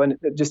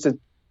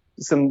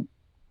some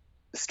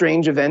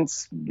strange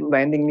events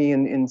landing me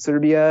in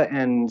Serbia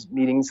and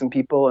meeting some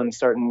people and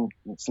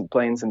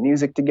playing some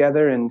music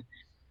together, and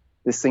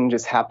this thing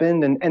just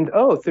happened.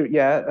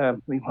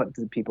 We want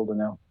the people to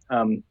know.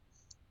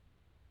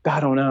 I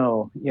don't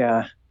know.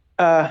 Yeah.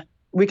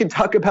 We could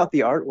talk about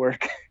the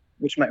artwork,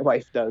 which my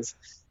wife does.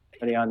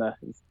 Mariana.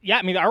 Yeah,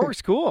 I mean, the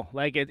artwork's cool.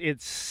 Like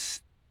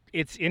it's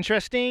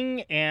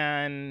interesting,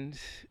 and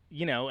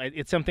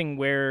it's something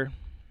where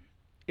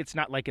it's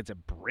not like it's a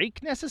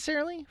break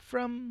necessarily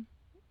from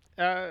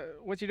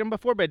what you've done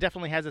before, but it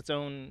definitely has its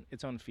own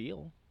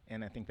feel,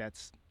 and I think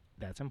that's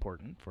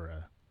important for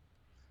a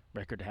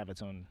record to have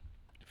its own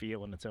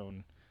feel and its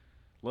own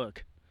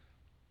look.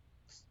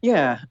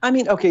 Yeah, I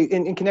mean, okay,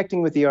 in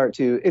connecting with the art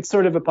too, it's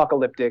sort of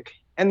apocalyptic,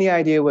 and the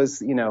idea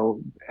was,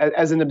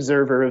 as an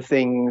observer of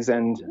things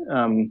and,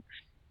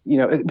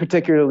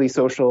 particularly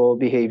social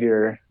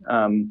behavior,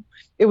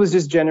 it was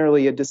just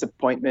generally a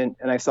disappointment,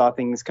 and I saw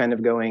things kind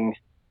of going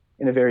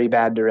in a very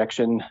bad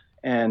direction,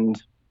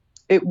 and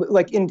it,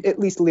 like, at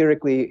least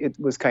lyrically, it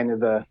was kind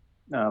of a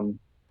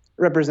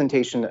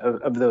representation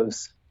of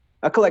those,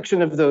 a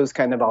collection of those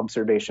kind of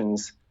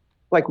observations,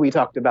 like we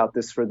talked about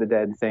this For the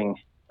Dead thing.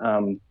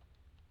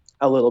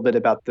 A little bit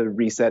about the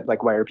reset,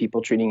 like why are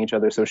people treating each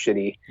other so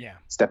shitty? Yeah.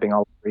 Stepping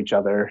all over each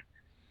other.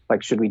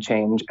 Like, should we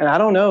change? And I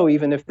don't know,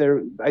 even if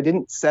I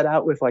didn't set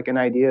out with like an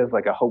idea of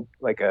like a hope,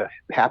 like a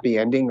happy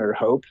ending or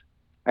hope.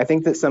 I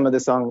think that some of the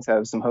songs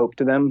have some hope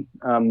to them.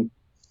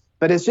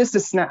 but it's just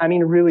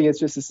really it's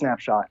just a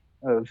snapshot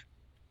of,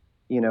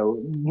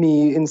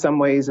 me in some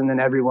ways, and then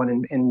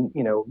everyone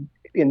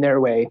in their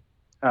way,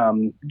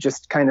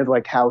 just kind of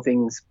like how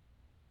things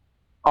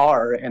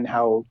are and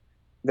how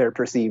they're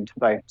perceived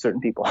by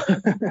certain people.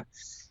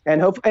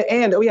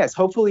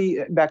 Hopefully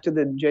back to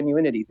the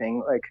genuinity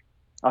thing, like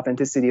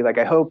authenticity. Like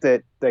I hope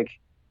that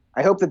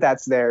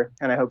that's there,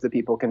 and I hope that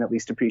people can at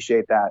least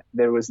appreciate that.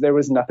 There was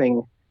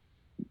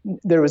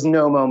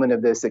no moment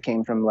of this that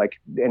came from like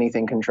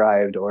anything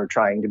contrived or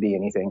trying to be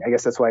anything. I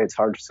guess that's why it's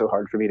so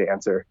hard for me to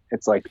answer.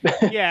 It's like,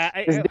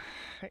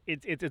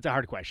 it's a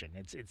hard question.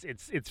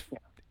 It's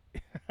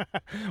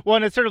well,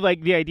 and it's sort of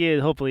like the idea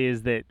hopefully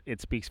is that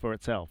it speaks for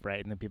itself,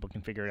 right? And then people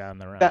can figure it out on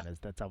their own.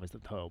 That's always the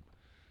hope.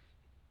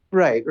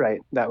 Right.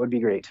 That would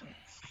be great.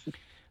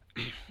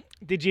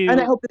 Did you?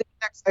 And I hope that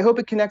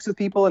it connects with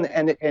people,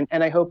 and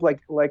I hope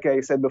like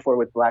I said before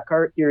with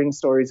Blackheart, hearing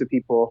stories of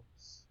people,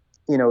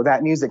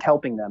 that music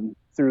helping them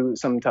through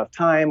some tough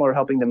time or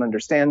helping them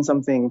understand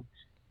something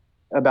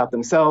about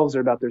themselves or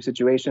about their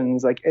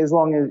situations. Like as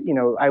long as,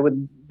 I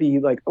would be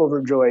like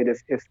overjoyed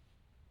if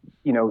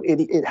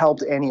it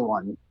helped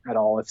anyone at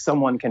all. If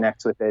someone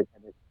connects with it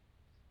and it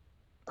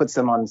puts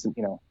them on some,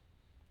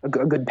 a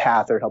good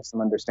path or helps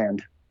them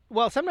understand.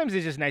 Well, sometimes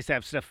it's just nice to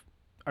have stuff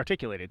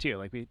articulated too.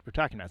 Like we were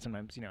talking about,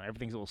 sometimes,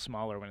 everything's a little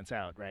smaller when it's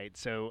out, right?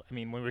 So, I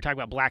mean, when we were talking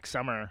about Black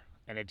Summer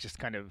and it just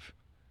kind of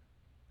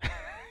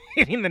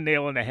hitting the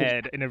nail on the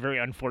head in a very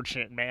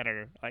unfortunate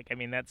manner. Like, I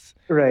mean, that's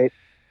right.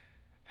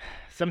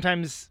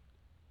 Sometimes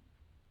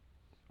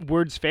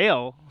words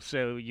fail,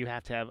 so you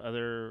have to have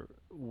other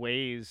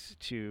ways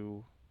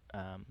to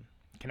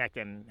connect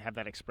and have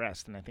that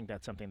expressed. And I think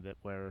that's something that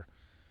whether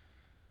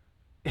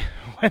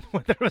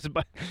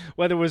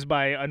it was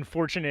by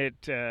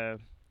unfortunate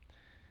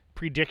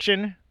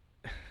prediction,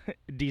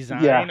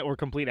 design, or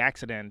complete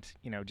accident,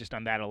 just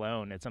on that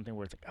alone, it's something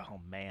where it's like,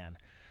 oh man.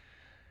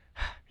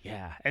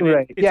 Yeah, and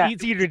right. It's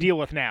easier to deal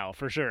with now,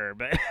 for sure.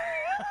 But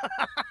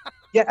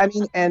yeah, I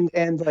mean,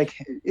 and like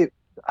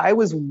I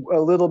was a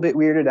little bit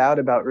weirded out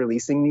about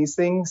releasing these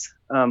things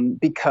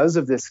because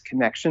of this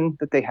connection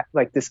that they have.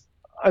 Like this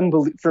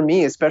for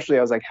me, especially,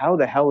 I was like, how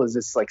the hell is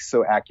this like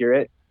so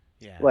accurate?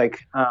 Yeah. Like,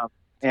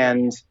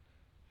 and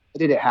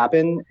did it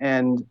happen?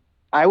 And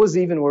I was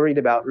even worried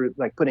about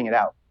like putting it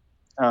out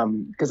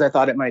because I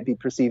thought it might be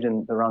perceived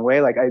in the wrong way.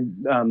 Like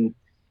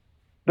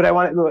but I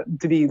want it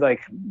to be like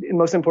the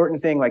most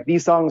important thing. Like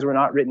these songs were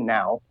not written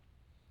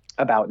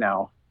about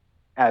now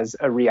as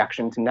a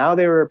reaction to now.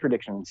 They were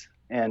predictions,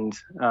 and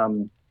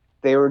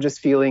they were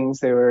just feelings.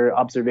 They were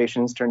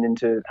observations turned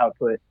into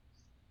output,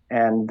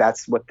 and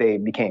that's what they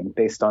became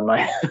based on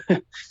my,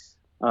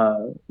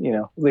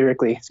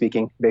 lyrically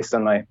speaking, based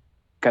on my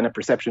kind of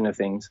perception of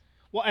things.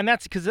 Well, and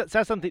that's because that's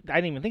something I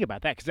didn't even think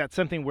about that, because that's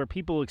something where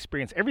people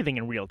experience everything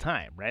in real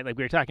time, right? Like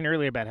we were talking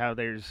earlier about how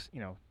there's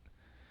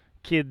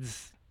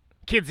kids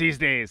these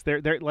days,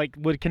 they're like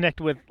would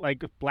connect with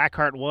like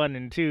Blackheart 1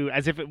 and 2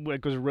 as if it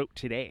was wrote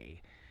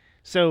today.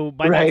 So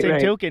by that same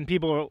token,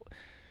 people,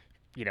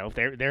 if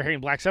they're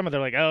hearing Black Summer,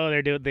 they're like, oh,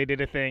 they did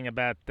a thing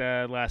about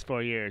the last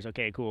 4 years.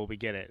 Okay, cool, we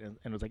get it. And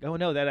it was like, oh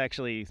no, that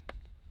actually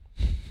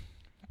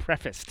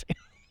prefaced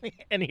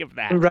any of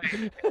that.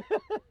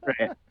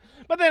 Right.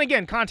 But then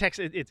again, context,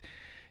 it's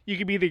you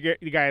could be the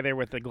guy there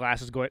with the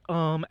glasses going,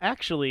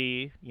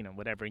 actually,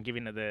 whatever, and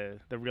giving the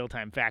real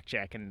time fact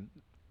check, and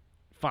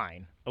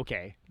fine,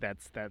 okay,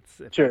 that's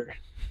sure.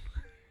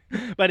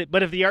 But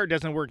if the art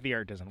doesn't work, the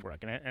art doesn't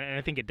work, and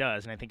I think it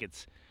does, and I think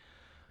it's,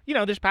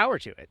 there's power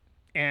to it,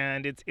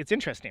 and it's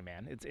interesting,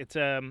 man. It's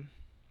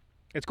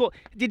cool.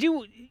 Did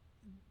you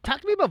talk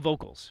to me about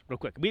vocals real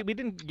quick? We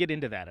didn't get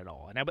into that at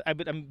all, and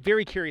I'm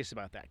very curious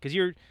about that, because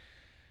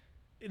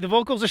the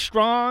vocals are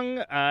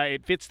strong.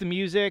 It fits the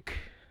music.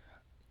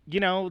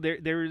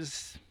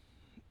 There's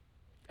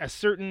a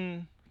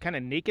certain kind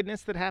of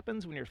nakedness that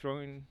happens when you're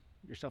throwing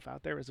yourself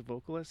out there as a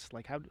vocalist.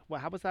 Like how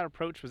was that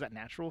approach? Was that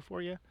natural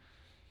for you?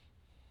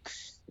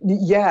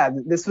 Yeah,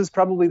 this was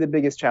probably the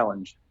biggest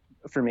challenge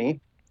for me.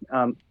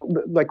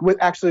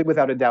 Actually,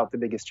 without a doubt, the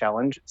biggest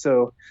challenge.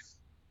 So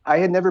I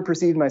had never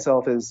perceived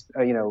myself as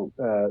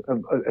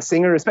a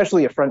singer,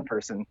 especially a front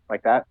person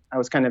like that. I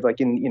was kind of like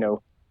in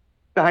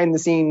behind the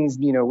scenes,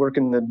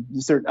 working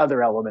the certain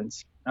other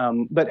elements.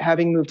 But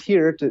having moved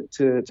here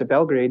to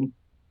Belgrade,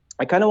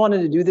 I kind of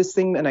wanted to do this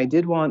thing, and I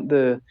did want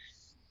a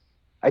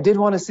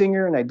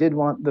singer, and I did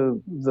want the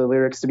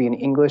lyrics to be in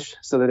English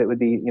so that it would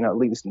be, at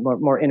least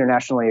more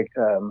internationally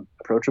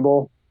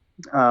approachable.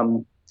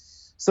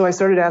 So I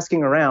started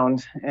asking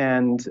around,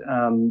 and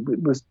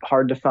it was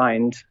hard to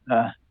find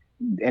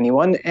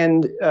anyone.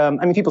 And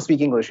people speak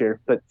English here,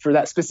 but for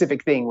that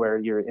specific thing where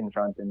you're in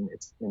front and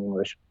it's in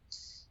English.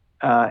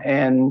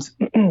 And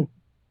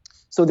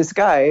so this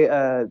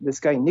guy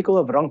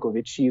Nikola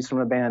Vrankovic, he's from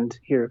a band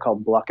here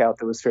called Blockout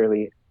that was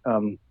fairly, I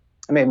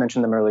may have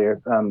mentioned them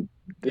earlier,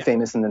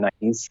 famous in the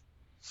 90s.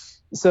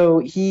 So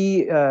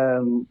he's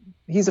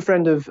a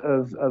friend of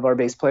our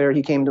bass player.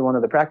 He came to one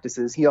of the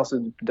practices. He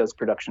also does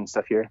production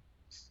stuff here.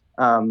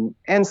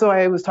 And so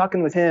I was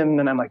talking with him,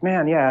 and I'm like,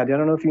 man, yeah, I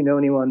don't know if you know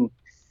anyone,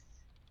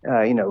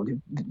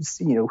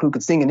 who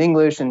could sing in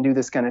English and do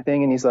this kind of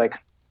thing. And he's like,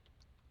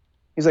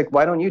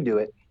 why don't you do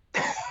it?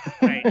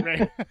 Right.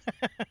 And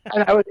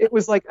it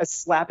was like a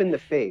slap in the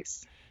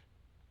face.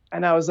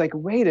 And I was like,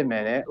 wait a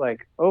minute,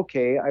 like,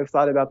 okay, I've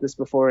thought about this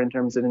before in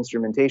terms of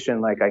instrumentation.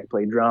 Like, I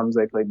play drums,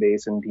 I play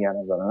bass and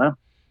piano, blah, blah, blah.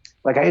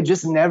 Like, I had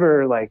just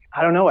never, like,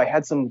 I don't know, I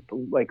had some,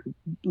 like,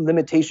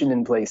 limitation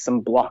in place, some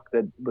block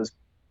that was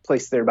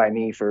placed there by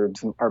me for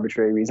some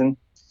arbitrary reason.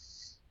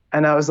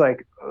 And I was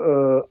like,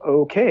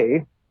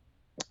 okay.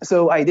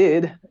 So I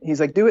did. He's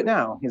like, do it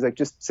now. He's like,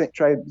 just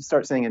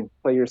start singing,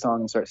 play your song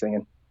and start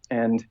singing.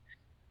 And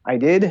I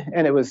did.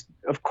 And it was,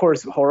 of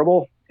course,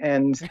 horrible.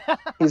 And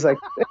he's like,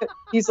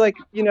 6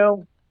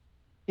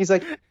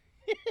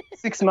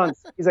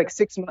 months. He's like,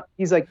 6 months.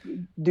 He's like,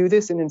 do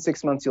this, and in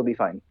 6 months you'll be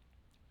fine.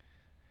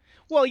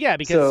 Well, yeah,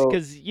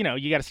 because you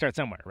got to start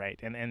somewhere, right?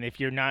 And if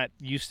you're not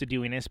used to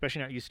doing it,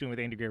 especially not used to doing it with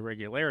any degree of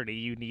regularity,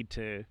 you need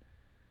to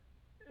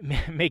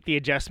make the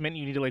adjustment.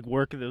 You need to, like,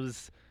 work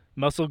those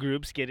muscle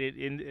groups, get it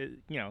in.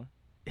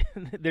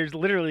 There's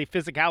literally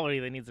physicality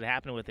that needs to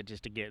happen with it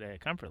just to get a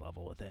comfort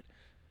level with it.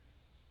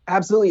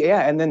 Absolutely,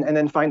 yeah, and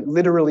then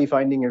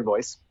finding your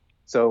voice.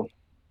 So,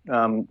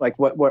 like,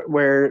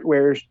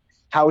 where,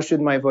 how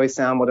should my voice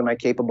sound? What am I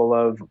capable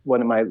of?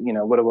 What am I,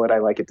 what would I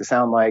like it to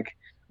sound like?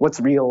 What's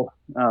real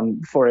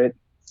for it?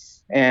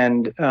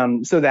 And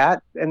so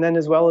that, and then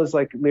as well as,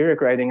 like, lyric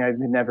writing, I've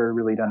never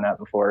really done that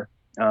before.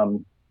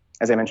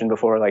 As I mentioned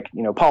before, like,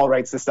 Paul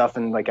writes the stuff,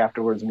 and, like,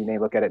 afterwards we may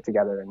look at it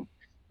together and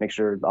make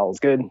sure all is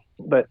good.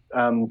 But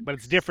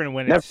it's different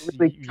when it's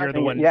really you're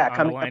the one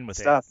on the line with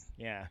stuff.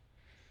 It. Yeah.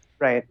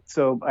 Right.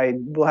 So I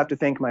will have to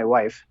thank my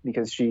wife,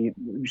 because she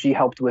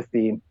helped with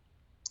the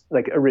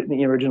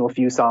original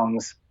few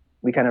songs.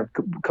 We kind of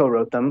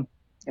co-wrote them,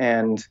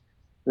 and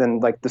then,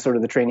 like, the sort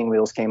of the training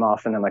wheels came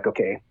off, and I'm like,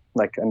 okay,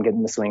 like, I'm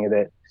getting the swing of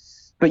it.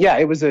 But yeah,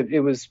 it was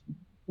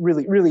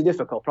really, really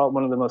difficult. Probably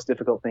one of the most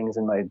difficult things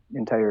in my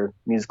entire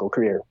musical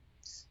career.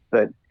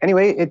 But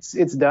anyway, it's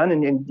done,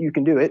 and you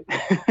can do it.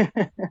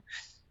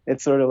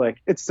 It's sort of like,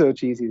 it's so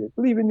cheesy to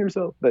believe in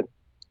yourself, but,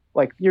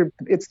 like, it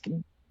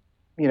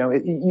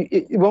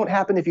won't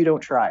happen if you don't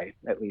try,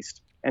 at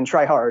least, and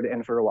try hard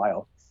and for a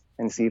while,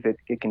 and see if it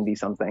can be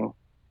something.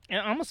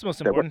 And almost the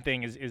most important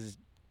thing is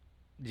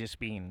just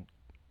being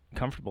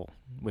comfortable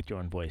with your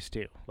own voice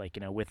too. Like,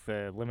 with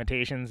the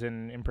limitations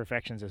and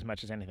imperfections as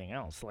much as anything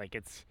else. Like,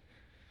 it's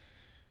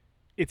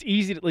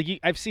easy to, like,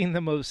 I've seen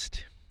the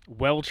most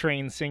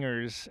well-trained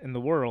singers in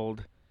the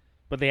world,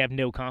 but they have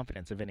no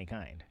confidence of any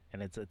kind.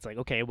 And it's like,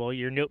 okay, well,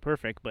 you're note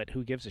perfect, but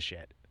who gives a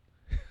shit?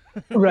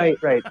 Right.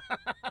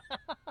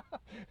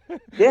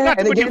 Yeah, not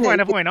to put your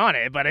fine point on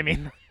it, but I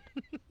mean,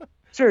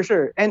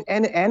 sure, and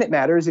it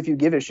matters if you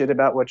give a shit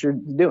about what you're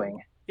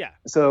doing. Yeah.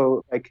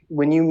 So, like,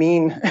 when you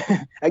mean,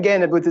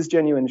 again, with this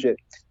genuine shit,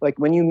 like,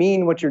 when you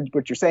mean what you're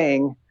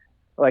saying,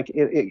 like,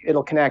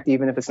 it'll connect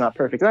even if it's not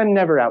perfect. I'm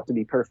never out to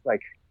be perfect.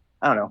 Like,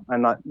 I don't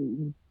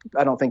know.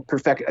 I don't think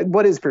perfect.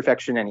 What is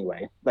perfection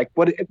anyway? Like,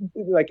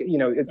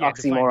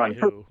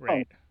 oxymoron.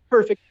 Right.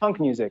 Perfect punk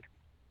music.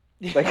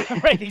 Like,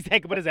 right,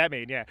 exactly. What does that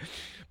mean? Yeah,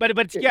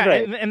 but yeah,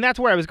 right. and that's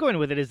where I was going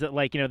with it. Is that,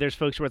 like, there's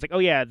folks where it's like, oh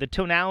yeah, the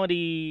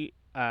tonality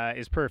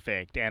is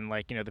perfect, and,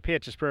 like, the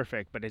pitch is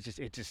perfect, but it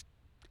just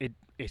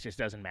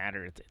doesn't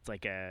matter. It's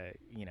like a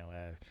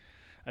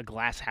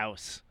glass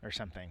house or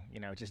something.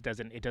 It just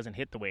doesn't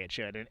hit the way it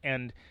should.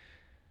 And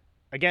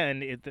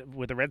again,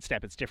 with the red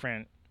step, it's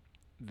different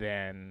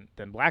than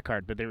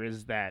Blackheart, but there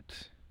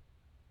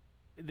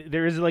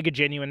is like a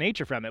genuine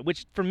nature from it,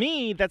 which for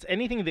me, that's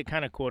anything that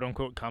kind of quote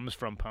unquote comes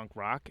from punk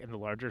rock in the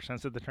larger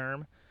sense of the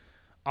term,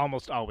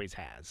 almost always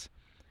has.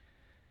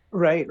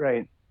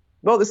 Right.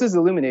 Well, this is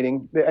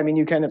illuminating. I mean,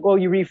 you kind of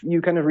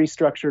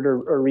restructured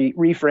or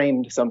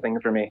reframed something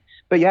for me.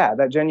 But yeah,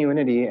 that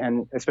genuinity,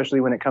 and especially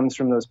when it comes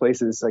from those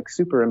places, like,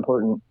 super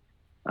important.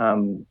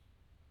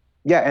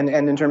 Yeah, and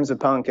in terms of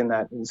punk and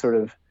that sort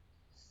of,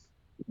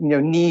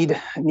 need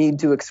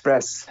to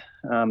express,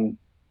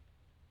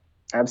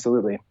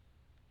 absolutely.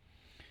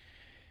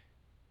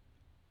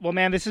 Well,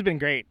 man, this has been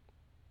great.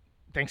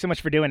 Thanks so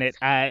much for doing it.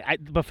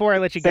 Before I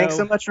let you go, thanks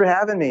so much for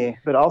having me.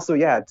 But also,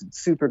 yeah, it's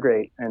super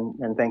great,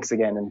 and thanks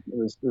again. And it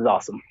was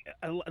awesome.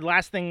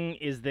 Last thing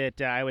is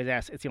that I always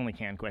ask. It's the only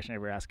canned question I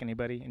ever ask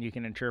anybody, and you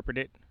can interpret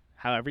it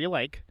however you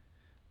like.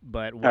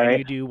 But why do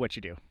you do what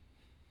you do?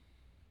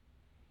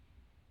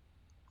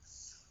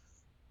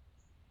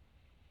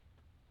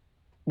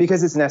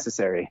 Because it's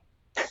necessary.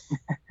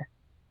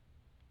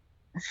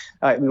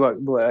 I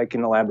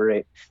can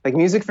elaborate. Like,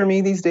 music for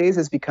me these days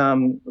has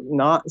become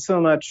not so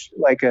much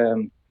like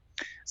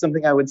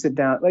something I would sit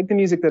down, like the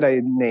music that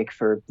I make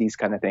for these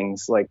kind of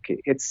things. Like,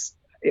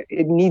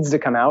 it needs to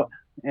come out,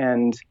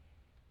 and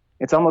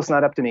it's almost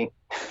not up to me.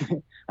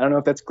 I don't know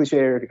if that's cliche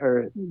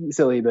or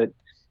silly, but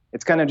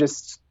it's kind of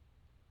just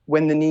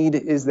when the need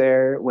is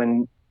there,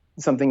 when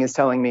something is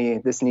telling me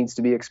this needs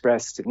to be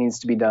expressed, it needs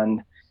to be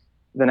done,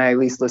 then I at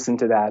least listen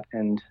to that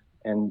and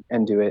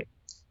do it.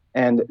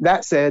 And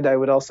that said, I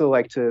would also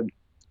like to,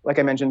 like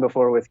I mentioned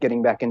before, with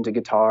getting back into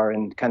guitar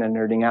and kind of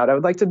nerding out, I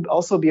would like to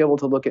also be able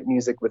to look at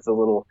music with a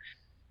little,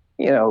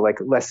 like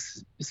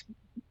less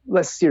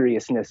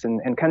seriousness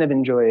and kind of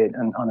enjoy it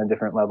on a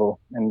different level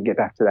and get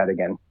back to that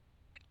again.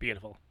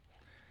 Beautiful.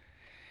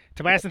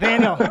 Tobias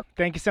Nathaniel,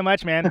 thank you so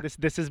much, man.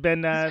 This has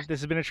been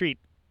a treat.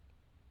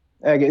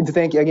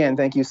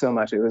 Thank you so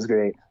much. It was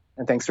great.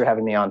 And thanks for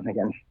having me on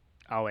again.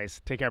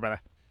 Always. Take care, brother.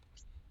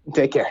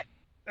 Take care.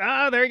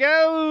 Oh, there he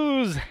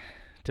goes.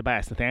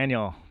 Tobias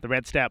Nathaniel, the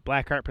Red Step,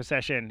 Blackheart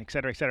Procession,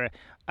 etc., etc.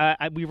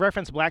 We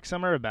referenced Black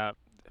Summer about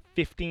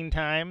 15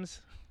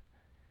 times.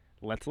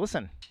 Let's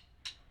listen.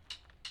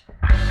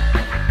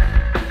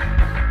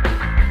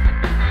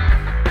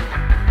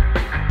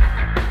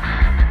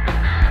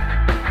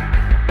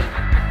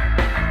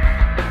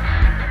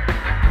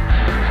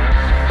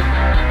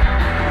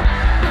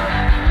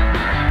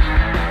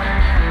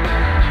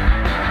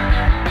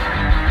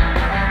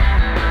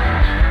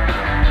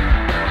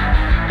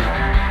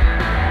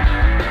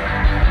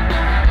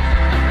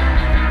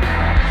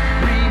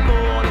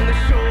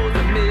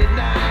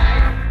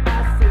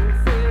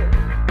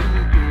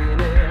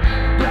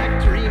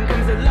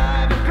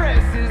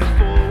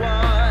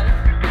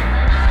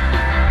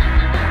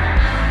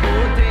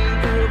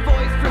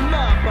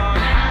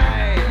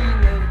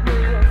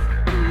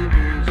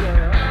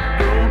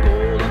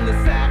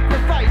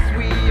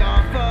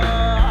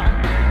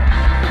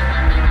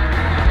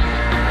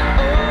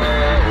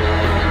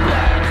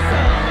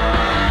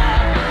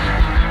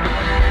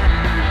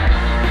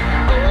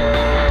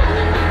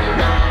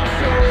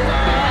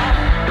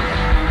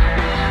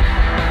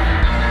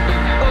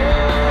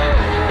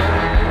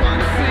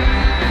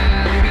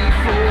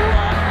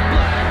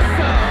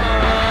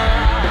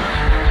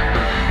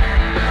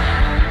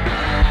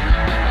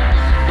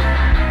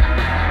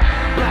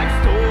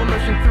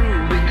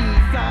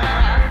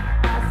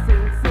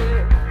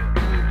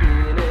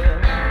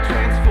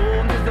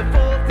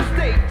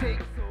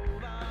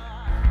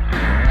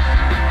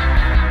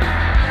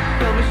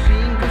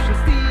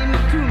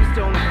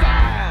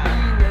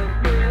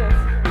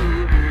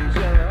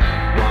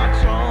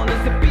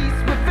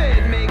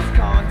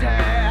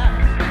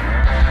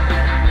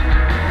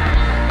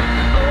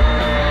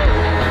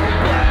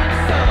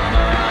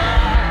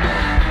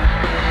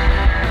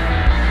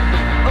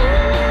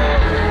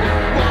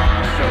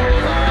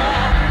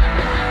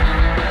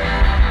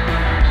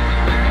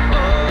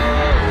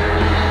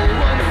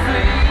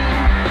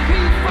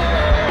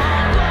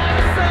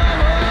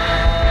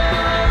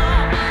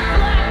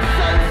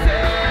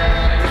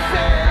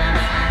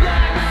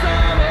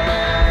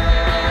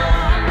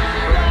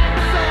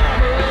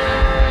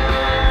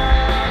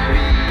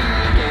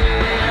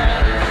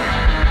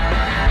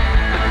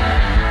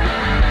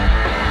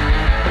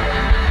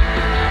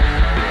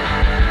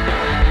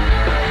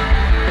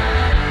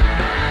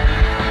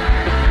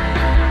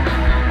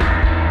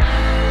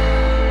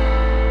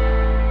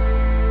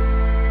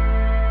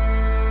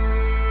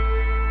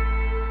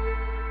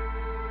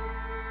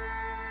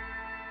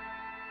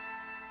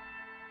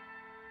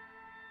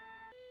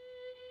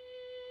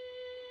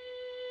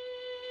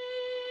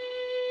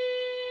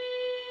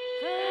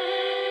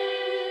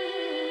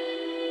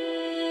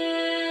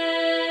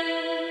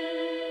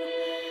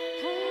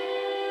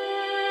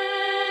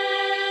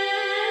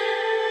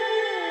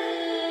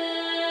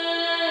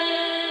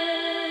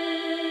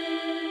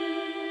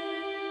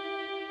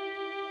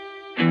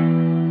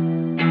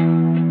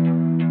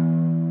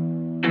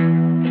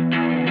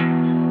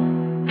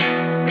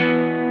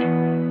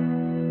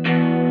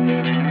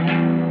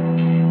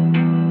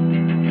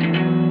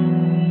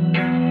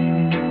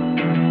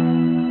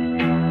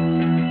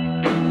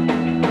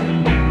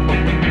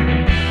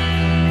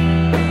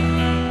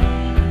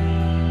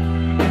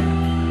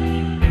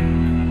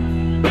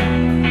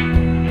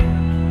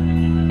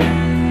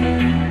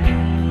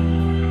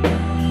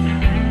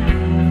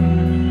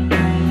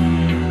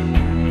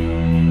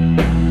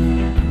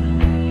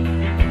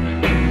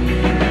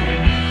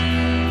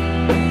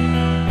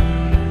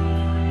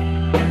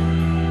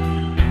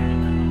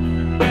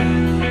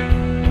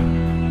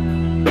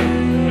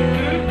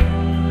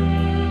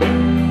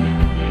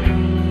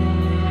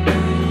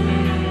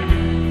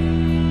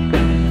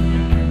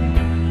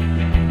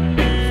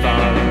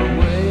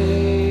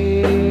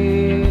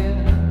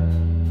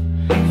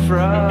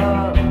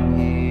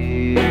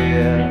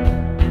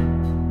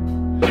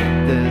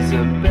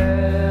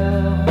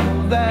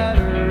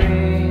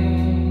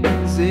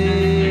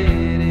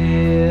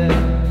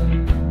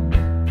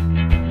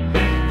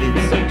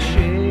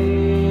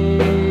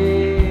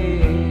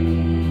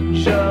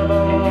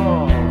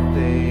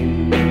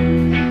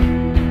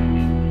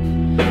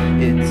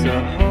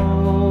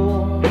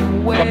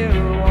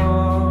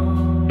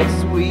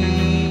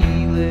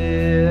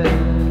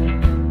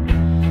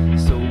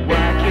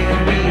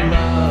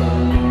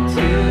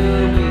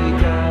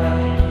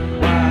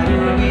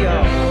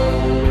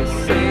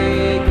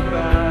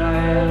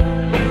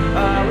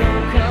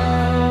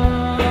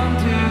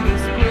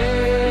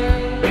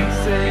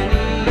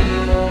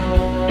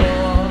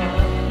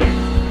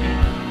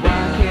 Why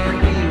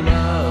can't we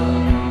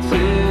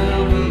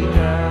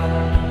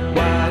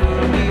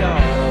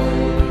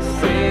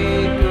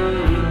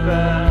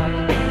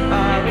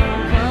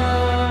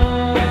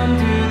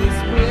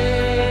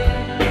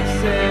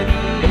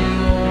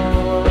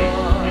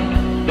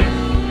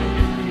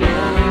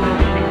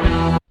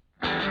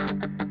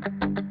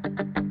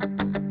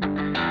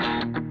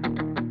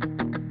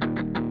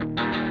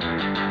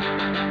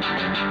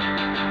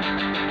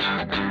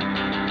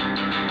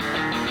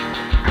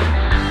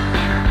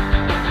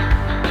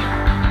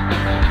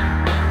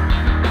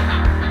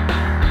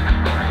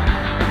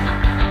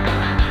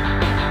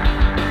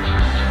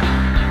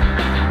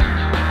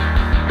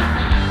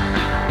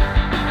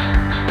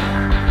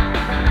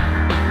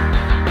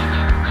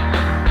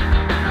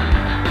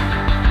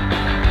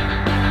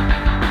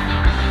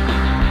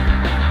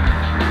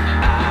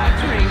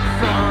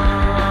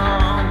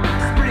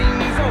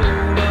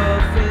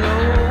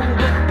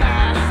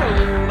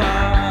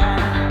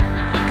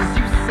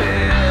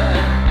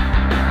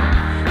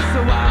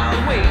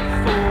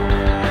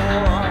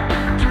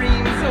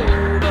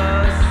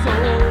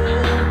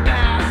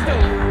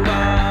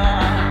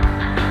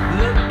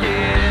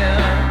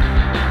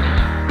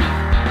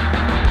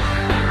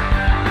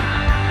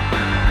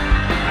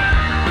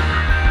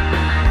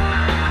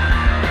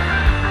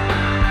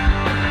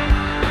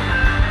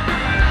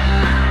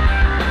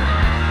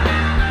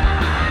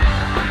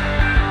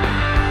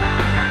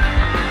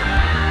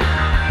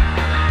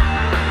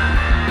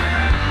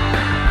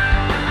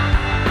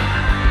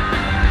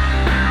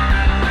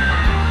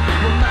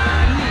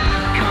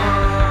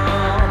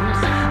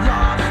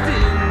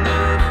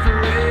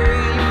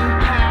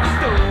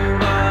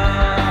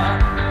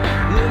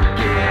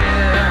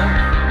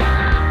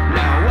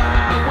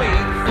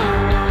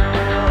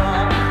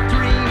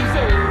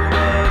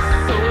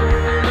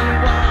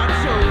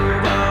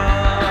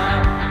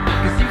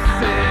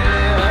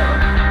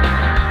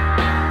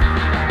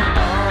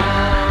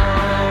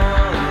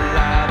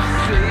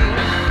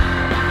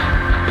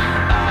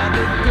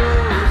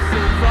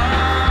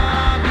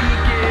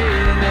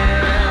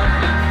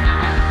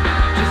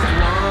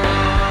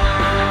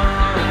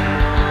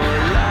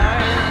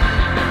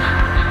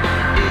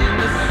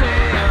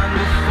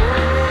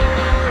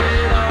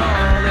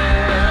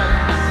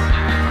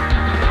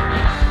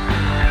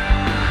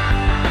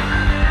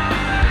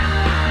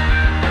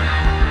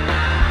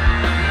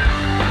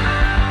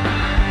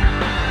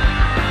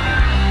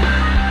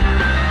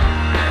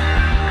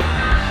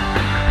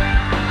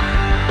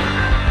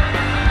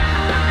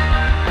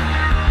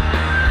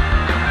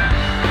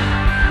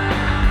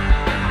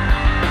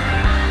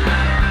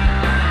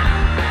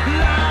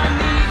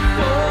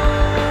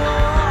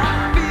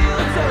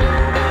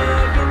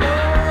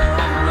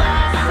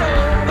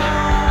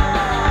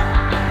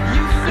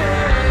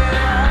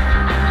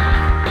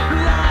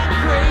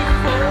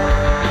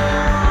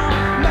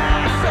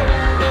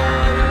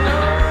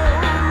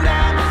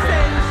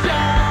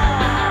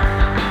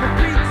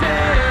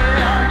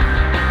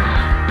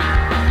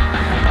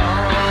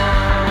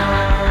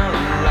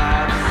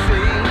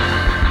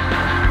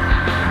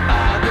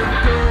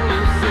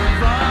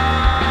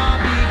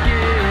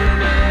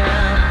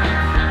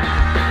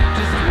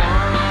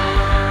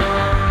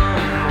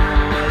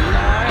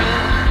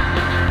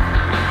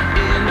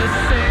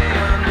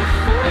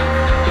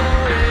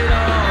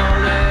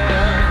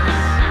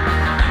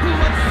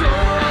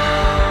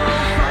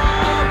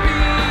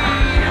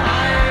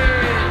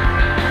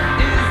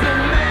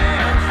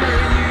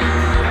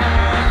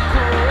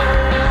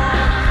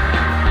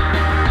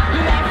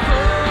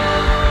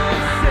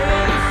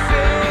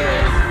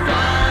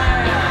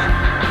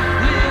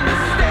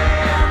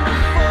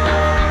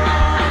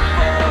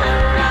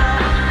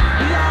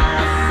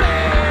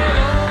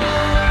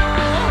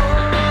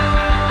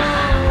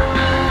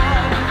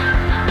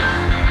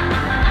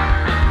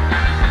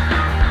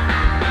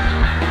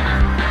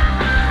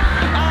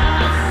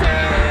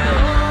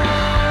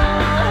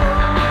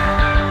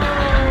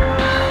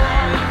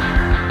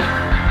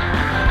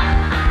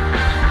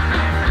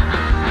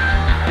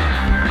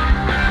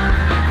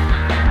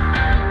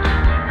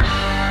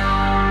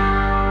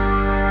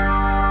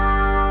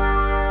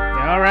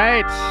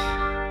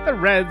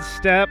Red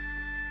Step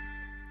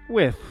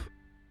with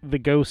The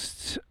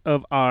Ghosts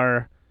of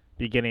Our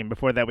Beginning.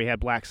 Before that, we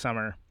had Black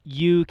Summer.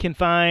 You can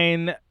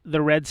find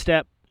the Red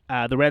Step,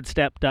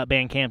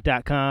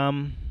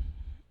 theredstep.bandcamp.com,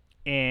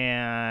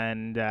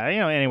 and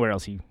anywhere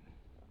else you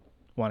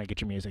want to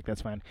get your music.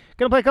 That's fine.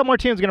 Gonna play a couple more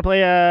tunes. Gonna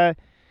play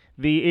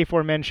the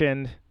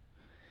aforementioned.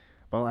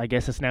 Well, I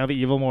guess it's now the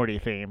Evil Morty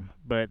theme,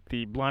 but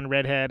the Blonde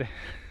Redhead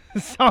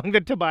song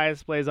that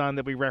Tobias plays on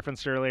that we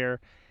referenced earlier.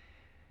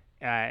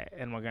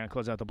 And we're going to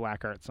close out the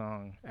Blackheart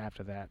song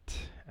after that.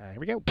 Here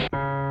we go.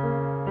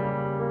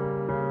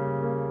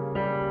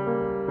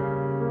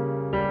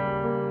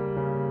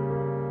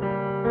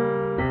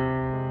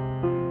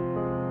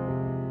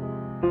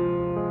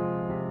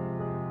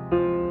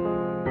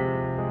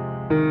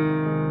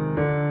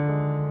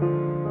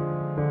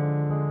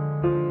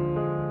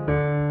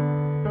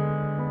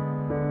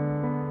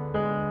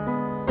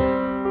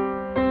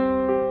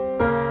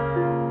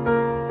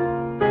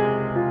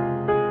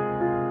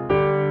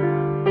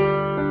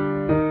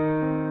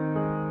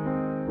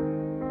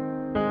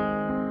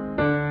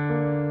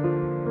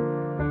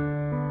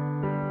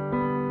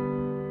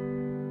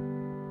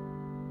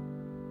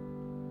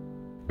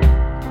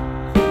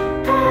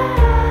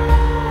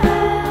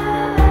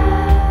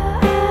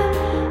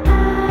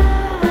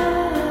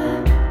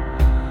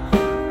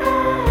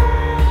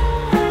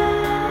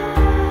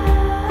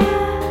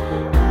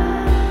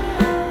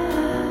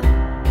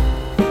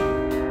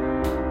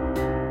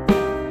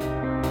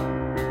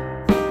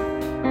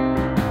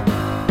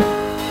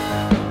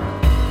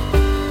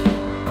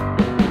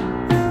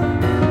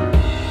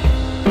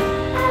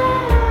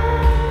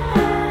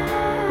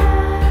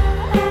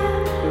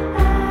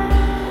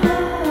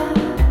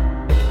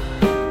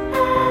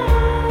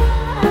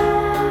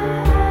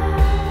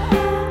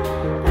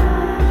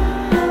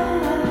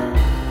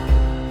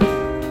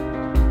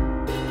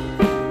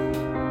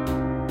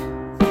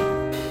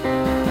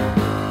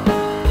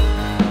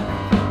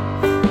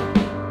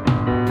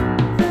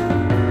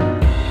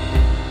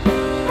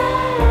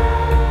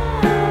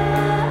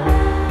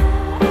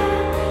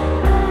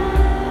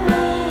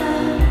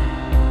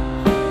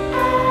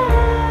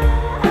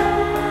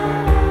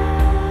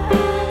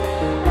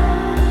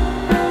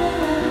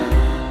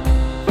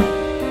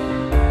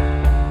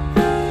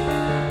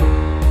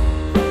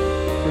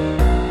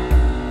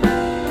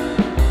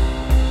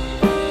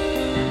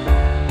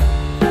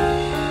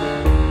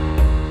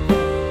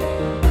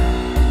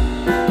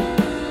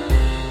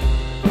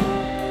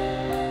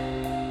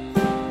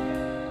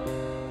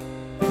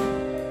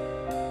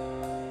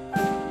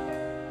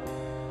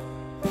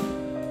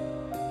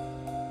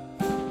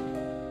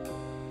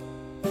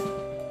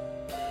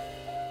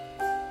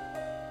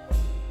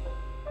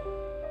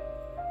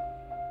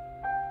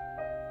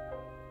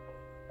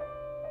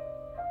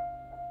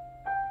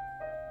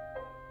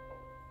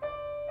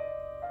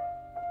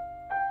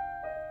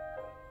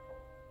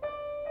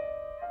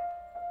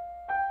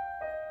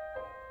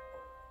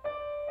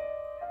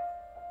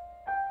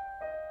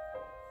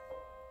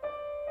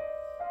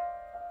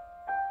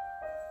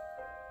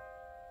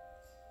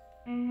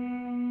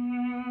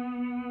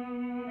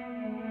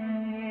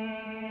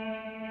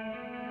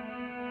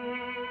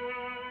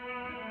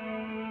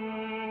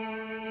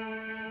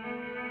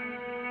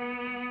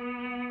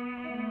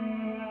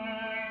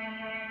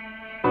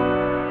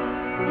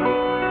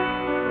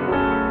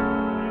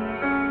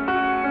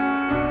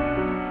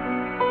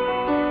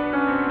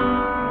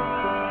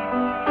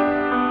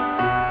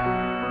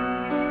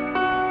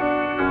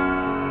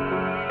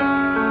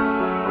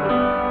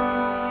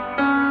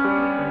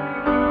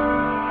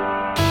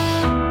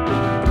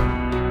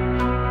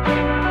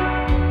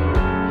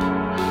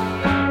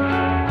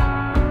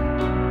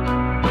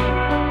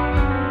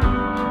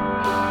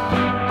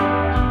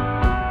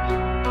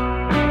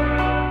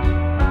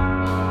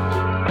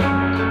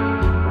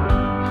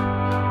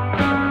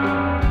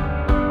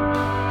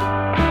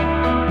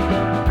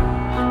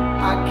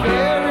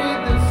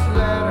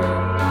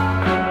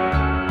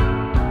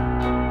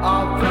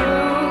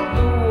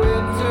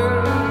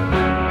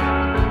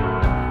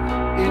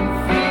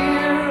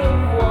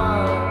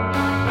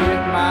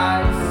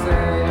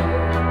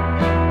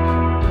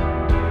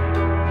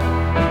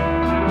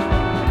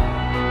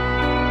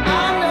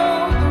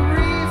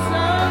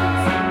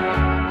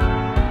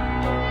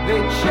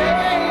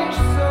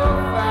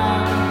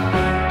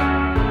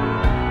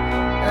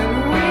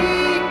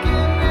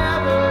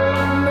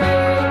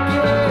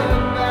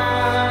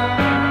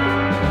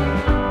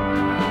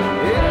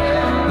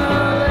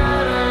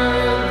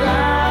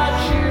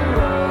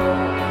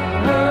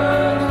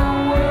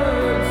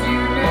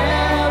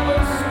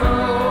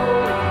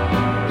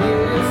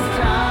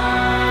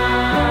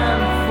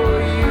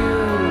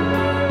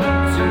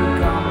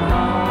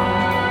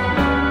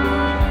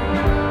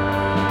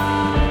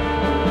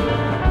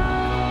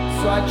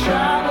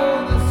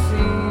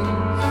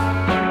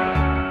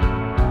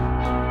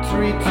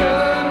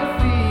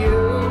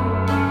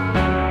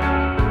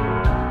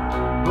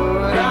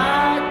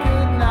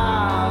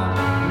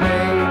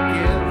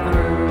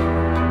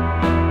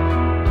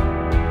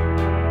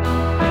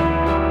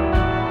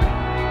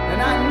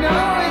 I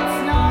know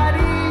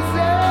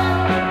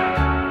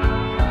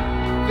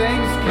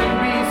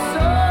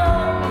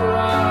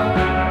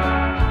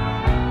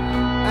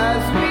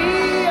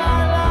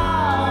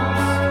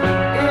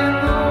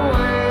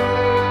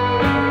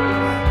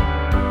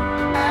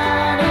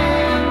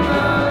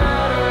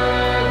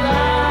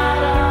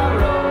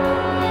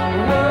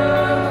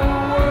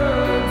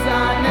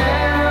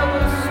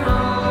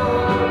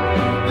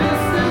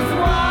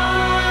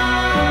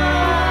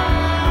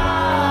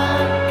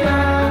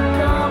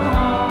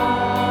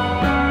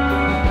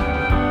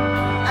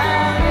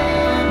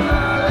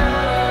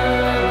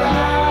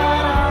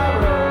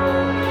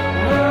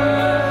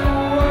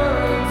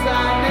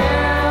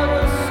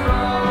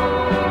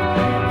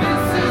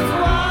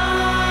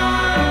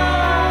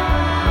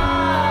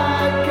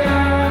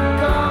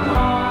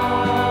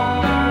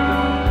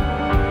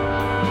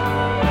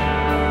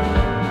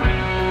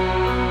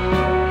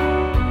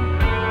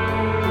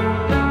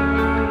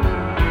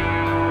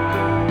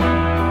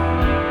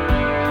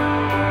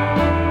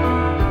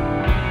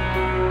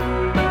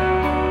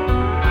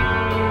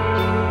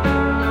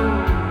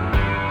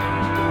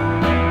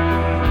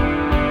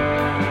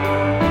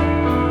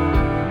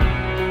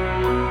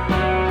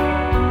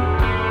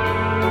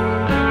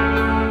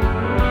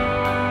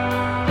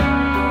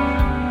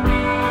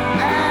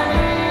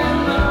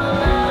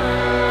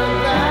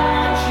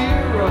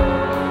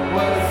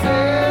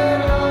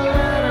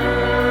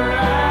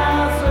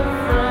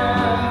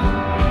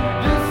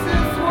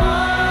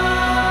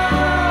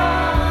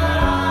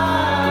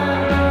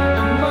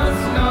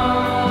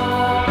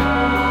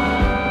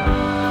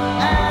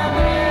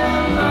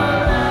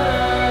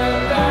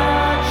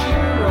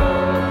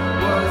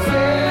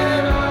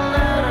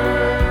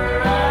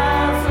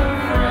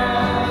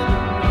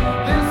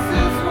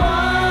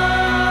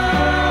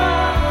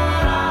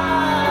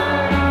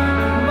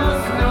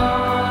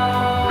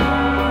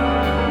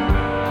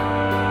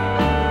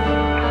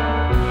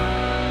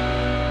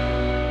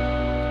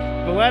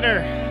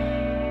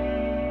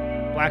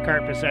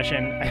Blackheart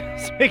Procession. I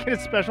was making a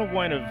special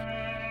point of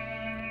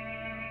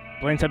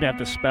playing something off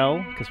The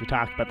Spell, because we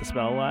talked about The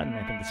Spell a lot, and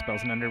I think The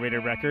Spell's an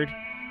underrated record.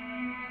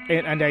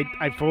 And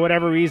I for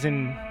whatever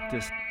reason,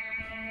 just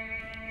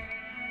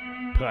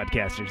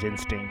podcaster's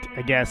instinct,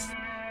 I guess,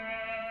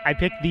 I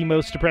picked the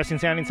most depressing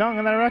sounding song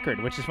on that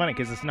record, which is funny,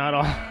 because it's not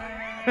all...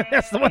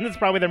 That's the one that's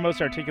probably their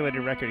most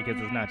articulated record,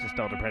 because it's not just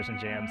all depression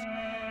jams.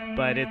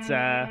 But it's,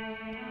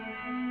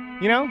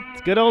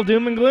 it's good old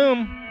doom and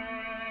gloom.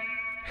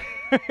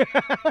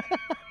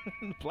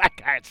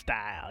 Blackheart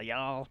style,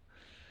 y'all.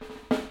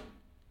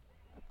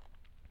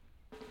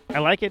 I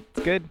like it. It's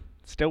good.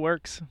 Still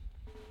works.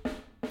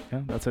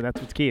 Yeah, that's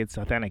what's key. It's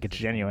authentic. It's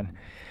genuine.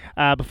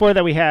 Before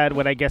that, we had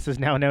what I guess is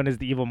now known as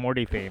the Evil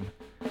Morty theme.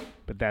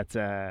 But that's,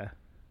 was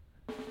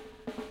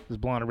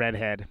Blonde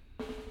Redhead.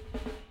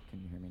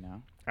 Can you hear me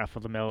now? Off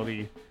of the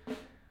melody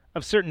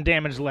of certain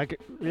damaged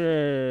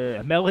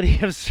melody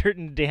of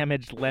certain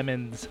damaged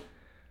lemons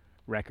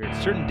records,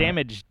 certain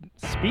damaged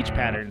speech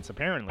patterns,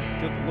 apparently.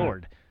 Good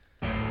lord.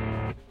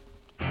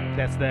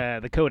 That's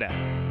the coda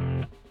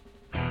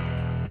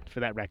for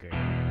that record.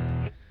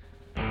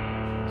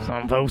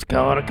 Some folks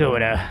call it a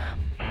coda,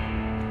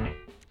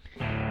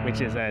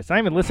 which is it's not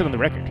even listed on the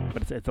record,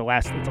 but it's the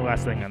last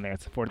thing on there.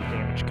 It's for the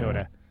damaged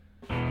coda.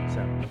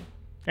 So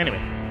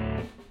anyway,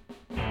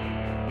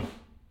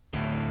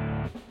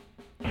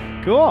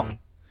 cool.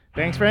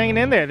 Thanks for hanging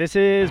in there. This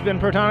has been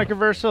Protonic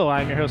Reversal.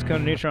 I'm your host,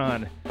 Conan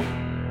Neutron.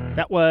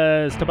 That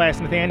was Tobias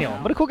Nathaniel.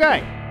 What a cool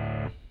guy.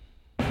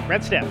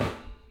 Red Step.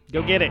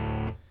 Go get it.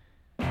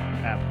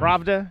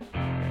 Pravda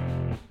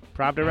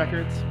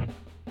Records.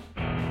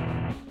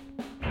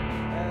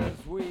 As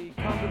we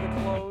come to the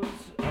close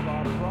of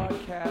our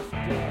broadcast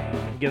day.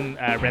 Again,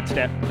 Red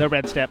Step,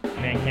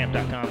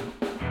 theredstepbandcamp.com.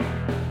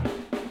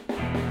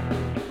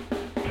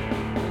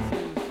 This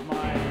is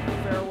my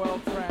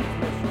farewell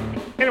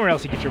transmission. Anywhere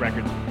else you get your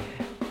records.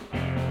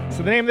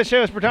 So the name of the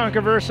show is Protonic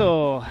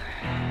Reversal.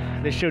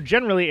 This show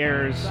generally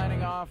airs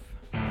Signing off.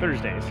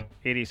 Thursdays,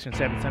 8 Eastern,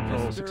 7 Central,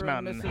 Mr. 6 and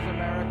Mountain, Mrs.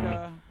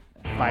 America,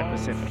 5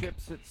 Pacific.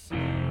 Ships at sea.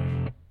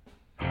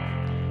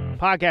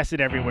 Podcasted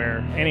everywhere,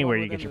 anywhere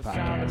you Within get your the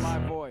sound of my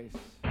podcasts. voice.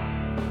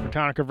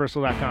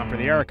 ProtonicReversal.com for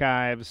the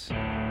archives.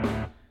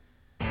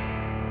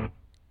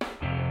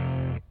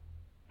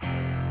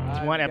 It's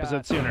one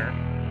episode sooner.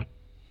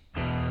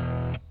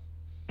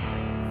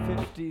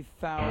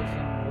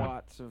 50,000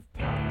 watts of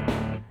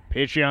power.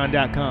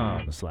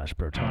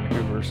 Patreon.com/Protonic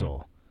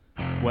Reversal.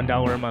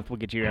 $1 a month will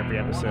get you every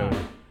episode.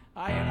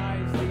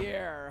 Ionize the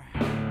air.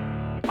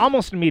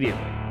 Almost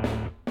immediately.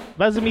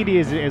 About as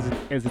immediate as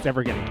it's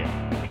ever going to get.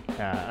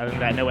 Other than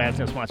that, no ads,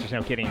 no sponsors,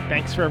 no kidding.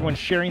 Thanks for everyone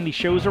sharing the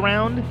shows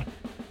around.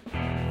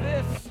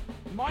 This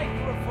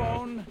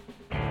microphone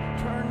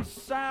turns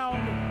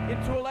sound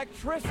into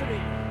electricity.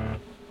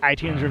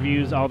 iTunes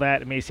reviews, all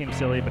that. It may seem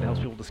silly, but it helps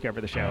people discover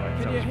the show.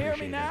 And Can you hear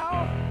me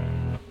now?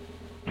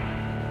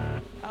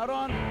 Out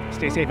on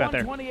Stay Route safe out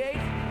there. 128,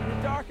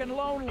 you're dark and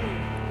lonely.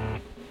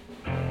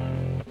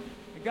 I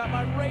got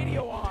my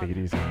radio on. Take it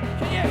easy.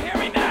 Can you hear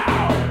me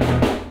now?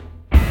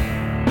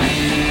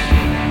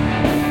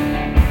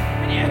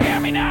 Can you hear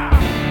me now?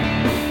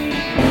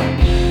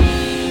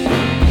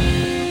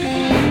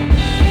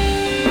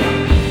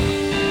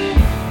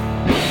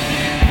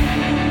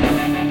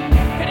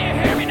 Can you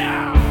hear me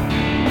now?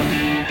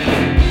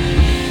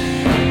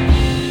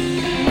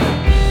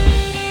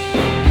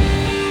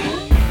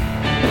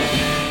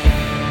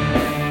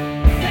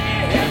 Can you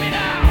hear me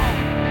now?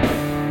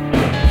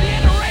 See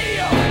the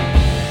radio.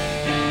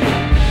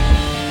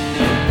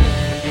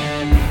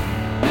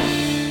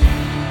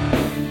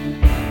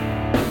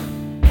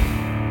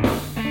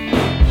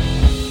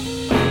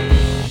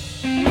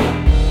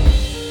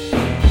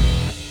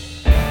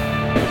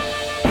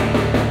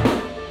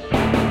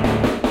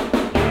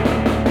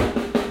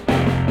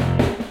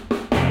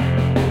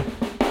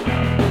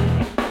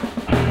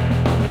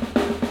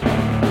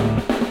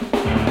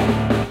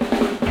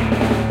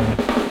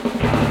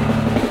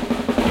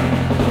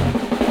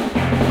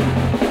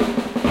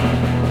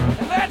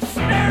 And that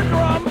snare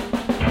drum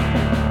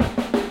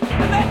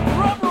and that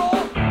drum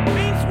roll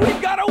means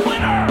we've got a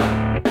winner.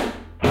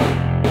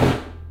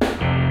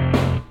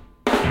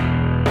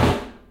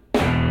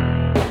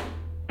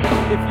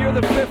 If you're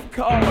the fifth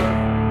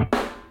caller,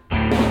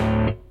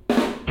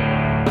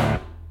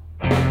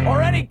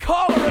 or any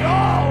caller at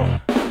all,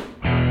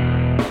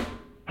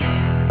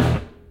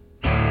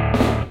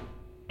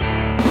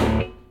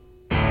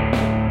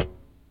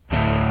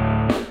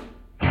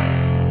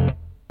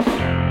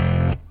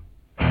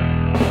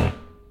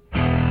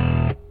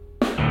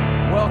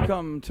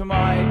 welcome to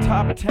my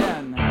top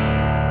 10.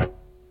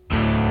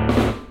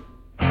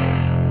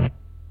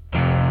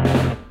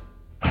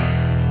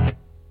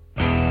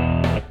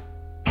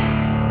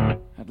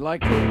 I'd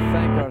like to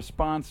thank our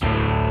sponsor.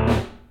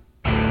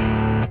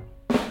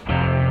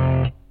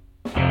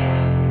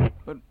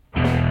 But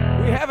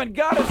we haven't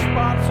got a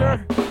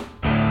sponsor.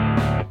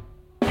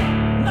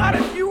 Not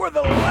if you were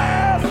the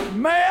last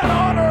man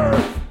on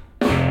earth.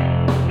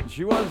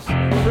 She was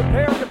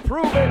prepared to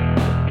prove it.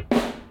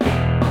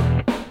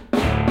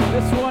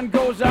 This one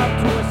goes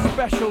out to a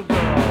special girl.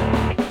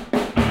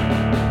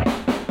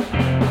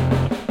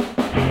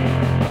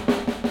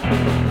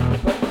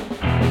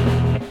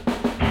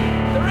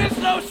 But there is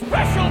no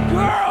special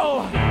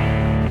girl.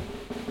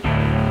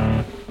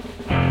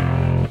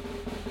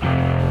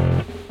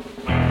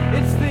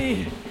 It's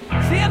the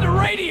end of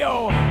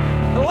radio.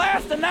 The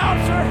last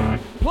announcer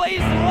plays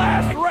the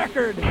last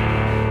record.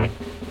 The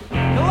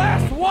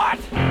last what?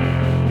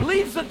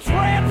 Leaves the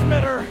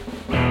transmitter.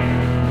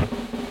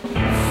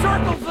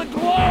 Circles the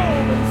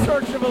globe in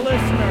search of a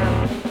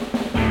listener.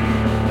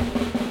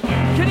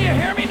 Can you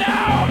hear me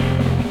now?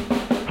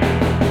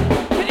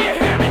 Can you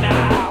hear me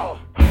now?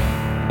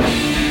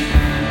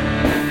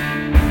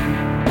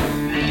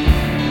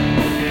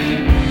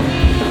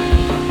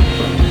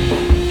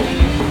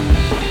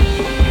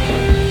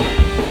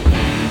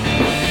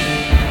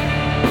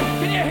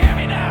 Can you hear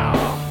me now?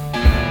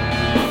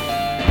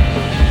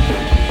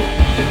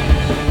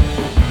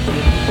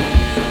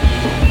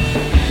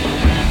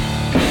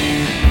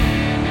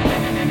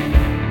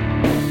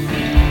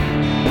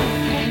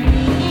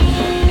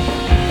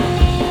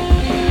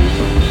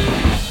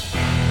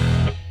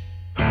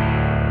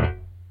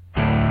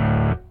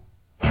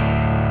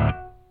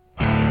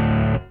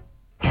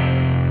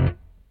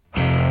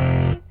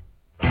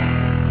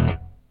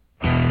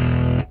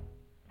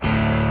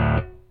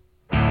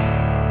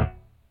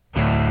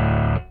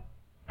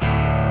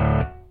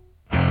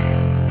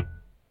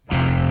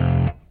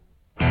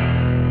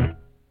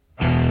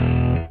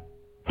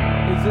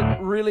 Is it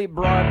really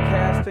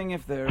broadcasting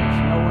if there's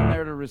no one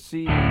there to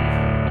receive?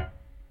 It's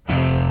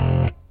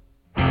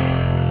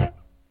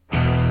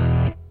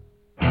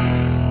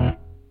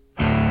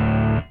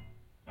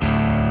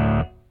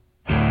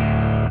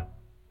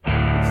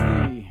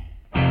the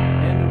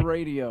end of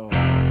radio.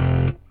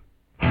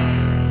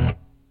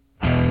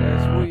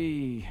 As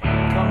we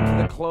come to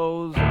the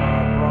close of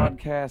our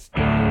broadcast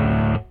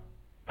day,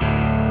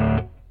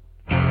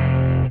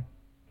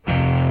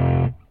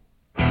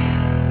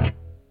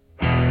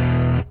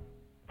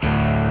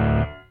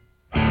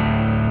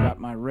 got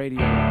my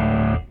radio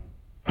on.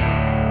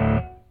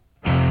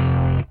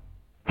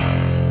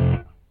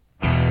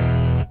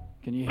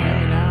 Can you hear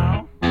me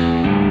now?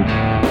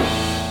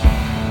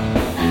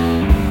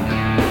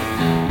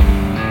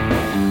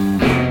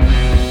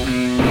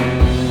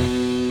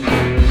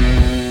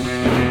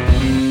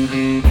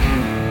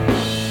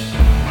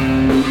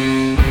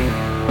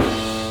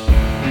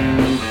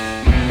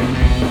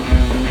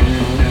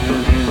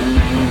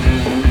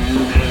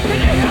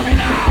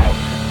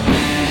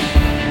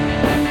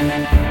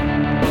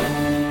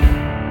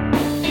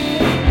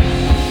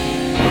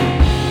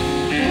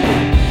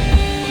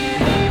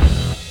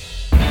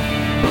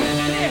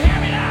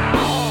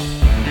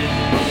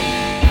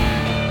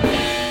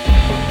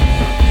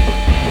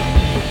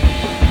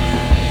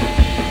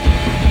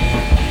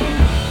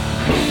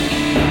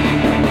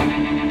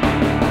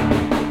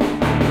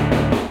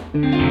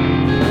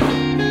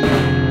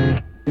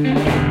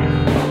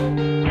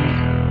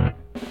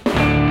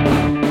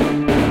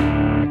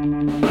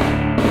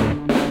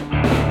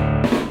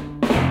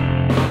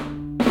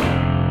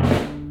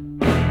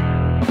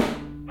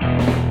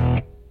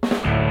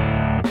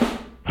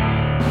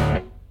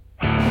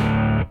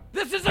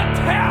 This is a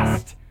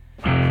test!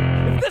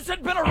 If this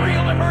had been a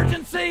real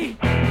emergency,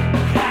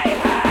 hey!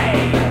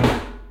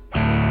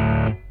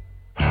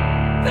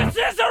 This